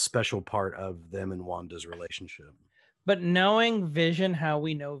be a special part of them and Wanda's relationship? But knowing Vision, how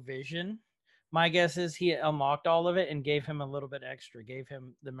we know Vision, my guess is he unlocked all of it and gave him a little bit extra, gave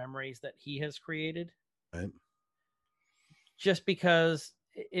him the memories that he has created. Right. Just because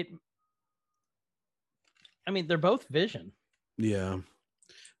I mean, they're both Vision. Yeah.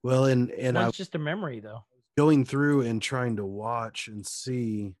 Well, and One's I just a memory, though. Going through and trying to watch and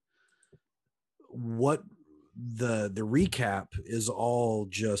see what the recap is all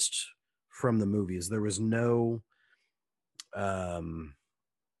just from the movies. There was no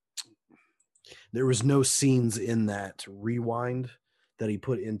scenes in that rewind that he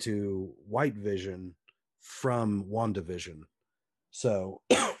put into White Vision from WandaVision. So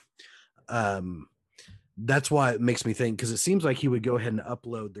that's why it makes me think, because it seems like he would go ahead and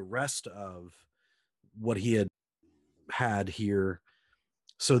upload the rest of what he had here,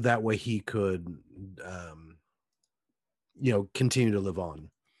 so that way he could continue to live on.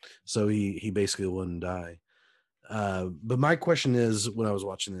 So he basically wouldn't die. But my question is, when I was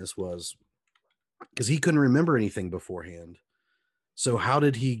watching this, was because he couldn't remember anything beforehand. So how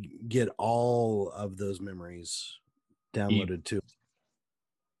did he get all of those memories downloaded to?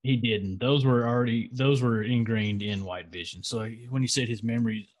 He didn't. Those were ingrained in White Vision. So when he said his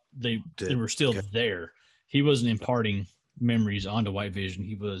memories, they were still there. He wasn't imparting memories onto White Vision.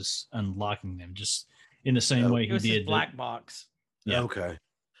 He was unlocking them, just in the same way he did his black box. Yeah.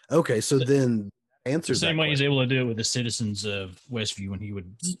 Okay. So then answers the same way he's able to do it with the citizens of Westview, when he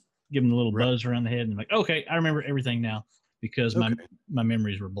would give them a little buzz around the head and like, okay, I remember everything now because my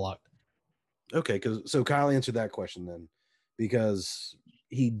memories were blocked. Okay, so Kyle answered that question then, because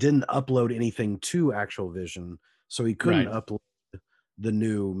he didn't upload anything to Actual Vision, so he couldn't upload the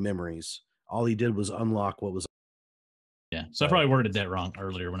new memories. All he did was unlock what was. Yeah, so I probably worded that wrong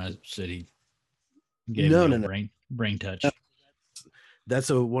earlier when I said he gave me brain touch. That's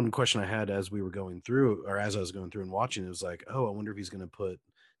one question I had as we were going through, or as I was going through and watching. It was like, oh, I wonder if he's going to put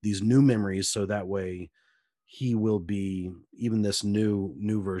these new memories, so that way he will be, even this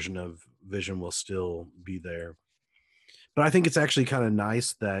new version of Vision will still be there. But I think it's actually kind of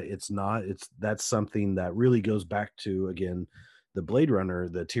nice that it's not. That's something that really goes back to, again, the Blade Runner,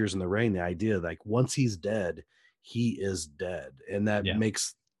 the Tears in the Rain, the idea like once he's dead, he is dead, and that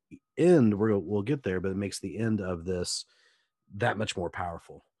makes the end. We'll get there, but it makes the end of this that much more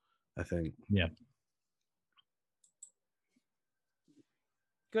powerful, I think. Yeah.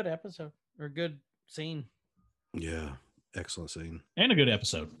 Good episode, or good scene. Yeah, excellent scene. And a good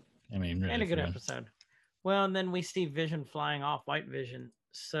episode. I mean, really, and a good episode. Well, and then we see Vision flying off, White Vision.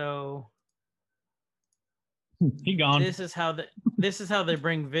 So he gone. This is how they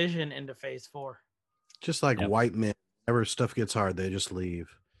bring Vision into Phase 4. Just like white men, whenever stuff gets hard, they just leave.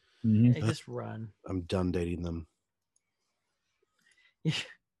 Mm-hmm. They just run. I'm done dating them.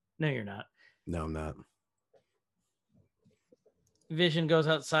 No, you're not. No, I'm not. Vision goes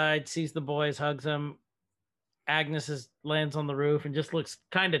outside, sees the boys, hugs them. Agnes lands on the roof and just looks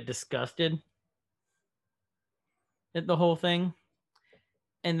kind of disgusted at the whole thing.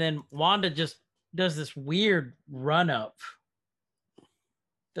 And then Wanda just does this weird run up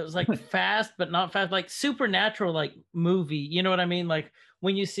that was like fast, but not fast, like supernatural, like movie. You know what I mean? Like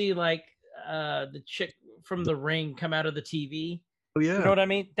when you see like the chick from The Ring come out of the TV. Oh yeah. You know what I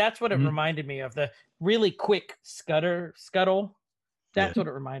mean? That's what it reminded me of. The really quick scuttle. That's what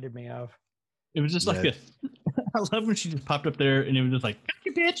it reminded me of. It was just like I love when she just popped up there and it was just like,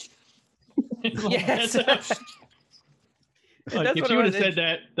 you bitch. Yes. Like, if she would have said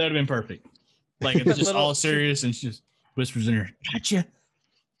that, that would have been perfect. Like it's just all serious and she just whispers in her,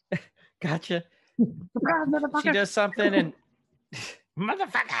 gotcha. She does something and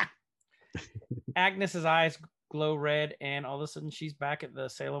motherfucker. Agnes's eyes glow red, and all of a sudden she's back at the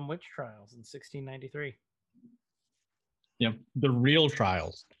Salem witch trials in 1693. Yeah, the real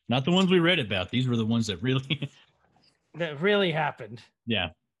trials, not the ones we read about. These were the ones that really happened. Yeah,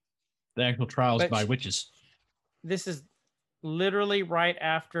 the actual trials by witches. This is literally right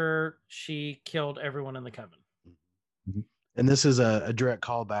after she killed everyone in the Coven. Mm-hmm. And this is a direct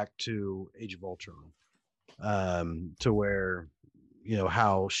callback to Age of Ultron, to where,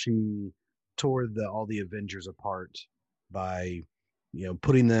 how she tore all the Avengers apart by,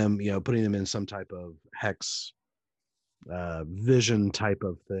 putting them in some type of hex vision type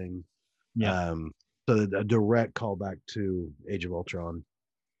of thing. Yeah. So a direct callback to Age of Ultron.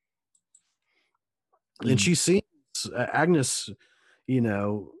 And she seems Agnes,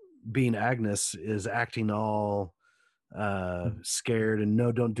 being Agnes, is acting all scared and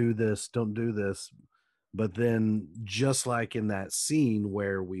no, don't do this. But then, just like in that scene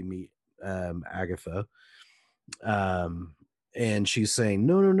where we meet Agatha, and she's saying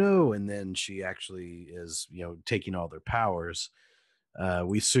no, and then she actually is taking all their powers.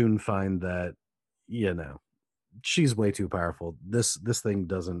 We soon find that she's way too powerful. This thing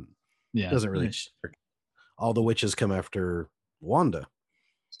doesn't really work. All the witches come after Wanda.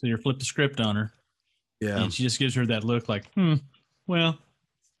 So you flip the script on her. Yeah. And she just gives her that look like, well,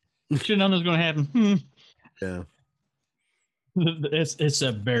 should have known this was going to happen. Yeah. It's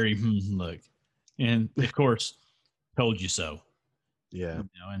a very look. And of course, told you so. Yeah. You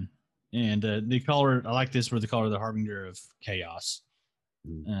know, and they call her. I like this where they call her the harbinger of chaos.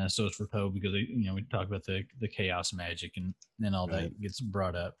 So it's for Poe because we talk about the chaos magic and all Right. that gets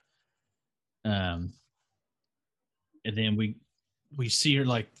brought up. And then we see her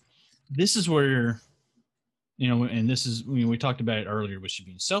like this is where and this is we talked about it earlier. Was she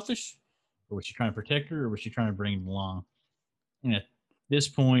being selfish, or was she trying to protect her, or was she trying to bring him along? And at this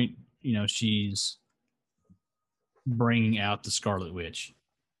point, she's bringing out the Scarlet Witch.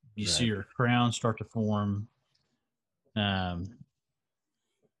 You see her crown start to form.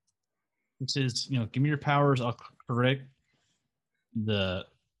 It says, give me your powers. I'll correct the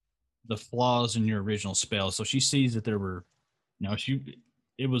flaws in your original spell. So she sees that there were,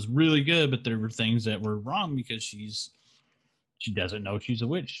 it was really good, but there were things that were wrong because she doesn't know she's a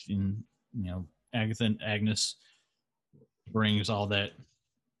witch. And, Agatha and Agnes brings all that,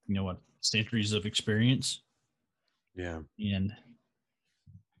 centuries of experience. Yeah. And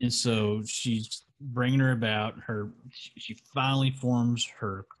so she's bringing her about she finally forms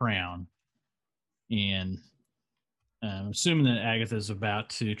her crown. And assuming that Agatha's about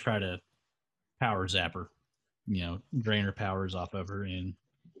to try to power zap her, drain her powers off of her. And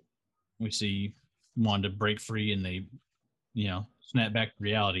we see Wanda break free and they, snap back to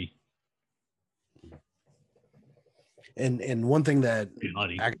reality. And one thing that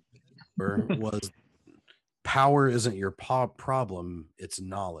was power isn't your problem, it's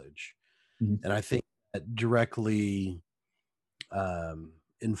knowledge. Mm-hmm. And I think that directly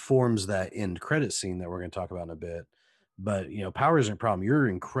informs that end credit scene that we're going to talk about in a bit. But power isn't a problem. You're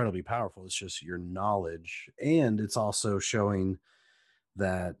incredibly powerful. It's just your knowledge, and it's also showing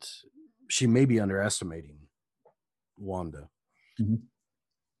that she may be underestimating Wanda.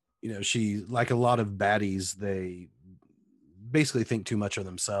 Mm-hmm. She, like a lot of baddies, they basically think too much of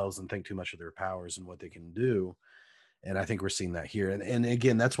themselves and think too much of their powers and what they can do. And I think we're seeing that here. And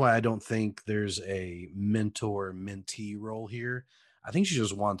again, that's why I don't think there's a mentor mentee role here. I think she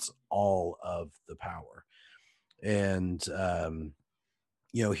just wants all of the power. And,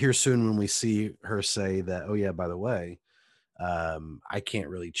 here soon when we see her say that, oh yeah, by the way, I can't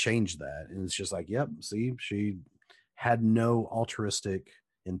really change that. And it's just like, yep, see, she had no altruistic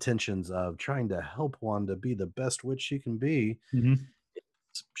intentions of trying to help Wanda be the best witch she can be. Mm-hmm.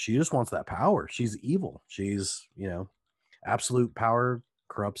 She just wants that power. She's evil. She's, absolute power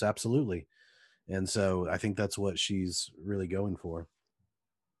corrupts absolutely. And so I think that's what she's really going for.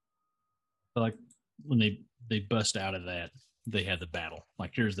 Like when they bust out of that, they had the battle.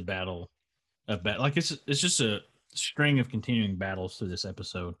 Like here's the battle of like it's just a string of continuing battles through this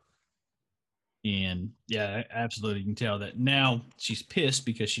episode. And yeah, absolutely, you can tell that now she's pissed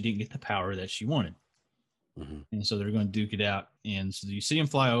because she didn't get the power that she wanted. Mm-hmm. And so they're going to duke it out. And so you see him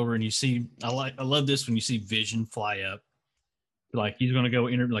fly over, and you see I love this when you see Vision fly up, like he's going to go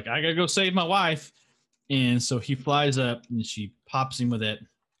like I gotta go save my wife. And so he flies up, and she pops him with that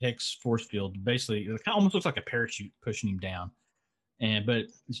Hex force field. Basically, it almost looks like a parachute pushing him down. But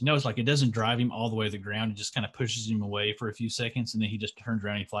it's like it doesn't drive him all the way to the ground. It just kind of pushes him away for a few seconds, and then he just turns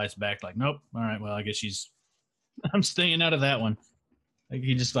around and he flies back like, nope. All right, well, I guess I'm staying out of that one. Like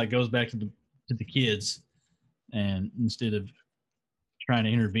he just like goes back to the kids, and instead of trying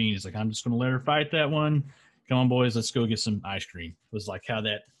to intervene, he's like, I'm just going to let her fight that one. Come on, boys, let's go get some ice cream. It was like how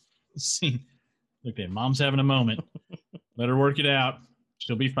that scene looked at. Mom's having a moment. Let her work it out.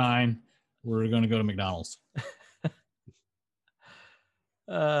 She'll be fine. We're going to go to McDonald's.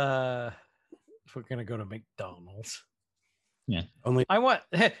 If we're gonna go to McDonald's, yeah. I want.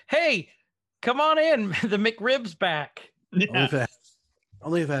 Hey, come on in. The McRib's back. Yeah.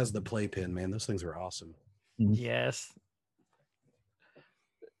 Only if it has the playpen, man. Those things are awesome. Yes.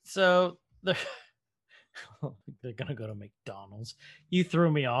 So they're gonna go to McDonald's. You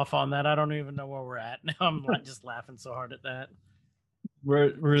threw me off on that. I don't even know where we're at now. I'm just laughing so hard at that.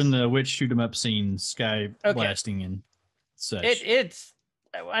 We're in the witch shoot 'em up scene, sky blasting and such. It's.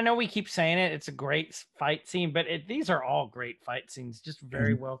 I know we keep saying it. It's a great fight scene, but these are all great fight scenes. Just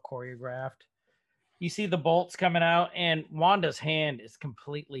very well choreographed. You see the bolts coming out, and Wanda's hand is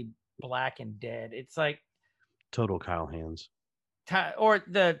completely black and dead. It's like total Kyle hands, or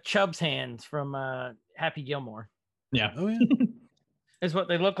the Chubb's hands from Happy Gilmore. Yeah. Oh yeah, is what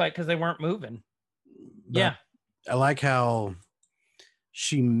they look like because they weren't moving. But yeah, I like how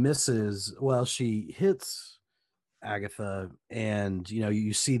she misses. Well, she hits Agatha, and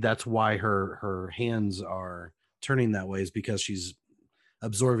you see that's why her hands are turning that way, is because she's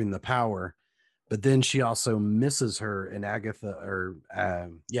absorbing the power. But then she also misses her, and Agatha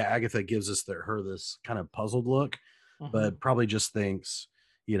gives us her this kind of puzzled look, but probably just thinks,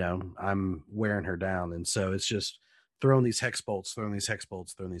 I'm wearing her down. And so it's just throwing these hex bolts, throwing these hex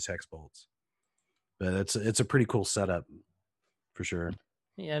bolts, throwing these hex bolts. But it's a pretty cool setup for sure.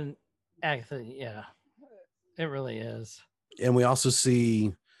 And Agatha, yeah, it really is. And we also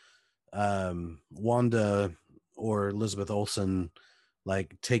see Wanda or Elizabeth Olsen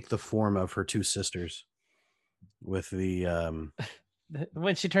like take the form of her two sisters with the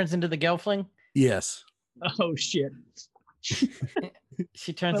When she turns into the Gelfling, yes. Oh shit!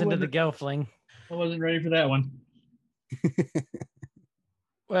 she turns into the Gelfling. I wasn't ready for that one.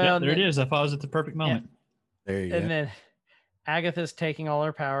 Well, Yeah, there it is. I paused at the perfect moment. There you go. And then Agatha's taking all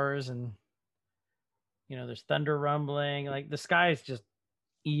her powers, and there's thunder rumbling. Like the sky is just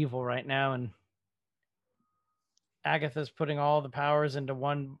evil right now, and Agatha's putting all the powers into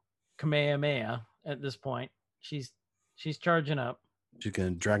one Kamehameha at this point. She's charging up. She's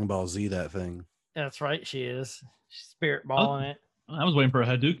gonna Dragon Ball Z that thing. That's right, she is. She's spirit balling it. I was waiting for a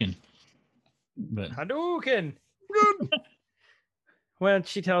Hadouken. But Hadouken! When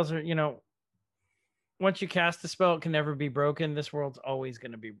she tells her, once you cast the spell, it can never be broken. This world's always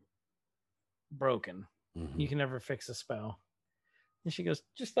going to be broken. Mhm. You can never fix a spell. And she goes,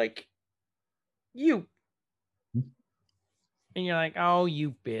 just like you. And you're like, oh,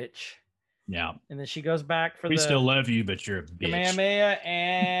 you bitch. yeah, And then she goes back for we the still love you, but you're a bitch. Kamehameha,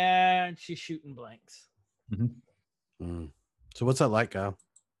 and she's shooting blanks. Mm. So what's that like, Kyle?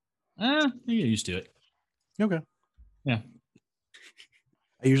 You get used to it. Okay. Yeah.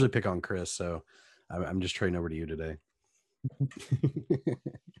 I usually pick on Chris, so I'm just trading over to you today.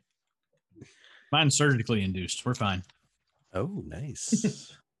 Mine's surgically induced. We're fine. Oh,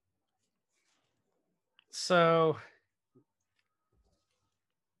 nice. So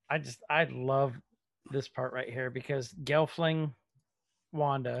I love this part right here because Gelfling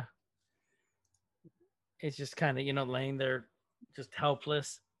Wanda is just kind of, laying there just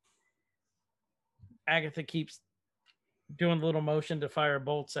helpless. Agatha keeps doing a little motion to fire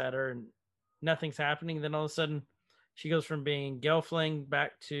bolts at her and nothing's happening. Then all of a sudden she goes from being Gelfling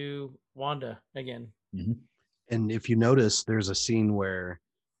back to Wanda again. Mm-hmm. And if you notice, there's a scene where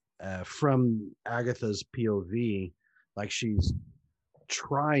from Agatha's POV, like she's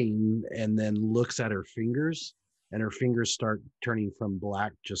trying and then looks at her fingers and her fingers start turning from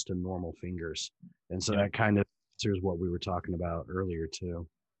black just to normal fingers. And so that kind of answers what we were talking about earlier too.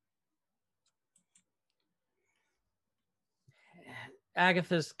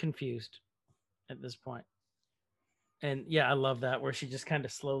 Agatha's confused at this point. And yeah, I love that where she just kind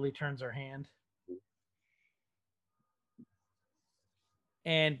of slowly turns her hand.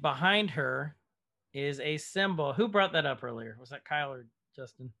 And behind her is a symbol. Who brought that up earlier? Was that Kyle or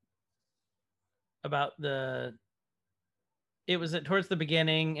Justin? About it was towards the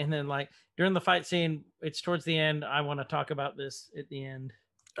beginning, and then like during the fight scene, it's towards the end. I want to talk about this at the end.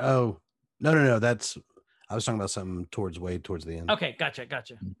 Oh, no. I was talking about something way towards the end. Okay, gotcha.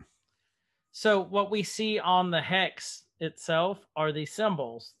 So what we see on the hex itself are these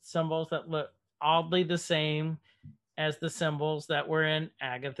symbols that look oddly the same as the symbols that were in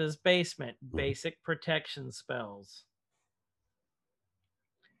Agatha's basement, basic protection spells,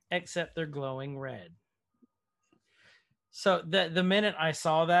 except they're glowing red. So the minute I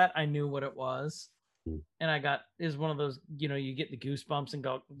saw that, I knew what it was. And is one of those, you get the goosebumps and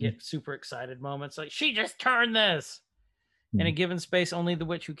get super excited moments. Like, she just turned this. In a given space, only the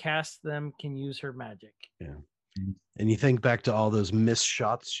witch who casts them can use her magic. Yeah. And you think back to all those missed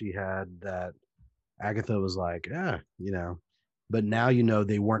shots she had that Agatha was like, but now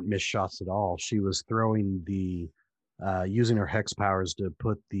they weren't missed shots at all. She was throwing using her hex powers to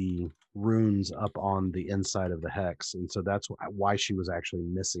put the runes up on the inside of the hex. And so that's why she was actually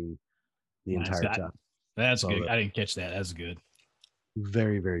missing the entire time. That's good. I didn't catch that. That's good.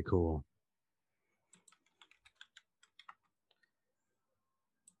 Very, very cool.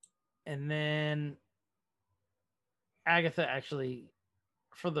 And then Agatha actually,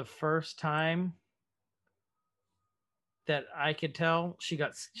 for the first time that I could tell, she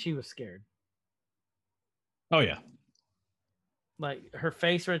was scared. Oh yeah. Like her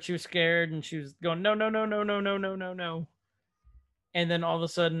face when she was scared and she was going, no. And then all of a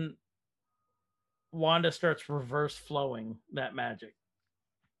sudden, Wanda starts reverse flowing that magic.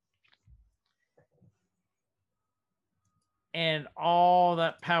 And all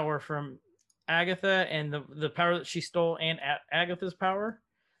that power from Agatha and the power that she stole and Agatha's power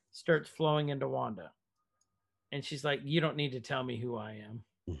starts flowing into Wanda. And she's like, you don't need to tell me who I am.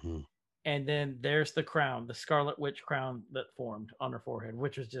 Mm-hmm. And then there's the crown, the Scarlet Witch crown that formed on her forehead,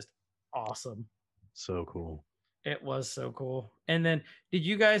 which was just awesome. So cool. It was so cool. And then, did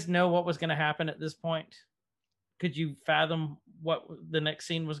you guys know what was going to happen at this point? could you fathom what the next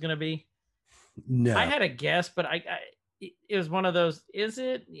scene was going to be? No, I had a guess, but it was one of those. Is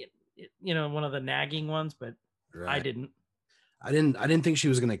it? One of the nagging ones, but I right. didn't. I didn't think she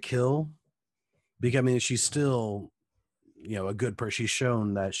was gonna kill, because I mean she's still, a good person. She's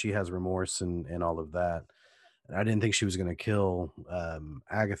shown that she has remorse and all of that. And I didn't think she was gonna kill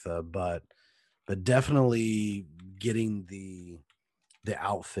Agatha, but definitely getting the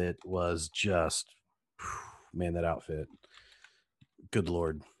outfit was just, man, that outfit. Good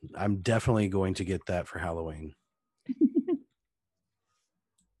Lord. I'm definitely going to get that for Halloween.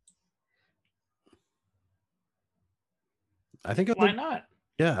 I think Why not?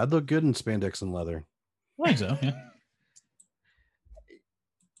 Yeah, I'd look good in spandex and leather. I think so.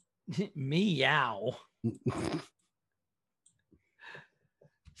 Yeah. Meow.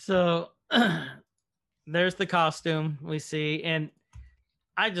 So there's the costume we see, and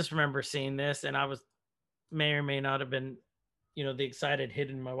I just remember seeing this, and I may or may not have been, the excited hit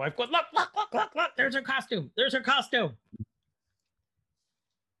in my wife going, look, look, look, look, look, there's her costume. There's her costume.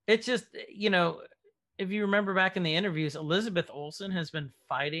 It's just, if you remember back in the interviews, Elizabeth Olsen has been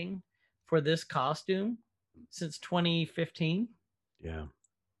fighting for this costume since 2015. Yeah.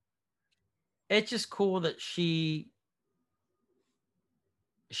 It's just cool that she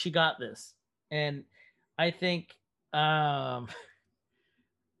got this. And I think that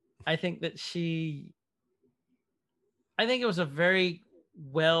I think it was a very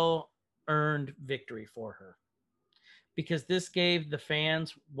well earned victory for her, because this gave the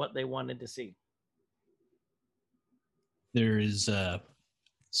fans what they wanted to see. There is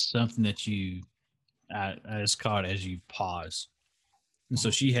something that I just caught as you pause. And so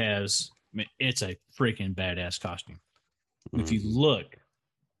she has, I mean, it's a freaking badass costume. If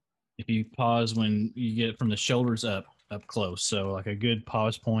you pause when you get from the shoulders up close, so like a good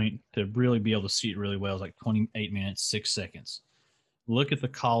pause point to really be able to see it really well is like 28 minutes, 6 seconds. Look at the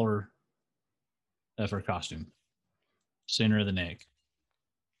collar of her costume, center of the neck.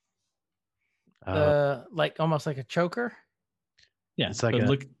 Like almost like a choker. Yeah, it's like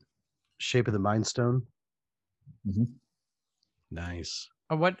look, shape of the Mind Stone. Mm-hmm. Nice.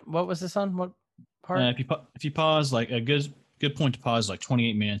 What was this on? What part? If you pause, like a good point to pause, like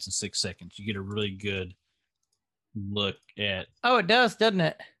 28 minutes and 6 seconds, you get a really good look at. Oh, it does, doesn't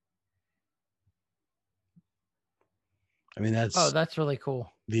it? I mean, that's really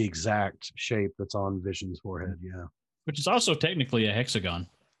cool. The exact shape that's on Vision's forehead. Yeah. Which is also technically a hexagon.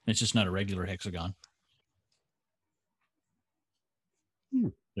 It's just not a regular hexagon.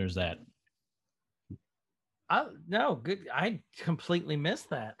 There's that. No, good. I completely missed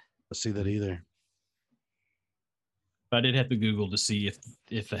that. I see that either. But I did have to Google to see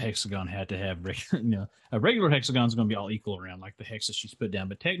if a hexagon had to have a regular hexagon is going to be all equal around like the hex that she's put down.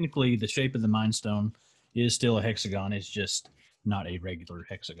 But technically, the shape of the Mind Stone is still a hexagon. It's just not a regular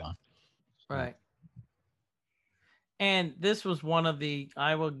hexagon. Right. And this was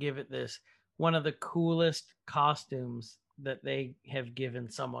I will give it this, one of the coolest costumes that they have given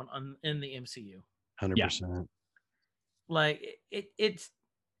someone in the MCU. 100%. Like it's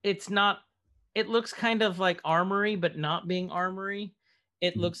not, it looks kind of like armory, but not being armory.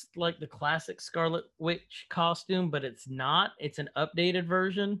 It looks like the classic Scarlet Witch costume, but it's not. It's an updated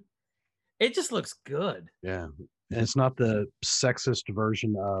version. It just looks good. Yeah. And it's not the sexist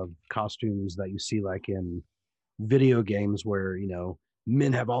version of costumes that you see like in video games where,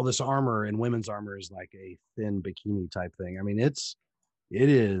 men have all this armor and women's armor is like a thin bikini type thing. I mean, it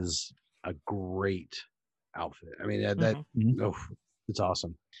is a great outfit. I mean, it's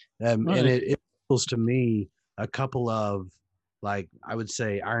awesome. And it feels to me a couple of, like, I would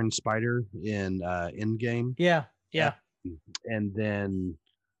say Iron Spider in Endgame. Yeah. And then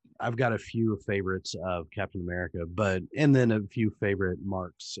I've got a few favorites of Captain America, and then a few favorite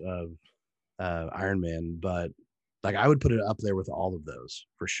marks of Iron Man, but like I would put it up there with all of those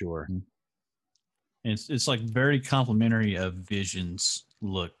for sure. And it's like very complimentary of Vision's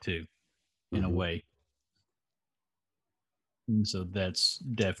look too, in a way. And so that's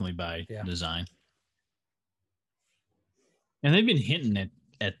definitely by design. And they've been hinting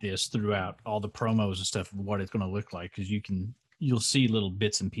at this throughout all the promos and stuff of what it's going to look like, because you'll see little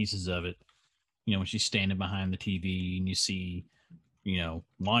bits and pieces of it. When she's standing behind the TV and you see,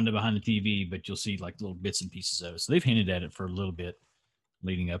 Wanda behind the TV, but you'll see like little bits and pieces of it. So they've hinted at it for a little bit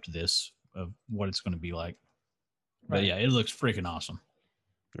leading up to this of what it's going to be like. Right. But yeah, it looks freaking awesome.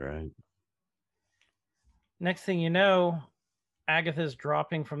 Right. Next thing you know, Agatha's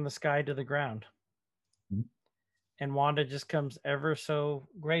dropping from the sky to the ground. Mm-hmm. And Wanda just comes ever so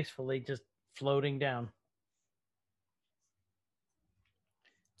gracefully, just floating down.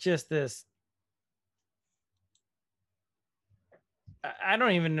 Just this I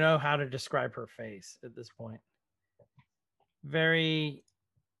don't even know how to describe her face at this point. Very,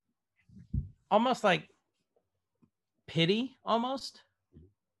 almost like pity, almost.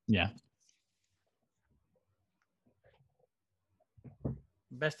 Yeah.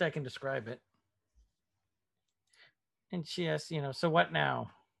 Best I can describe it. And she asks, so what now?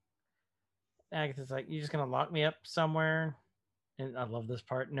 Agatha's like, you just gonna lock me up somewhere? And I love this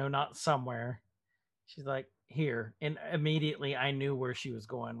part. No, not somewhere. She's like, here. And immediately I knew where she was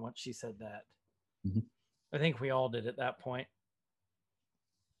going once she said that. Mhm. I think we all did at that point.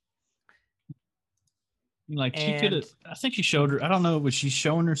 Like she could have, I think she showed her, I don't know, was she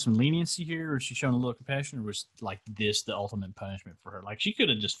showing her some leniency here or was she showing a little compassion or was like this the ultimate punishment for her? Like she could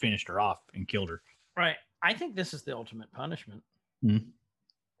have just finished her off and killed her. Right. I think this is the ultimate punishment. Mm-hmm.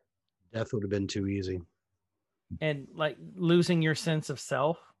 Death would have been too easy. And like losing your sense of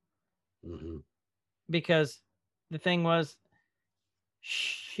self. Mm-hmm. Because the thing was,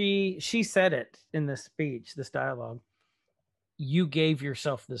 she said it in this speech, this dialogue. You gave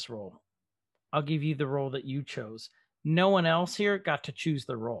yourself this role. I'll give you the role that you chose. No one else here got to choose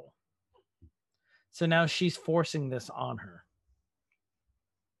the role. So now she's forcing this on her.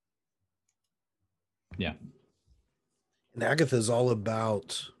 Yeah. And Agatha's all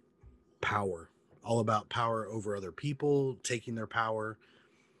about power, all about power over other people, taking their power.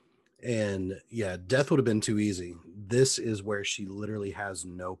 And yeah, death would have been too easy. This is where she literally has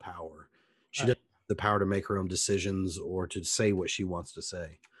no power. She doesn't have the power to make her own decisions or to say what she wants to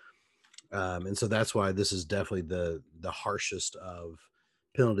say. And so that's why this is definitely the harshest of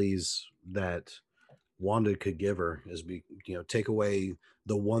penalties that Wanda could give her, is take away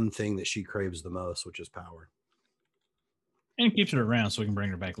the one thing that she craves the most, which is power. And keeps it around so we can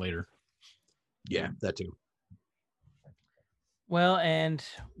bring her back later. Yeah, that too. Well, and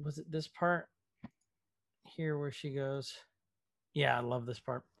was it this part here where she goes, yeah, I love this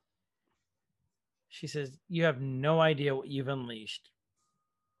part. She says, you have no idea what you've unleashed.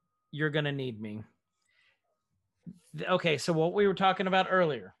 You're going to need me. Okay, so what we were talking about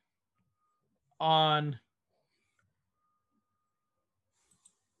earlier on,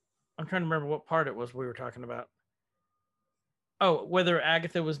 I'm trying to remember what part it was we were talking about. Oh, whether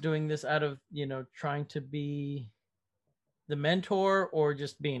Agatha was doing this out of, trying to be the mentor or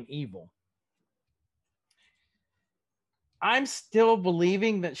just being evil. I'm still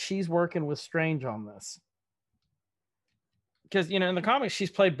believing that she's working with Strange on this. Because, in the comics,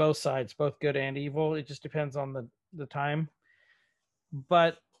 she's played both sides, both good and evil. It just depends on the time.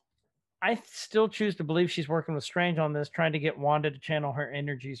 But I still choose to believe she's working with Strange on this, trying to get Wanda to channel her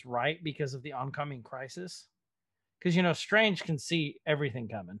energies right because of the oncoming crisis. Because, Strange can see everything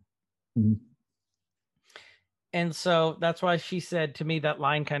coming. Mm-hmm. And so that's why she said to me, that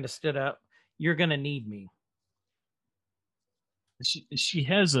line kind of stood up. You're going to need me. She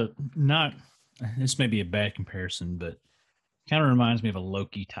has this may be a bad comparison, but kind of reminds me of a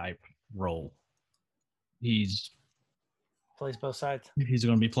Loki type role. He's plays both sides. He's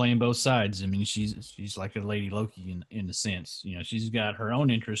going to be playing both sides. I mean, she's like a Lady Loki in a sense. She's got her own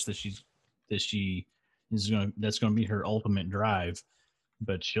interests that's going to be her ultimate drive.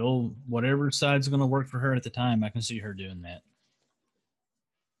 But whatever side's going to work for her at the time, I can see her doing that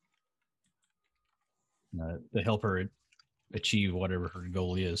to help her achieve whatever her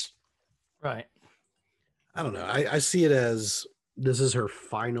goal is. Right. I don't know. I see it as this is her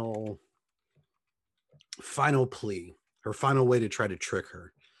final plea, her final way to try to trick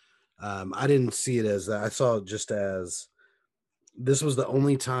her. I didn't see it as that. I saw it just as this was the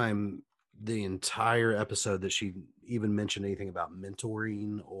only time the entire episode that she even mentioned anything about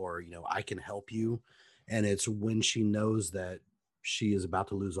mentoring or, I can help you. And it's when she knows that she is about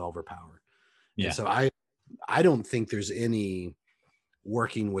to lose all of her power. Yeah. And so I don't think there's any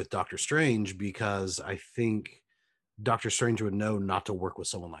working with Doctor Strange, because I think Doctor Strange would know not to work with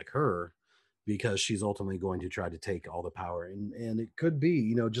someone like her, because she's ultimately going to try to take all the power. And it could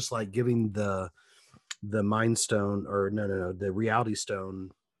be, just like giving the Mind Stone, or no, the Reality Stone.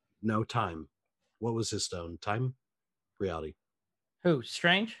 No, time. What was his stone? Time? Reality. Who?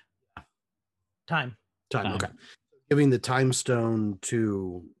 Strange? Time. Okay. Giving the Time Stone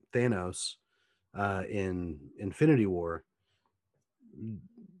to Thanos in Infinity War,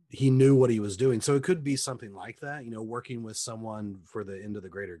 he knew what he was doing. So it could be something like that, working with someone for the end of the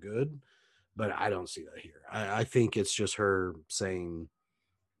greater good. But I don't see that here. I think it's just her saying,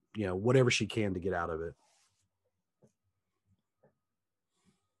 whatever she can to get out of it.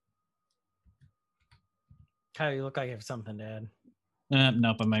 Kyle, you look like you have something to add.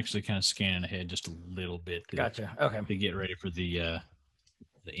 Nope, I'm actually kind of scanning ahead just a little bit. Gotcha. Okay. To get ready for the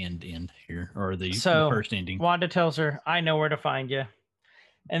the end here, or the So, first ending. Wanda tells her, "I know where to find you,"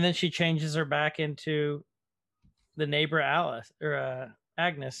 and then she changes her back into the neighbor Alice or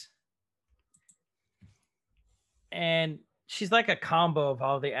Agnes, and she's like a combo of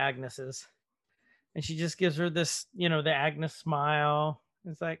all the Agneses, and she just gives her this, the Agnes smile.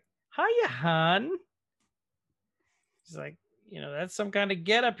 It's like, "Hiya, hun." She's like, that's some kind of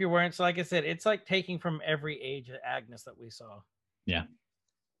get up you're wearing. So, like I said, it's like taking from every age of Agnes that we saw. Yeah.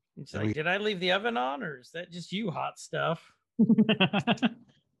 It's like, did I leave the oven on, or is that just you, hot stuff?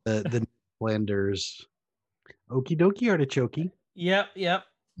 The Flanders, okie dokie artichoke. Yep.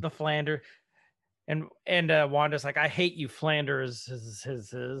 The Flanders, and Wanda's like, "I hate you, Flanders."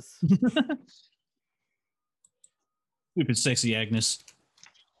 Stupid sexy Agnes.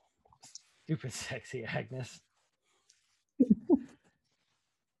 Stupid sexy Agnes.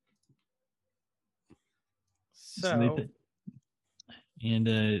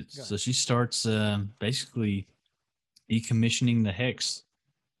 So she starts basically decommissioning the hex.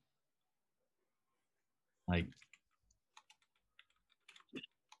 Like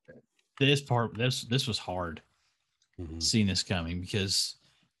this part, this was hard seeing this coming, because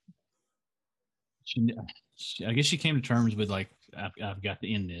I guess she came to terms with, like, I've got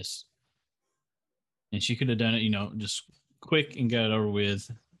to end this, and she could have done it, just quick and got it over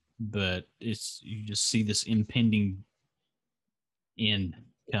with. But you just see this impending end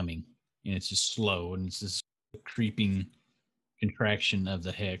coming, and it's just slow, and it's this creeping contraction of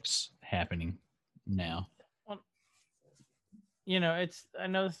the hex happening now. Well, I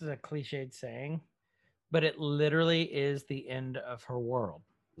know this is a cliched saying, but it literally is the end of her world.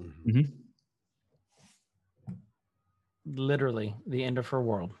 Mm-hmm. Literally the end of her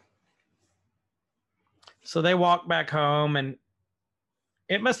world. So they walk back home, and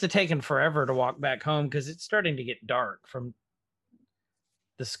it must have taken forever to walk back home, because it's starting to get dark from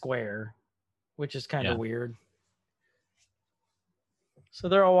the square, which is kind of weird. So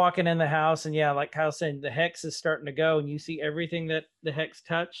they're all walking in the house, and like Kyle said, the hex is starting to go, and you see everything that the hex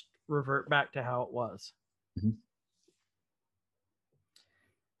touched revert back to how it was. Mm-hmm.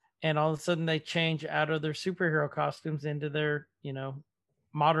 And all of a sudden they change out of their superhero costumes into their,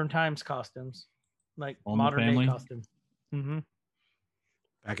 modern times costumes, like modern day costume. Mm-hmm.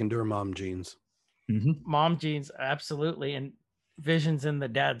 Back into her mom jeans. Mm-hmm. Mom jeans, absolutely. And Vision's in the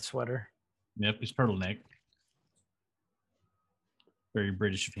dad sweater. Yep, his turtleneck. Very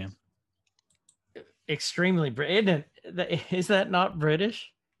British of him. Extremely British. Is that not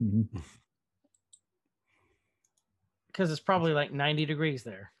British? Mm-hmm. Because it's probably like 90 degrees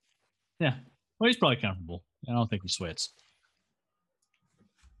there. Yeah. Well, he's probably comfortable. I don't think he sweats.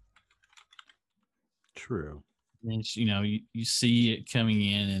 True. And you see it coming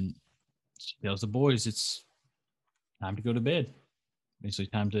in, and she tells the boys it's time to go to bed. Basically,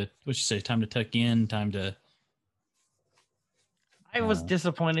 time to tuck in, time to. I was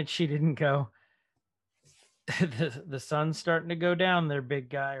disappointed she didn't go. The sun's starting to go down there, big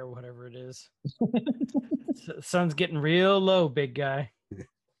guy, or whatever it is. The sun's getting real low, big guy.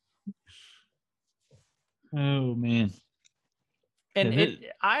 Oh man. And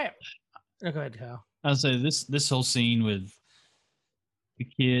go ahead, Kyle. I'll say this whole scene with the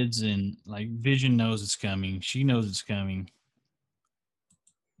kids, and like Vision knows it's coming. She knows it's coming.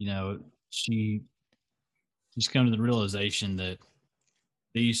 She's come to the realization that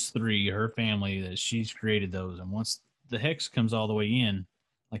these three, her family, that she's created those. And once the hex comes all the way in,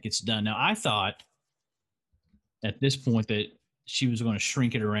 like, it's done. Now, I thought at this point that she was going to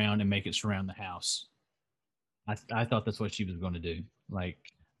shrink it around and make it surround the house. I thought that's what she was going to do. Like,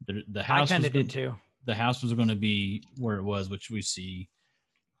 the house. I kind of did too. The house was going to be where it was, which we see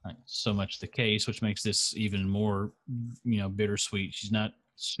so much the case, which makes this even more, bittersweet. She's not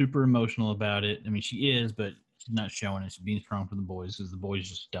super emotional about it. I mean, she is, but she's not showing it. She's being strong for the boys, because the boys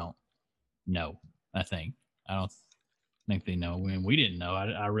just don't know. I don't think they know. I mean, we didn't know.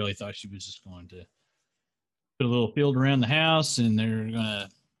 I really thought she was just going to put a little field around the house, and they're going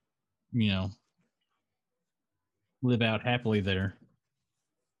to, live out happily there.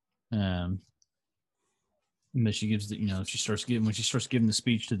 But she gives when she starts giving the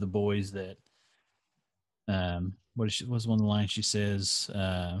speech to the boys, that what's one of the lines she says?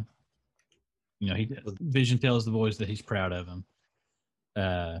 Vision tells the boys that he's proud of them.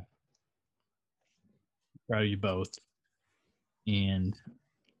 Proud of you both. And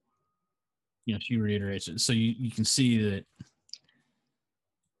she reiterates it. So you can see that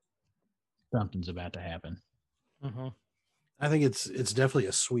something's about to happen. Mm-hmm. I think it's definitely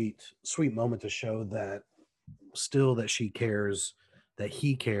a sweet moment to show that still that she cares, that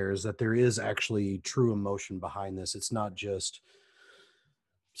he cares, that there is actually true emotion behind this. It's not just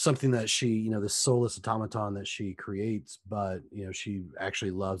something that she, this soulless automaton that she creates, but she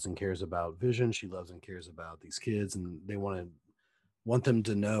actually loves and cares about Vision. She loves and cares about these kids, and they want them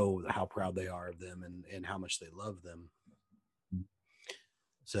to know how proud they are of them and how much they love them.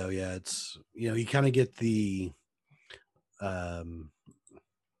 So yeah, it's you kind of get the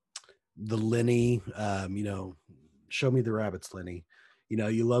Lenny, show me the rabbits, Lenny.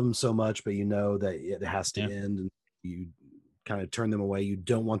 You love them so much, but that it has to end, and you kind of turn them away. You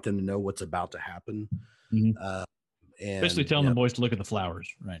don't want them to know what's about to happen. Mhm. And Basically telling the boys to look at the flowers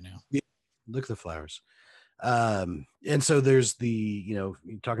right now. Yeah, look at the flowers. And so there's the,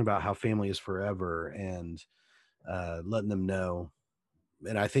 talking about how family is forever, and letting them know.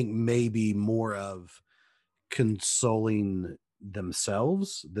 And I think maybe more of consoling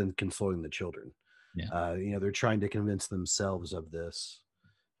themselves than consoling the children. Yeah. They're trying to convince themselves of this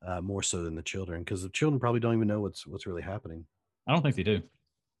more so than the children, because the children probably don't even know what's really happening. I don't think they do.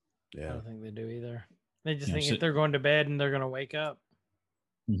 I Yeah. don't think they do either. They just Yeah, think so- if they're going to bed and they're going to wake up.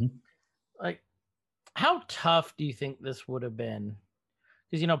 Mhm. Like, how tough do you think this would have been?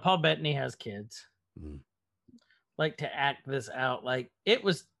 Because, Paul Bettany has kids. Mhm. Like, to act this out, like, it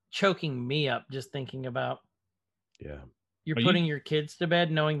was choking me up just thinking about Yeah. you're Are you- putting your kids to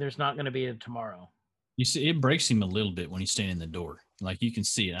bed knowing there's not going to be a tomorrow. You see, it breaks him a little bit when he's standing in the door. Like you can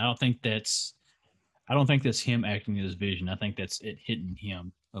see it. I don't think that's him acting as Vision. I think that's it hitting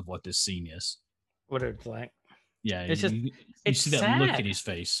him of what this scene is. What it's like. Yeah, It's just- you it's see that look sad. at his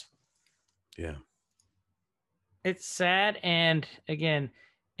face. Yeah. It's sad. And again,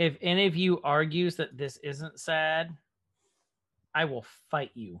 if any of you argues that this isn't sad, I will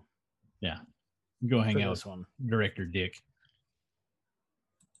fight you Go for hang out this with one. Director Dick,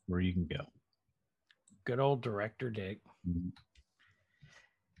 where you can go. Good old Director Dick. Mhm.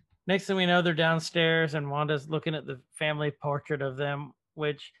 Next thing we know, they're downstairs and Wanda's looking at the family portrait of them,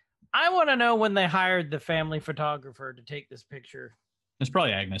 which I want to know when they hired the family photographer to take this picture. It's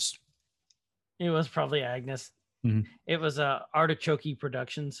probably Agnes. It was probably Agnes. Mhm. It was Artichoke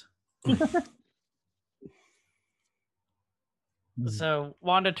Productions. So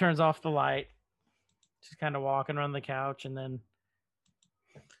Wanda turns off the light. She's kind of walking around the couch, and then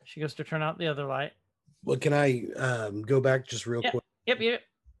she goes to turn out the other light. Well, can I go back just real Yeah. quick? Yep.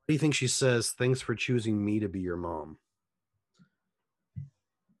 What do you think she says? Thanks for choosing me to be your mom.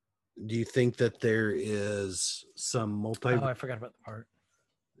 Do you think that there is some multi? Oh, I forgot about the part.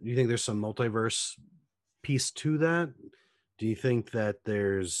 Do you think there's some multiverse piece to that? Do you think that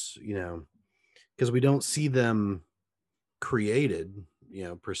there's, because we don't see them created,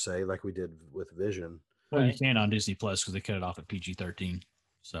 per se, like we did with Vision. Well, you Right. can on Disney Plus because they cut it off at PG-13.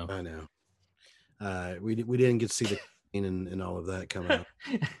 So I know. We didn't get to see the scene and all of that come out.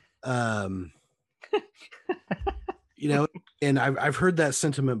 And I've heard that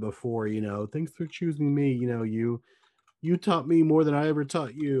sentiment before. Thanks for choosing me. You taught me more than I ever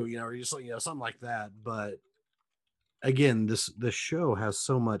taught you. Or just something like that. But again, this show has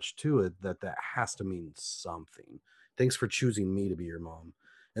so much to it that has to mean something. Thanks for choosing me to be your mom.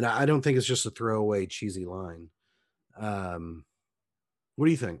 And I don't think it's just a throwaway cheesy line. What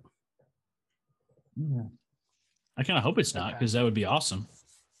do you think? I kind of hope it's not, Okay. because that would be awesome.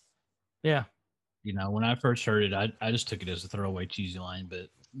 Yeah. When I first heard it, I just took it as a throwaway cheesy line, but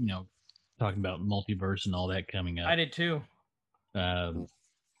talking about multiverse and all that coming up, I did too. I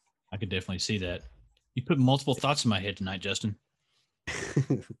could definitely see that. You put multiple thoughts in my head tonight, Justin.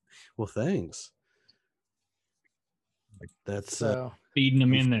 Well, thanks. That's So Feeding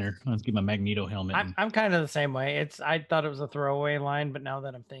them in there. Let's get my Magneto helmet. I'm kind of the same way. I thought it was a throwaway line, but now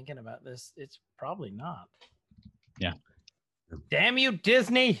that I'm thinking about this, it's probably not. Yeah. Damn you,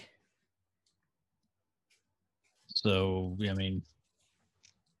 Disney. So I mean,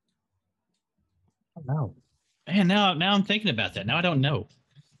 I don't know. Man, now I'm thinking about that. Now I don't know.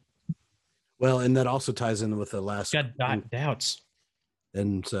 well, and that also ties in with the last. Got doubts.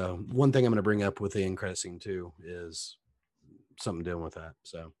 And so one thing I'm going to bring up with the end credit scene too is something dealing with that.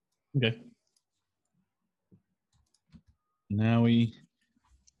 So Okay. Now we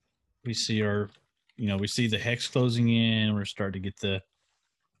see we see the hex closing in. We're starting to get the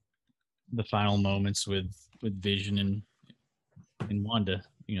final moments with Vision and Wanda.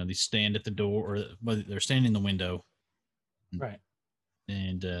 They stand at the door, or they're standing in the window, Right.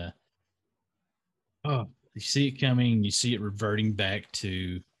 and you see it coming. You see it reverting back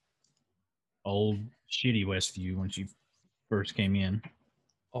to old shitty Westview when she first came in.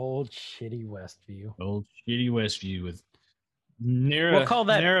 Old shitty Westview. Old shitty Westview with near We'll a call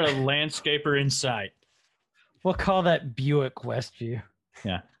that- near a landscaper in sight. We'll call that Buick Westview.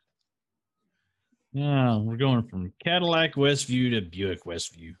 Yeah. No, we're going from Cadillac Westview to Buick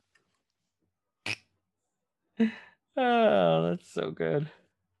Westview. Oh, that's so good.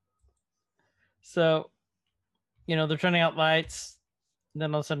 So, they're turning out lights.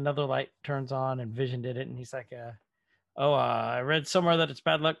 Then all of a sudden, another light turns on, and Vision did it, and he's like, I read somewhere that it's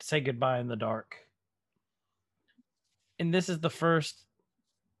bad luck to say goodbye in the dark." And this is the first.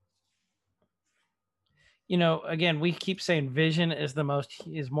 Again, we keep saying Vision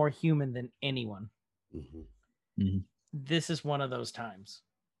is more human than anyone. Mm-hmm. This is one of those times.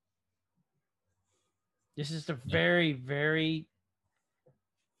 This is a very, very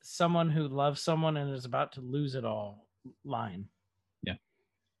someone who loves someone and is about to lose it all line. Yeah.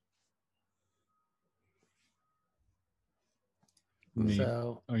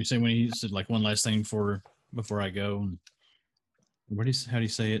 So, you say when he said like one last thing before I go? How do you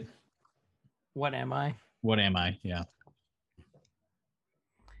say it? What am I? What am I? Yeah.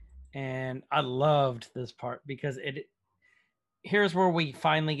 And I loved this part because here's where we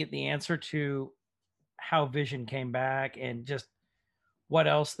finally get the answer to how Vision came back and just what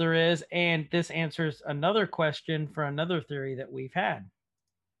else there is. And this answers another question for another theory that we've had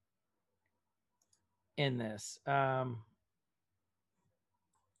in this. Where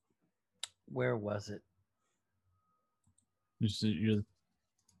was it?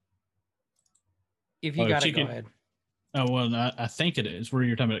 If you got it, go ahead. Oh, well, I think it is where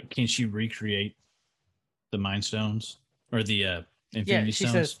you're talking about, can she recreate the Mind Stones or the Infinity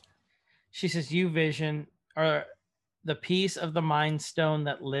Stones? She says, "You, Vision, are the piece of the Mind Stone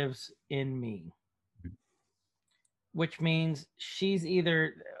that lives in me." Which means she's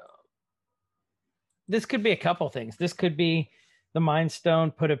either, this could be a couple things. This could be the Mind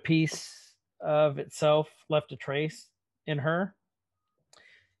Stone put a piece of itself, left a trace in her.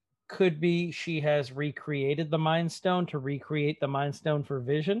 Could be she has recreated the Mind Stone to recreate the Mind Stone for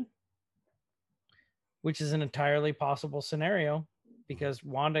Vision, which is an entirely possible scenario because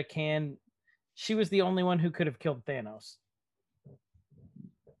Wanda she was the only one who could have killed Thanos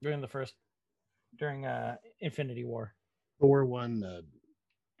during Infinity War. Thor won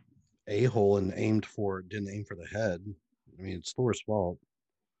a-hole and didn't aim for the head. I mean, it's Thor's fault.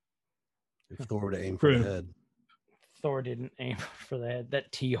 If Thor would have aimed for the head. Thor didn't aim for the head.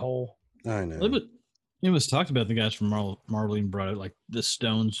 That T-hole. I know. It was talked about, the guys from Marvel even brought it, like the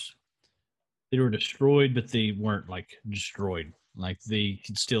stones, they were destroyed, but they weren't like destroyed. Like they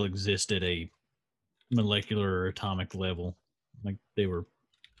could still exist at a molecular or atomic level. Like they were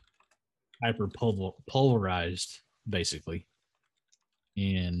hyper pulverized, basically.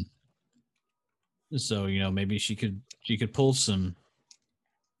 And so, maybe she could pull some,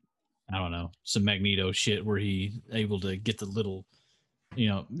 I don't know, some Magneto shit where he able to get the little,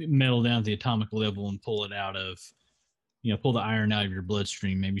 metal down to the atomic level and pull it out of, pull the iron out of your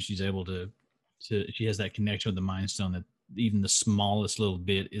bloodstream. Maybe she's able to she has that connection with the Mind Stone that even the smallest little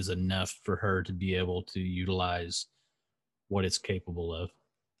bit is enough for her to be able to utilize what it's capable of.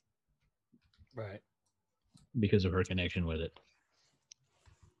 Right. Because of her connection with it.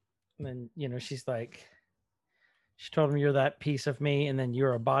 And then, she's like, she told him, "You're that piece of me, and then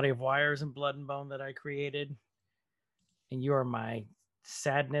you're a body of wires and blood and bone that I created, and you are my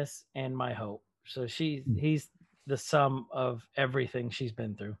sadness and my hope." So he's the sum of everything she's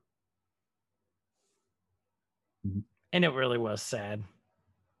been through. Mm-hmm. And it really was sad.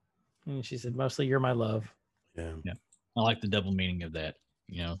 And she said, "Mostly you're my love." Yeah. I like the double meaning of that.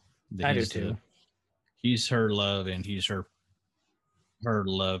 I do too. He's her love and he's her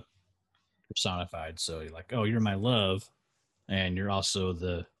love personified. So you're like, oh, you're my love, and you're also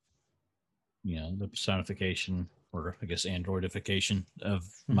the personification, or I guess androidification of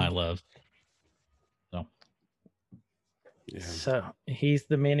my love. So he's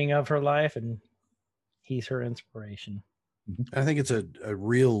the meaning of her life and he's her inspiration. I think it's a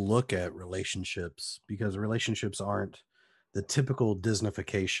real look at relationships, because relationships aren't the typical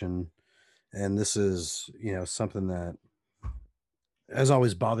Disneyfication. And this is, something that has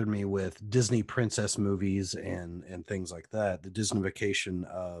always bothered me with Disney princess movies and things like that. The Disneyfication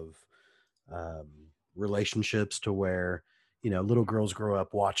of relationships, to where, little girls grow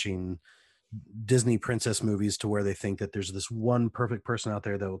up watching Disney princess movies to where they think that there's this one perfect person out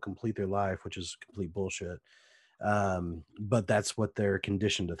there that will complete their life, which is complete bullshit. But that's what they're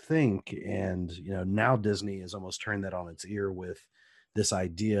conditioned to think. And, now Disney has almost turned that on its ear with this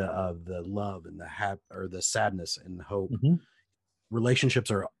idea of the love and the sadness and hope. Mm-hmm.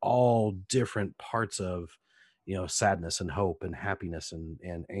 Relationships are all different parts of, sadness and hope and happiness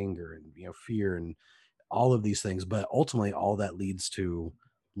and anger and, fear and all of these things. But ultimately all that leads to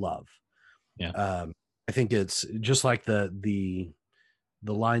love. Yeah. I think it's just like the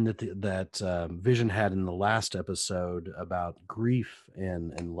the line that Vision had in the last episode about grief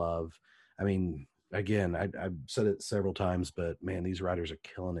and love. I mean, again, I've said it several times, but man, these writers are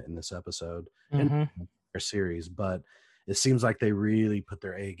killing it in this episode and Mhm. their series. But it seems like they really put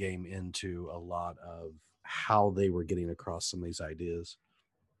their A game into a lot of how they were getting across some of these ideas.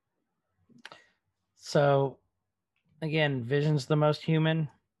 So, again, Vision's the most human.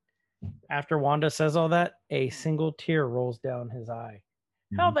 After Wanda says all that, a single tear rolls down his eye.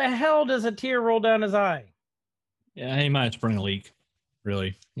 How Mhm. the hell does a tear roll down his eye? Yeah, he might have sprung a leak.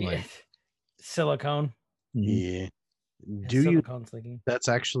 Really. Like, Silicone. Yeah. His Do you? silicone's leaking. That's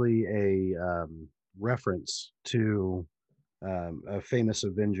actually a reference to a famous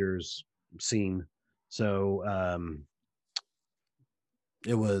Avengers scene. So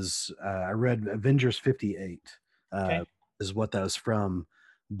it was I read Avengers 58 Okay. is what that was from,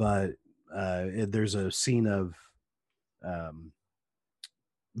 but there's a scene of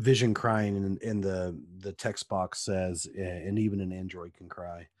Vision crying, and the text box says, "And even an android can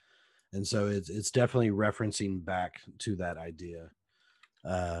cry," and so it's definitely referencing back to that idea.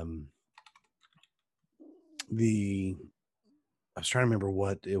 The I was trying to remember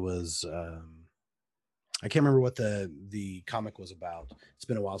what it was. I can't remember what the comic was about. It's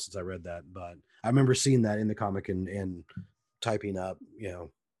been a while since I read that, but I remember seeing that in the comic and typing up,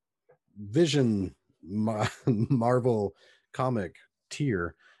 Vision Marvel comic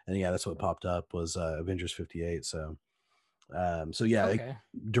tier, and yeah, that's what popped up was Avengers 58. So, yeah, Okay.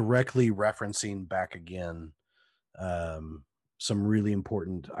 directly referencing back again some really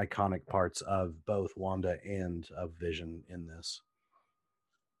important iconic parts of both Wanda and of Vision in this.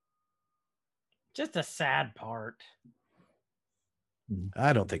 Just a sad part.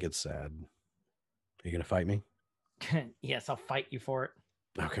 I don't think it's sad. Are you gonna fight me? Yes, I'll fight you for it.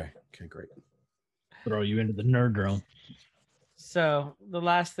 Okay, great. throw you into the nerd drone. So the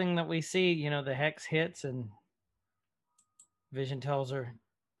last thing that we see, the hex hits and Vision tells her,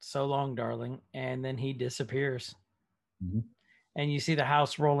 "So long, darling," and then he disappears. Mhm. And you see the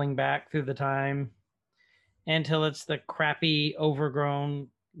house rolling back through the time until it's the crappy, overgrown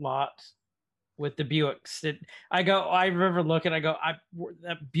lot with the Buicks. I remember looking,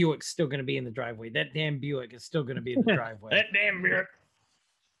 that Buick's still going to be in the driveway. That damn Buick is still going to be in the driveway. That damn Buick.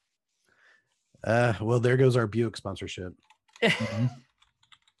 Well, there goes our Buick sponsorship. Mhm.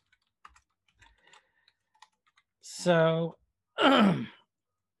 So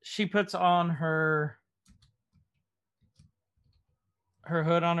she puts on her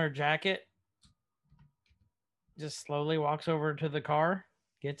hood on her jacket, just slowly walks over to the car,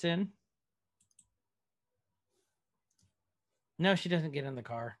 gets in. No, she doesn't get in the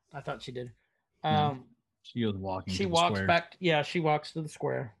car. I thought she did. No. She was walking. She to the walks square. back. Yeah, she walks to the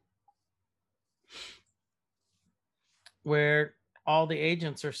square where all the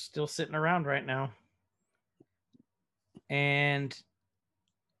agents are still sitting around right now. And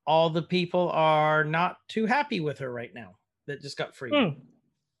all the people are not too happy with her right now that just got free.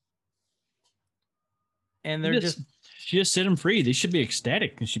 And they're just she just set them free. They should be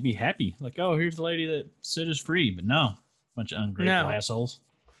ecstatic and should be happy. Like, oh, here's the lady that set us free. But no, bunch of ungrateful assholes.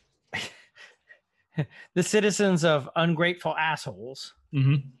 the citizens of ungrateful assholes.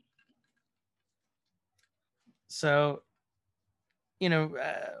 Mm-hmm. So,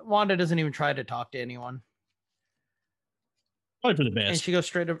 Wanda doesn't even try to talk to anyone. Probably for the best. And she goes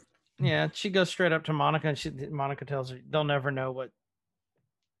straight up. Yeah, she goes straight up to Monica, and Monica tells her they'll never know what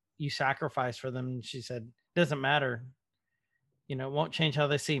you sacrifice for them. And she said, "Doesn't matter. It won't change how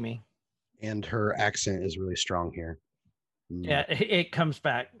they see me." And her accent is really strong here. Yeah, it comes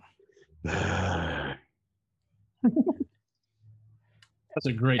back. That's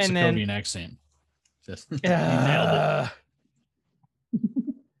a great And Sokovian then- accent. Just, you nailed it.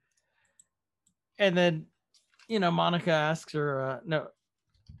 And then, Monica asks her, no,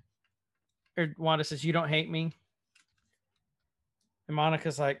 or Wanda says, "You don't hate me." And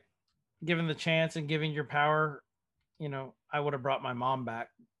Monica's like, "Given the chance and given your power, I would have brought my mom back."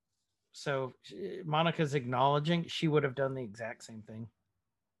 So Monica's acknowledging she would have done the exact same thing.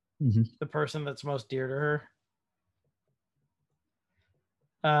 Mhm. The person that's most dear to her.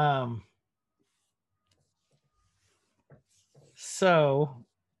 So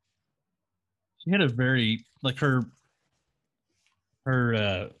She had a very like her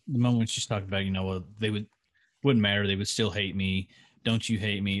the moment when she's talking about, they wouldn't matter, they would still hate me. Don't you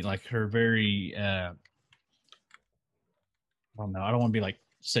hate me? Like her very I don't know, I don't want to be like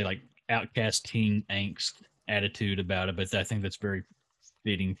say like outcast teen angst attitude about it, but I think that's very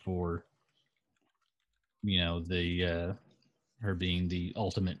fitting for the her being the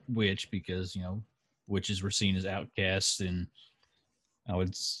ultimate witch, because witches were seen as outcasts, and I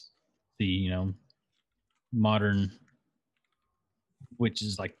would see, modern, which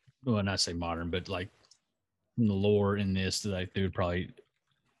is like, well, not say modern, but like in the lore in this, like they would probably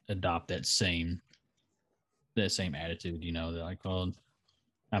adopt that same attitude. They're like, well,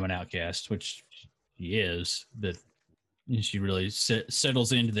 I'm an outcast, which she is, but she really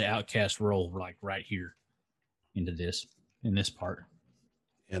settles into the outcast role, like right here into in this part.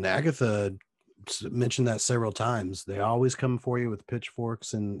 And Agatha mentioned that several times. They always come for you with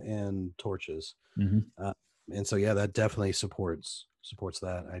pitchforks and torches. Mm-hmm. And so, yeah, that definitely supports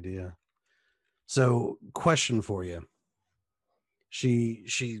that idea. So, question for you. She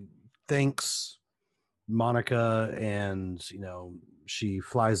thanks Monica, and she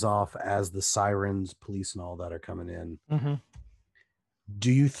flies off as the sirens, police, and all that are coming in. Mm-hmm.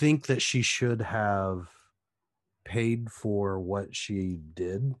 Do you think that she should have paid for what she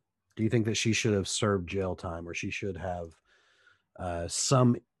did? Do you think that she should have served jail time, or she should have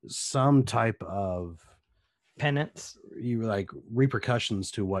some type of Penance,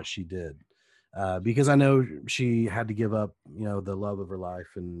 repercussions to what she did? Because I know she had to give up, the love of her life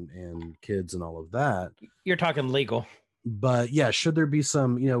and kids and all of that. you're talking legal. But yeah, should there be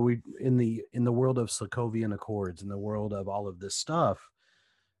some, we in the world of Sokovian Accords, in the world of all of this stuff,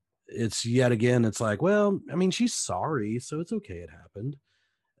 it's yet again, it's like, well, I mean, she's sorry, so it's okay, it happened,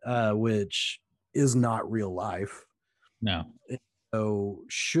 which is not real life. No. So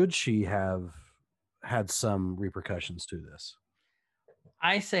should she have had some repercussions to this?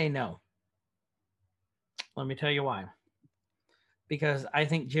 I say no. Let me tell you why. Because I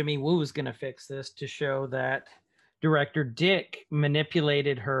think Jimmy Woo is going to fix this to show that director Dick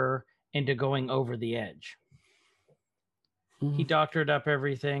manipulated her into going over the edge. He doctored up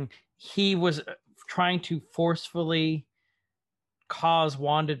everything. He was trying to forcefully cause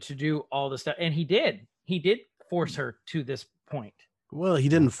Wanda to do all this stuff. And he did. He did force her to this point. Well, he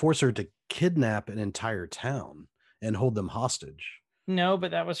didn't force her to kidnap an entire town and hold them hostage. No, but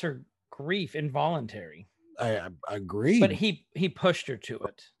that was her grief, involuntary. I agree. But he pushed her to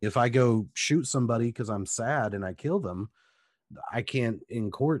it. If I go shoot somebody because I'm sad and I kill them, I can't in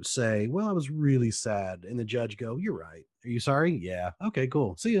court say, well, I was really sad. And the judge go, you're right. Are you sorry? Yeah. Okay,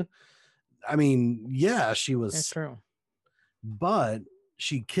 cool. See ya. I mean, yeah, she was. That's true. But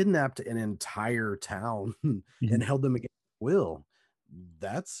she kidnapped an entire town and held them against will.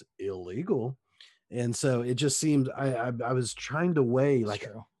 That's illegal. And so it just seemed, I was trying to weigh, like,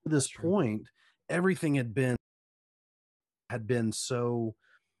 at this point, everything had been so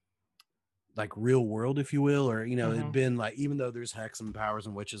like real world, if you will, or it'd been like, even though there's hex and powers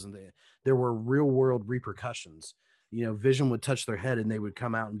and witches, and there were real world repercussions. Vision would touch their head and they would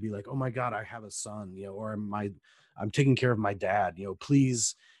come out and be like, oh my God, I have a son, or I'm taking care of my dad,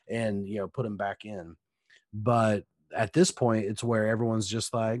 please, and put him back in. But at this point, it's where everyone's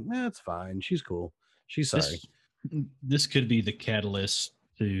just like, it's fine, she's cool, she's sorry. This could be the catalyst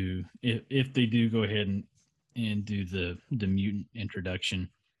to, if they do go ahead and do the mutant introduction.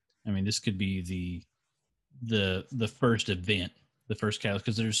 I mean, this could be the first event, the first catalyst,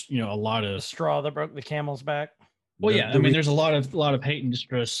 because there's a lot of the straw that broke the camel's back. Well, yeah, I mean, there's a lot of hate and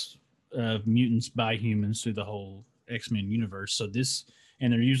distrust of mutants by humans through the whole X-Men universe. So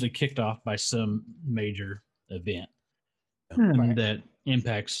and they're usually kicked off by some major event that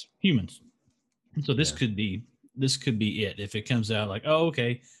impacts humans. And so this could be it. If it comes out like, oh,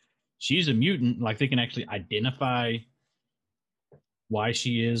 okay, she's a mutant, like they can actually identify why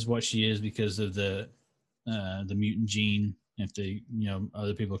she is what she is because of the mutant gene. If they,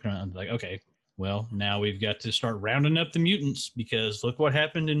 other people come out and be like, okay, well, now we've got to start rounding up the mutants because look what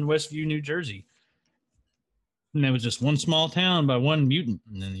happened in Westview, New Jersey. And that was just one small town by one mutant,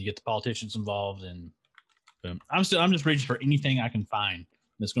 and then you get the politicians involved, and boom. I'm just reaching for anything I can find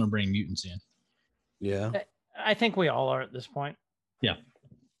that's going to bring mutants in. Yeah, I think we all are at this point. Yeah,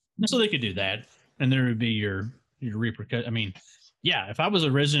 and so they could do that, and there would be your repercussion. I mean, yeah, if I was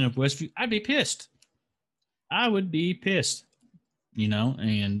a resident of Westview, I'd be pissed. I would be pissed,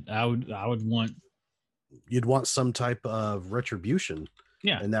 and I would want. You'd want some type of retribution.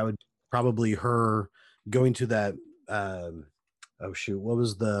 Yeah, and that would probably her going to that. Oh shoot, what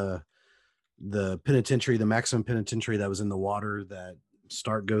was the penitentiary, the maximum penitentiary that was in the water that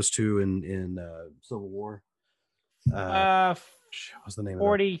Stark goes to in Civil War? What's the name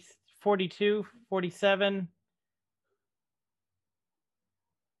 40, of that? 42, 47.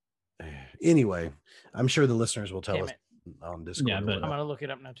 Anyway, I'm sure the listeners will tell us on Discord. Yeah, but I'm gonna look it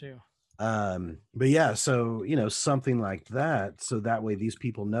up now too. But yeah, so something like that, so that way these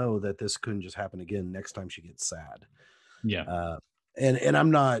people know that this couldn't just happen again next time she gets sad. Yeah. And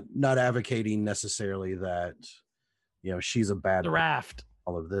I'm not advocating necessarily that she's a bad The Raft.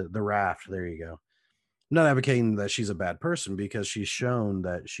 all of the Raft. There you go. I'm not advocating that she's a bad person, because she's shown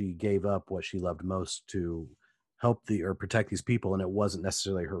that she gave up what she loved most to help or protect these people, and it wasn't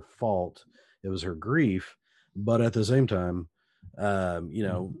necessarily her fault. It was her grief. But at the same time,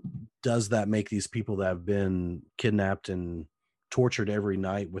 does that make these people that have been kidnapped and tortured every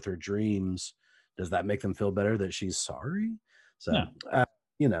night with her dreams, does that make them feel better that she's sorry? So,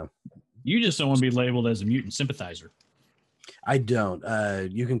 No. You just don't want to be labeled as a mutant sympathizer. I don't.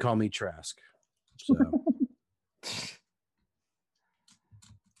 You can call me Trask. So.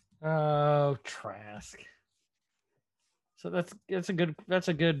 Oh, Trask. So that's a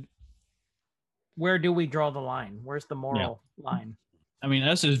good. Where do we draw the line? Where's the moral line? I mean,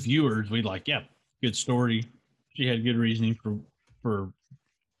 us as viewers, we like, good story. She had good reasoning for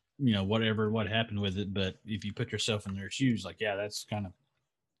what happened with it. But if you put yourself in their shoes, like, that's kind of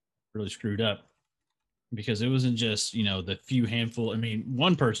really screwed up, because it wasn't just, the few handful. I mean,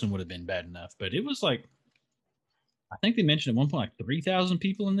 one person would have been bad enough, but it was like, I think they mentioned at one point, like 3,000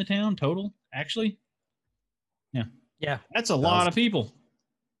 people in the town total, actually. Yeah. That's a lot of people.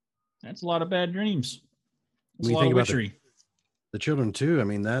 That's a lot of bad dreams. That's a lot of witchery. The children too. I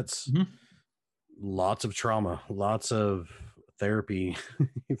mean, that's lots of trauma, lots of therapy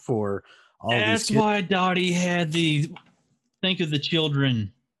for all these kids. That's why Dottie had the think of the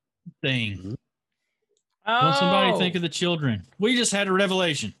children thing. Oh. Won't somebody think of the children? We just had a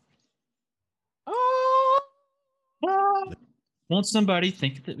revelation. Oh. Won't somebody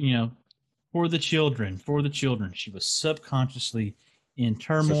think that, for the children. She was subconsciously in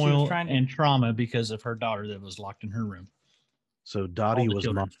turmoil and trauma because of her daughter that was locked in her room. So Dottie was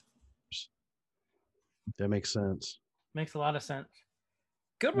mom. That makes sense. Makes a lot of sense.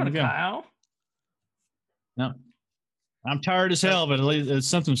 Good one, Kyle. No, I'm tired as hell, but at least it's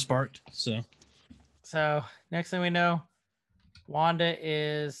something sparked. So next thing we know, Wanda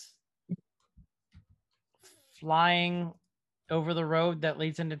is flying over the road that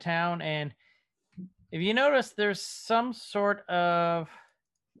leads into town, and if you notice, there's some sort of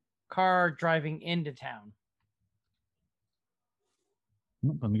car driving into town.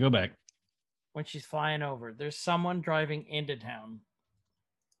 Let me go back. When she's flying over, there's someone driving into town.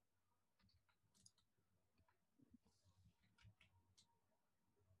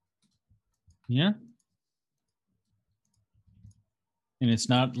 Yeah. And it's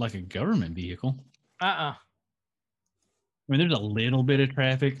not like a government vehicle. I mean, there's a little bit of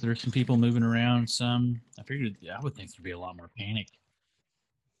traffic. There's some people moving around. I would think there'd be a lot more panic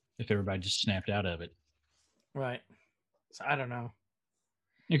if everybody just snapped out of it. Right. So I don't know.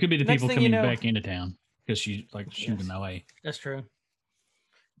 It could be the people coming back into town because she's like shooting away. That's true.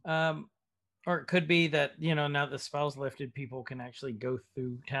 Or it could be that, now the spell's lifted, people can actually go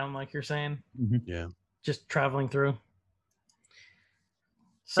through town, like you're saying. Mm-hmm. Yeah. Just traveling through.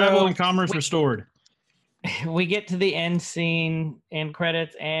 Travel and commerce restored. We get to the end scene, end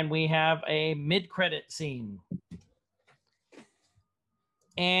credits, and we have a mid-credit scene.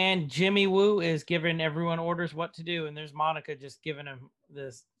 And Jimmy Woo is giving everyone orders what to do, and there's Monica just giving him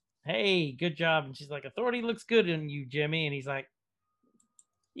this, hey, good job. And she's like, authority looks good in you, Jimmy. And he's like,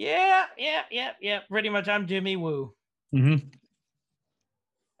 yeah, pretty much. I'm Jimmy Woo. Mm-hmm.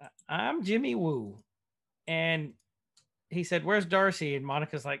 I'm Jimmy Woo. And he said, where's Darcy? And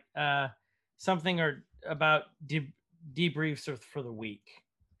Monica's like, something about debriefs for the week.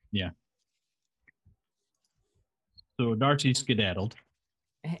 Yeah. So Darcy skedaddled.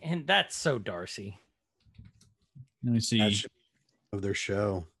 And that's so Darcy. Let me see. Of their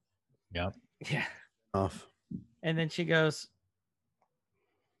show. Yep. Yeah. Off. And then she goes,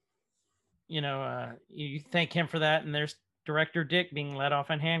 you thank him for that. And there's Director Dick being let off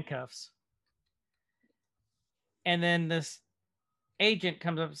in handcuffs. And then this agent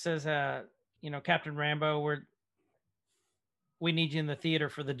comes up and says, Captain Rambo, we need you in the theater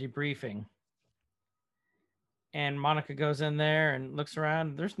for the debriefing. And Monica goes in there and looks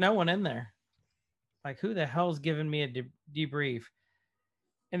around. There's no one in there. Like, who the hell's giving me a debrief?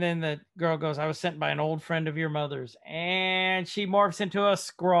 And then the girl goes, I was sent by an old friend of your mother's. And she morphs into a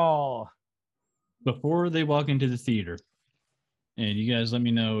Skrull. Before they walk into the theater, and you guys let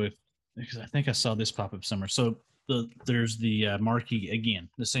me know because I think I saw this pop up somewhere. So there's the marquee again,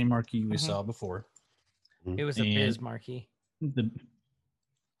 the same marquee we saw before. It was a Biz marquee.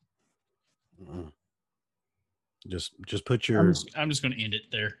 Just put your. I'm just going to end it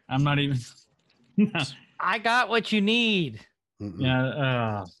there. I'm not even. I got what you need.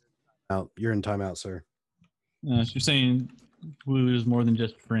 Yeah. You're in timeout, sir. You're saying Woo is more than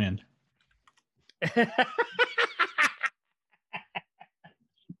just a friend.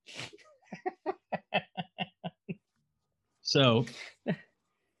 So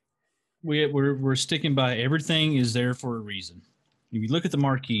we're sticking by everything is there for a reason. If you look at the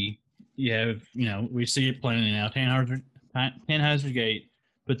marquee, you have, we see it plainly now. Tannhauser Gate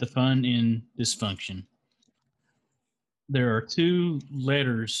put the fun in dysfunction. There are 2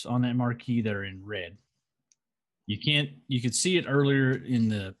 letters on that marquee that are in red. You could see it earlier in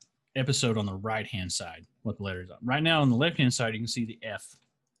the episode on the right-hand side, what the letters are. Right now on the left-hand side, you can see the F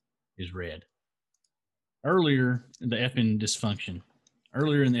is red. Earlier, the F in dysfunction.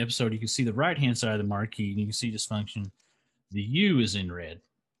 Earlier in the episode, you can see the right-hand side of the marquee, and you can see dysfunction. The U is in red.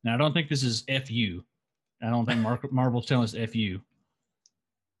 Now, I don't think this is FU. I don't think Marvel's telling us FU.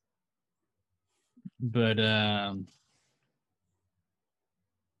 But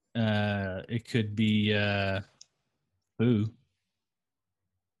it could be Fu.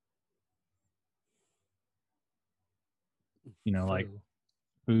 Like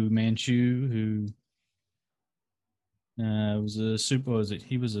Fu Manchu, who was a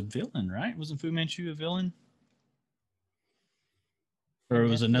he was a villain, right? Wasn't Fu Manchu a villain? Or it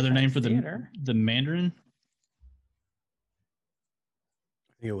was another name for the Mandarin?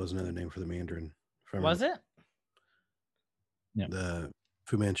 I think it was another name for the Mandarin. Was it? Yeah. The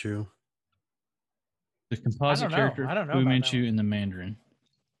Fu Manchu. The composite character, I don't know Fu about Manchu in the Mandarin.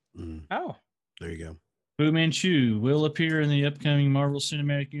 Mm, Oh. there you go. Fu Manchu will appear in the upcoming Marvel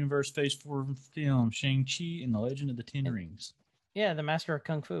Cinematic Universe Phase 4 film, Shang-Chi and the Legend of the Ten Rings. Yeah, the Master of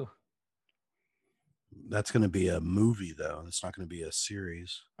Kung Fu. That's going to be a movie, though. It's not going to be a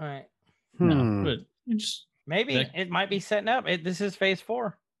series. All right. No, but it's Maybe it might be setting up. This is Phase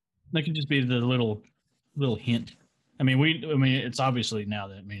 4. That could just be the little hint. I mean, it's obviously now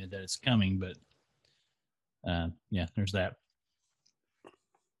that that it's coming, but yeah, there's that.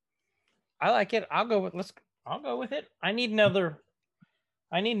 I like it. I'll go with it. I need another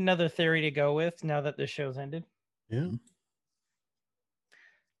theory to go with now that the show's ended. Yeah.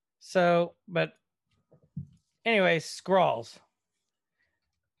 So, but anyways, Skrulls.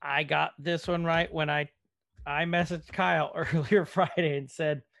 I got this one right when I messaged Kyle earlier Friday and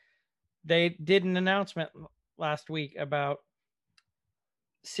said they did an announcement last week about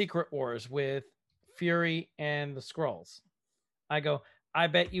Secret Wars with Fury and the Skrulls. I go, I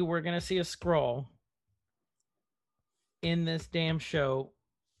bet you we're going to see a Skrull in this damn show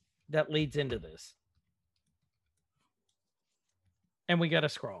that leads into this. And we got a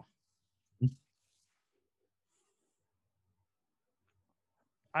Skrull.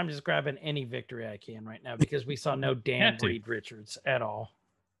 I'm just grabbing any victory I can right now because we saw no damn Reed Richards at all.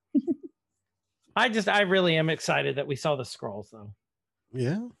 I really am excited that we saw the Skrulls though.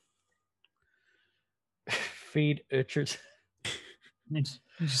 Yeah. Feed Richards.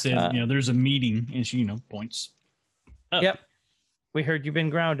 She said, there's a meeting, and she, points up. Yep. We heard you've been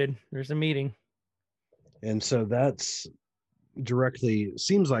grounded. There's a meeting. And so that's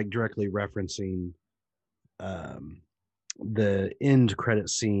seems like directly referencing the end credit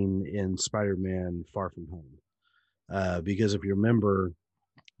scene in Spider-Man Far From Home. Because if you remember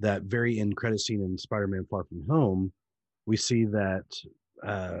that very end credit scene in Spider-Man Far From Home, we see that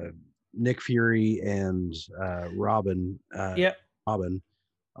Nick Fury and Robin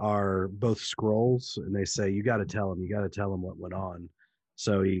are both Skrulls, and they say, you got to tell him what went on.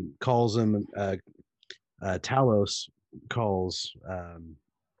 So he calls him, Talos calls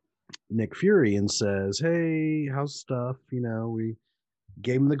Nick Fury and says, hey, how's stuff? We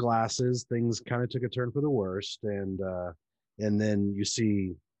gave him the glasses. Things kind of took a turn for the worst. And then you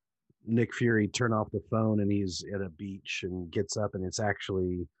see Nick Fury turn off the phone, and he's at a beach and gets up, and it's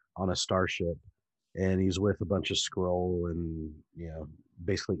actually on a starship, and he's with a bunch of Skrull, and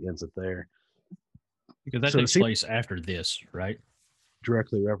basically ends it there. Because that takes place after this, right?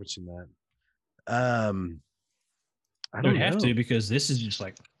 Directly referencing that. I don't have to, because this is just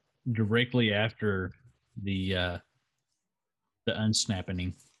like directly after the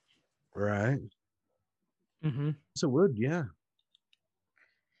unsnapping. Right. Mm-hmm. So it would, yeah.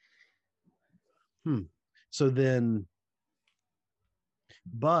 So then,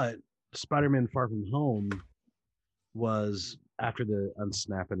 but Spider-Man Far From Home was after the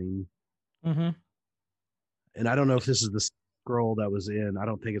unsnapping. Mm-hmm. And I don't know if this is the Skrull that was in. I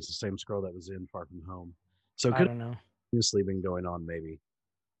don't think it's the same Skrull that was in Far From Home. So it could have obviously been going on, maybe.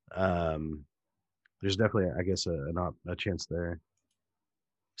 There's definitely, I guess, a chance there.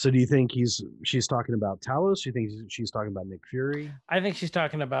 So do you think she's talking about Talos? Do you think she's talking about Nick Fury? I think she's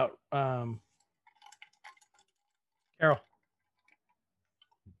talking about Carol.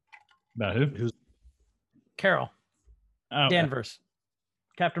 About who? Who's Carol. Oh, Danvers.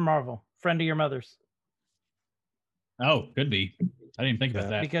 Captain Marvel. Friend of your mother's. Oh, could be. I didn't think about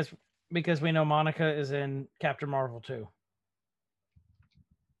that. Because we know Monica is in Captain Marvel too.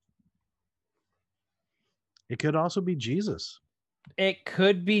 It could also be Jesus. It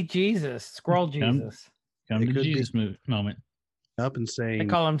could be Jesus, Squirrel Come- Jesus. Come It to could be. Jesus moment. Up and They saying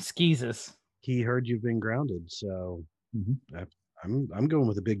call him Skeezus. he heard you've been grounded. So Mhm. I'm going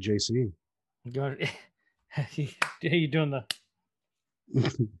with a big JC. Go- you doing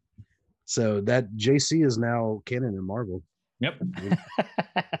the? So that JC is now canon in Marvel. Yep.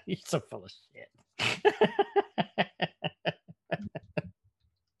 You're so full of shit.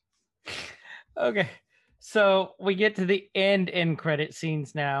 Okay, so we get to the end credit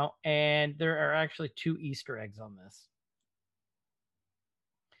scenes now, and there are actually 2 Easter eggs on this.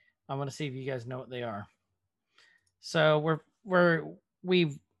 I want to see if you guys know what they are. So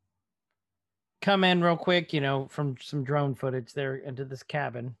we've come in real quick, from some drone footage there into this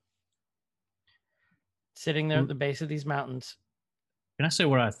cabin, sitting there at the base of these mountains. Can I say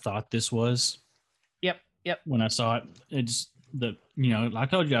what I thought this was Yep. when I saw it? It's I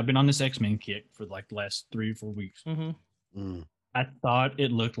told you I've been on this X-Men kick for like the last 3 or 4 weeks. Mm-hmm. Mm. I thought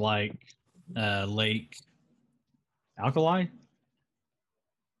it looked like Lake Alkali.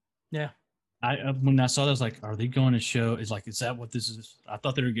 Yeah. When I saw that, I was like, are they going to show? Is that what this is? I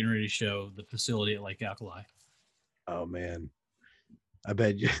thought they were getting ready to show the facility at Lake Alkali. Oh man, I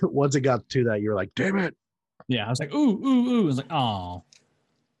bet you, once it got to that, you're like, damn it. Yeah, I was like, ooh, ooh, ooh. I was like, oh,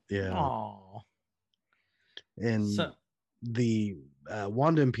 Yeah. Oh. And So the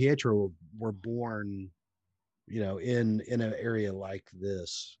Wanda and Pietro were born, in an area like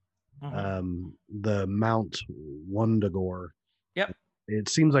this, the Mount Wundagore. Yep. It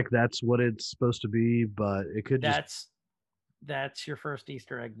seems like that's what it's supposed to be, but it could that's your first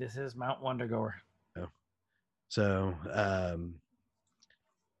Easter egg. This is Mount Wundagore. So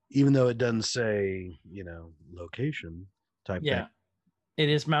even though it doesn't say, location type Yeah. thing. It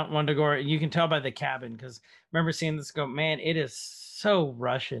is Mount Wundagore. You can tell by the cabin, because remember seeing this go, man, it is so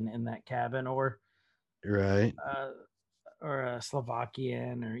Russian in that cabin, or Right.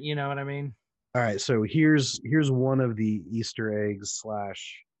 Slovakian, or you know what I mean? All right. So here's one of the Easter eggs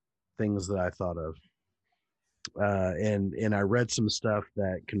 / things that I thought of. And I read some stuff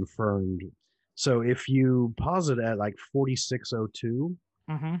that confirmed. So if you pause it at like 4602,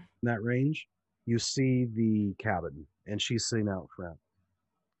 Mm-hmm. in that range, you see the cabin, and she's sitting out front.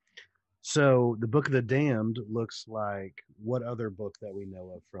 So the Book of the Damned looks like what other book that we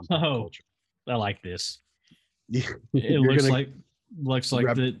know of from pop culture? I like this. It You're looks gonna- like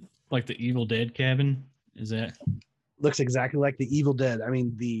Rep- the Evil Dead cabin. Is that? looks exactly like the Evil Dead. I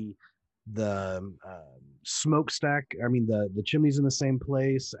mean, the smokestack. I mean, the chimney's in the same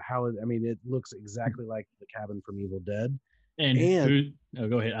place. It looks exactly like the cabin from Evil Dead. And And-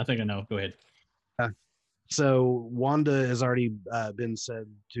 go ahead. I think I know. Go ahead. So Wanda has already been said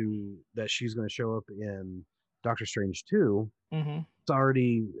that she's going to show up in Doctor Strange 2. Mm-hmm.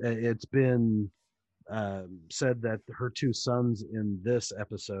 It's been said that her 2 sons in this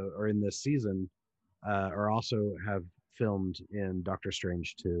episode or in this season are also have filmed in Doctor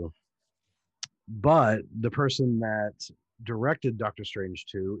Strange 2. But the person that directed Doctor Strange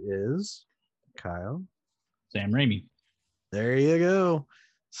 2 is Kyle. Sam Raimi. There you go.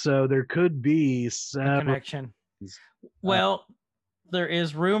 So there could be A several. connection. Well, there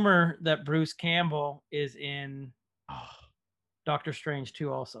is rumor that Bruce Campbell is in Doctor Strange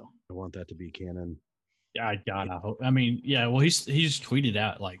 2 also. I want that to be canon. I hope. I mean, yeah. Well, he's tweeted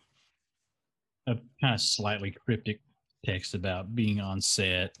out like a kind of slightly cryptic text about being on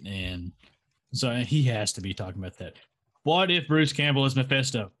set, and so he has to be talking about that. What if Bruce Campbell is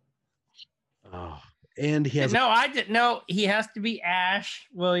Mephisto? Oh, and he has No, I didn't know. He has to be Ash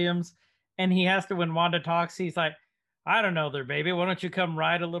Williams, and he has to, when Wanda talks, he's like, I don't know there, baby. Why don't you come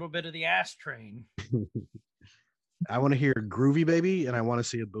ride a little bit of the Ash train? I want to hear Groovy Baby, and I want to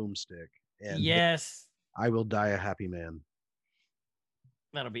see a boomstick. And Yes, I will die a happy man.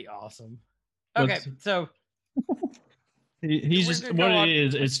 that'll be awesome. What's- Okay, so He's We're just gonna what go on it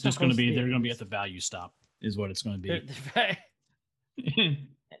is. It's just going to be they're going to be Stevens. at the value stop, is what it's going to be.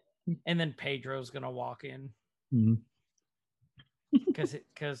 and then Pedro's gonna walk in Mhm. because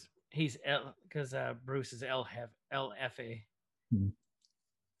Bruce is LFA. Mhm.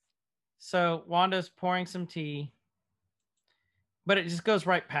 So Wanda's pouring some tea, but it just goes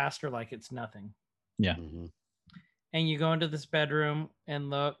right past her like it's nothing. Yeah. Mhm. And you go into this bedroom and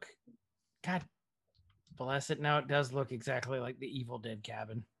look. God bless it. Now it does look exactly like the Evil Dead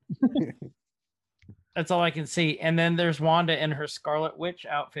cabin. That's all I can see. And then there's Wanda in her Scarlet Witch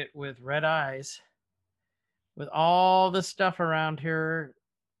outfit with red eyes, with all the stuff around her,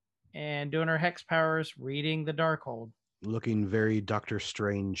 and doing her hex powers, reading the Darkhold. Looking very Doctor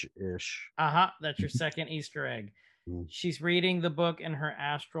Strange-ish. That's your second Easter egg. Mm. She's reading the book in her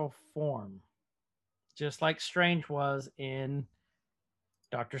astral form. just like Strange was in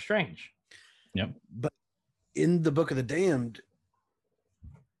Doctor Strange. Yep. But in the Book of the Damned,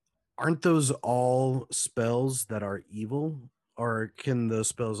 aren't those all spells that are evil, or can those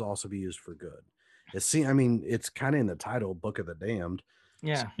spells also be used for good? I mean, it's kind of in the title, Book of the Damned.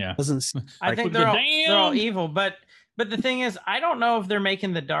 Yeah. Yeah. Doesn't seem I like- think Book of the they're all Damned! evil, but the thing is, I don't know if they're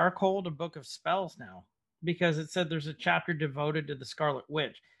making the Darkhold a book of spells now, because it said there's a chapter devoted to the Scarlet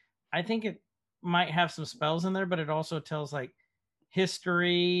Witch. I think it might have some spells in there, but it also tells like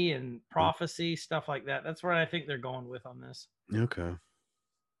history and prophecy, stuff like that. That's what I think they're going with on this. okay.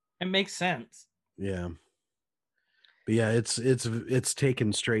 It makes sense. Yeah. But yeah, it's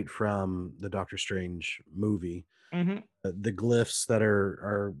taken straight from the Doctor Strange movie. Hmm. The glyphs that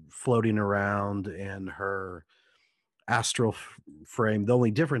are floating around and her astral frame. The only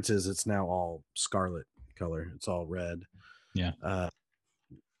difference is it's now all scarlet color. It's all red. Yeah.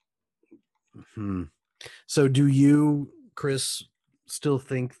 So do you, Chris, still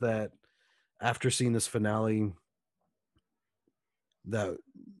think that after seeing this finale that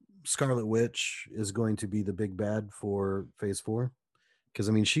Scarlet Witch is going to be the big bad for Phase 4? Because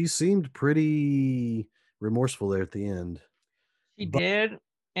I mean, she seemed pretty remorseful there at the end. She But- did,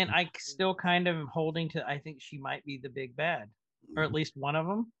 and I still kind of am holding to. I think she might be the big bad, or at least one of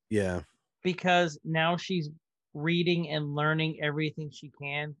them, Yeah. because now she's reading and learning everything she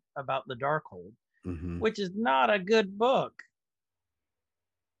can about the Darkhold, Mhm. which is not a good book.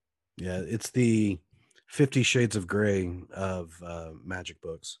 Yeah. It's the 50 Shades of Grey of magic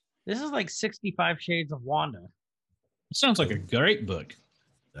books. This is like 65 Shades of Wanda. It sounds like a great book.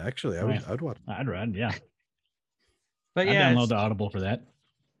 Actually, Right. I'd watch. I'd read, yeah. But I yeah, download the Audible for that.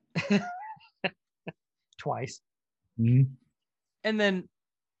 twice. Mhm. And then,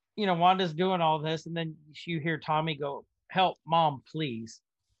 Wanda's doing all this, and then you hear Tommy go, "Help, Mom, please."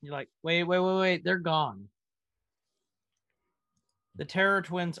 You're like, wait, they're gone. The Terror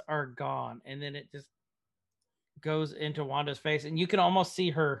Twins are gone, and then it just goes into Wanda's face, and you can almost see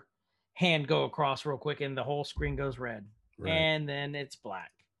her hand go across real quick, and the whole screen goes red, Right. and then it's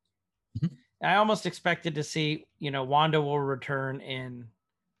black. Mhm. I almost expected to see, Wanda will return in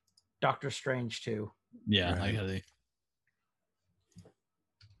Doctor Strange too. Yeah. Right. Like how they,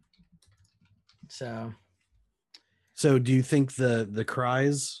 So So do you think the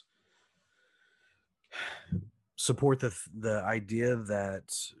cries support the idea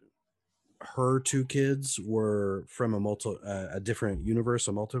that her two kids were from a different universe,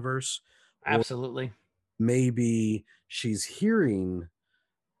 a multiverse? Or absolutely. maybe she's hearing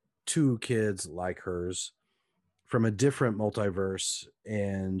two kids like hers from a different multiverse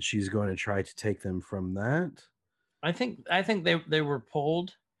and she's going to try to take them from that? I think they were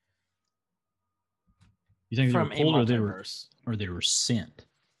pulled you think they were from a pulled multiverse. or they were sent?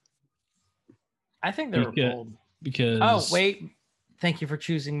 I think they were Because- pulled. Because Oh, wait. Thank you for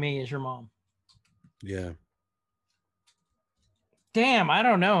choosing me as your mom. Yeah. Damn, I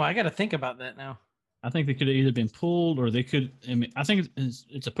don't know. I got to think about that now. I think they could have either been pulled or they could. I mean, I think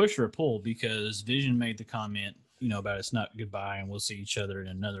it's a push or a pull because Vision made the comment, about it's not goodbye and we'll see each other in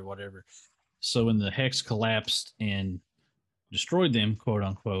another whatever. So when the hex collapsed and destroyed them, quote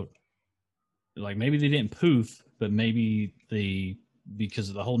unquote, like maybe they didn't poof, but maybe because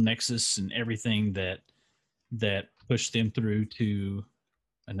of the whole nexus and everything that pushed them through to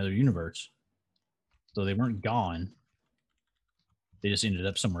another universe. So they weren't gone. They just ended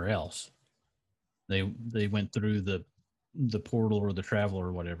up somewhere else. They went through the portal or the travel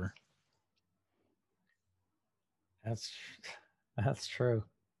or whatever. That's true.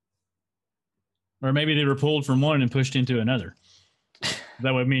 Or maybe they were pulled from one and pushed into another.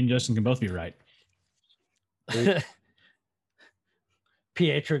 That way me and Justin can both be right.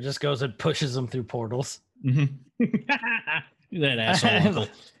 Pietro just goes and pushes them through portals. Mm-hmm. That asshole uncle.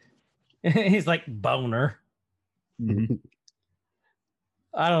 He's like boner. Mhm.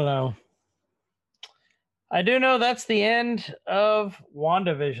 I don't know. I do know that's the end of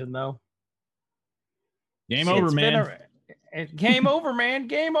WandaVision, though. Game over, It's been man. game over, man.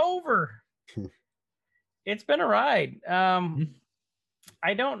 Game over. It's been a ride.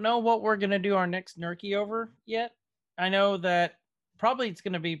 I don't know what we're gonna do our next Nerky over yet. I know that it's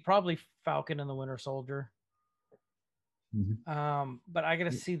gonna be Falcon and the Winter Soldier. But I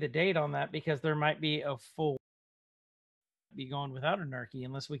gotta see the date on that because there might be a full be going without a Nerky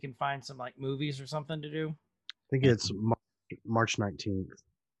unless we can find some like movies or something to do. I think it's March 19th.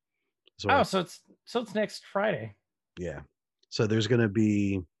 Oh, so it's next Friday. Yeah. So there's going to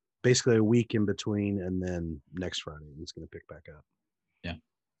be basically a week in between, and then next Friday it's going to pick back up. Yeah.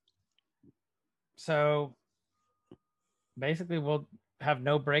 So basically, we'll have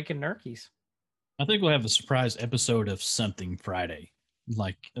no break in Nerkies. I think we'll have a surprise episode of something Friday,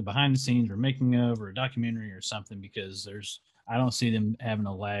 like a behind the scenes or making of or a documentary or something, because I don't see them having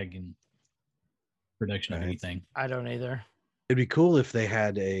a lag in production of Right. anything. I don't either. It'd be cool if they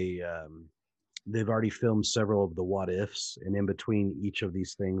had they've already filmed several of the what ifs, and in between each of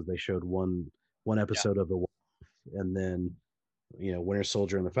these things, they showed one episode of the what if, and then Winter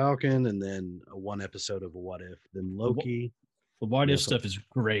Soldier and the Falcon, and then one episode of a what if, then Loki. The what Yeah, if so- stuff is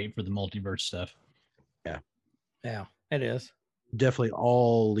great for the multiverse stuff. Yeah, it is. Definitely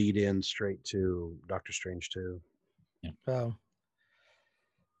all lead in straight to Doctor Strange too. So,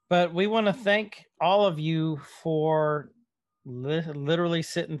 but we want to thank all of you for literally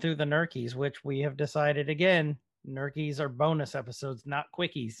sitting through the Nerkies, which we have decided again, Nerkies are bonus episodes, not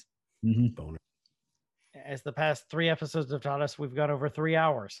quickies. Mm-hmm. As the past 3 episodes have taught us, we've got over 3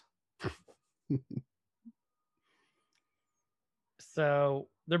 hours. So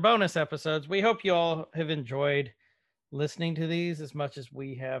they're bonus episodes. We hope you all have enjoyed listening to these as much as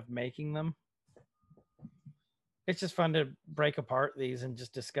we have making them. It's just fun to break apart these and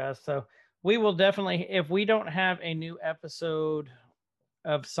just discuss. So we will definitely, if we don't have a new episode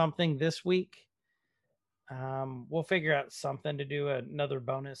of something this week, we'll figure out something to do another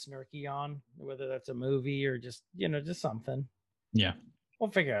bonus Nerky on, whether that's a movie or just something. Yeah.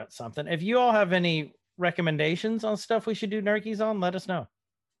 We'll figure out something. If you all have any recommendations on stuff we should do Nerkies on, let us know.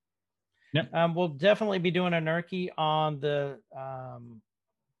 Yep. We'll definitely be doing a Nerky on the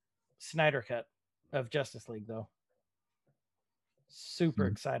Snyder cut of Justice League, though. Super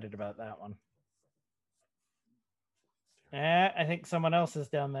excited about that one. I think someone else is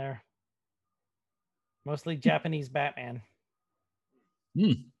down there. Mostly Japanese Batman.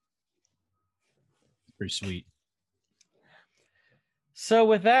 Pretty sweet. So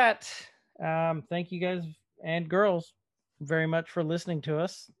with that, thank you guys and girls very much for listening to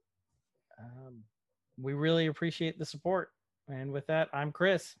us. We really appreciate the support. And with that, I'm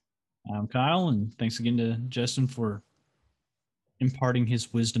Chris. I'm Kyle, and thanks again to Justin for imparting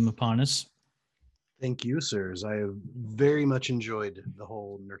his wisdom upon us. Thank you, sirs. I have very much enjoyed the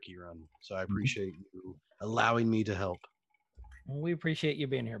whole Nerky run, so I appreciate you allowing me to help. We appreciate you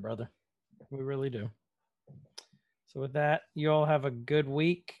being here, brother. We really do. So with that, you all have a good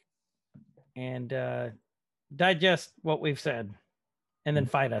week and digest what we've said and then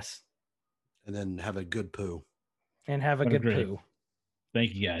fight us And then have a good poo. and have a What a good great- poo.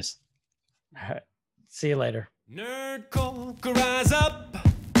 Thank you, guys. All right. See you later. Nerdcore, rise up.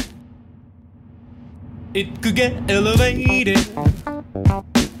 It could get elevated.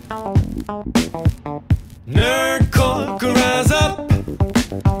 Nerdcore, rise up.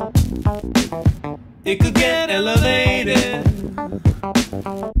 It could get elevated.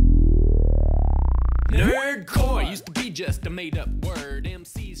 Nerdcore used to be just a made up word.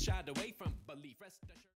 MCs shied away from belief. Rest assured.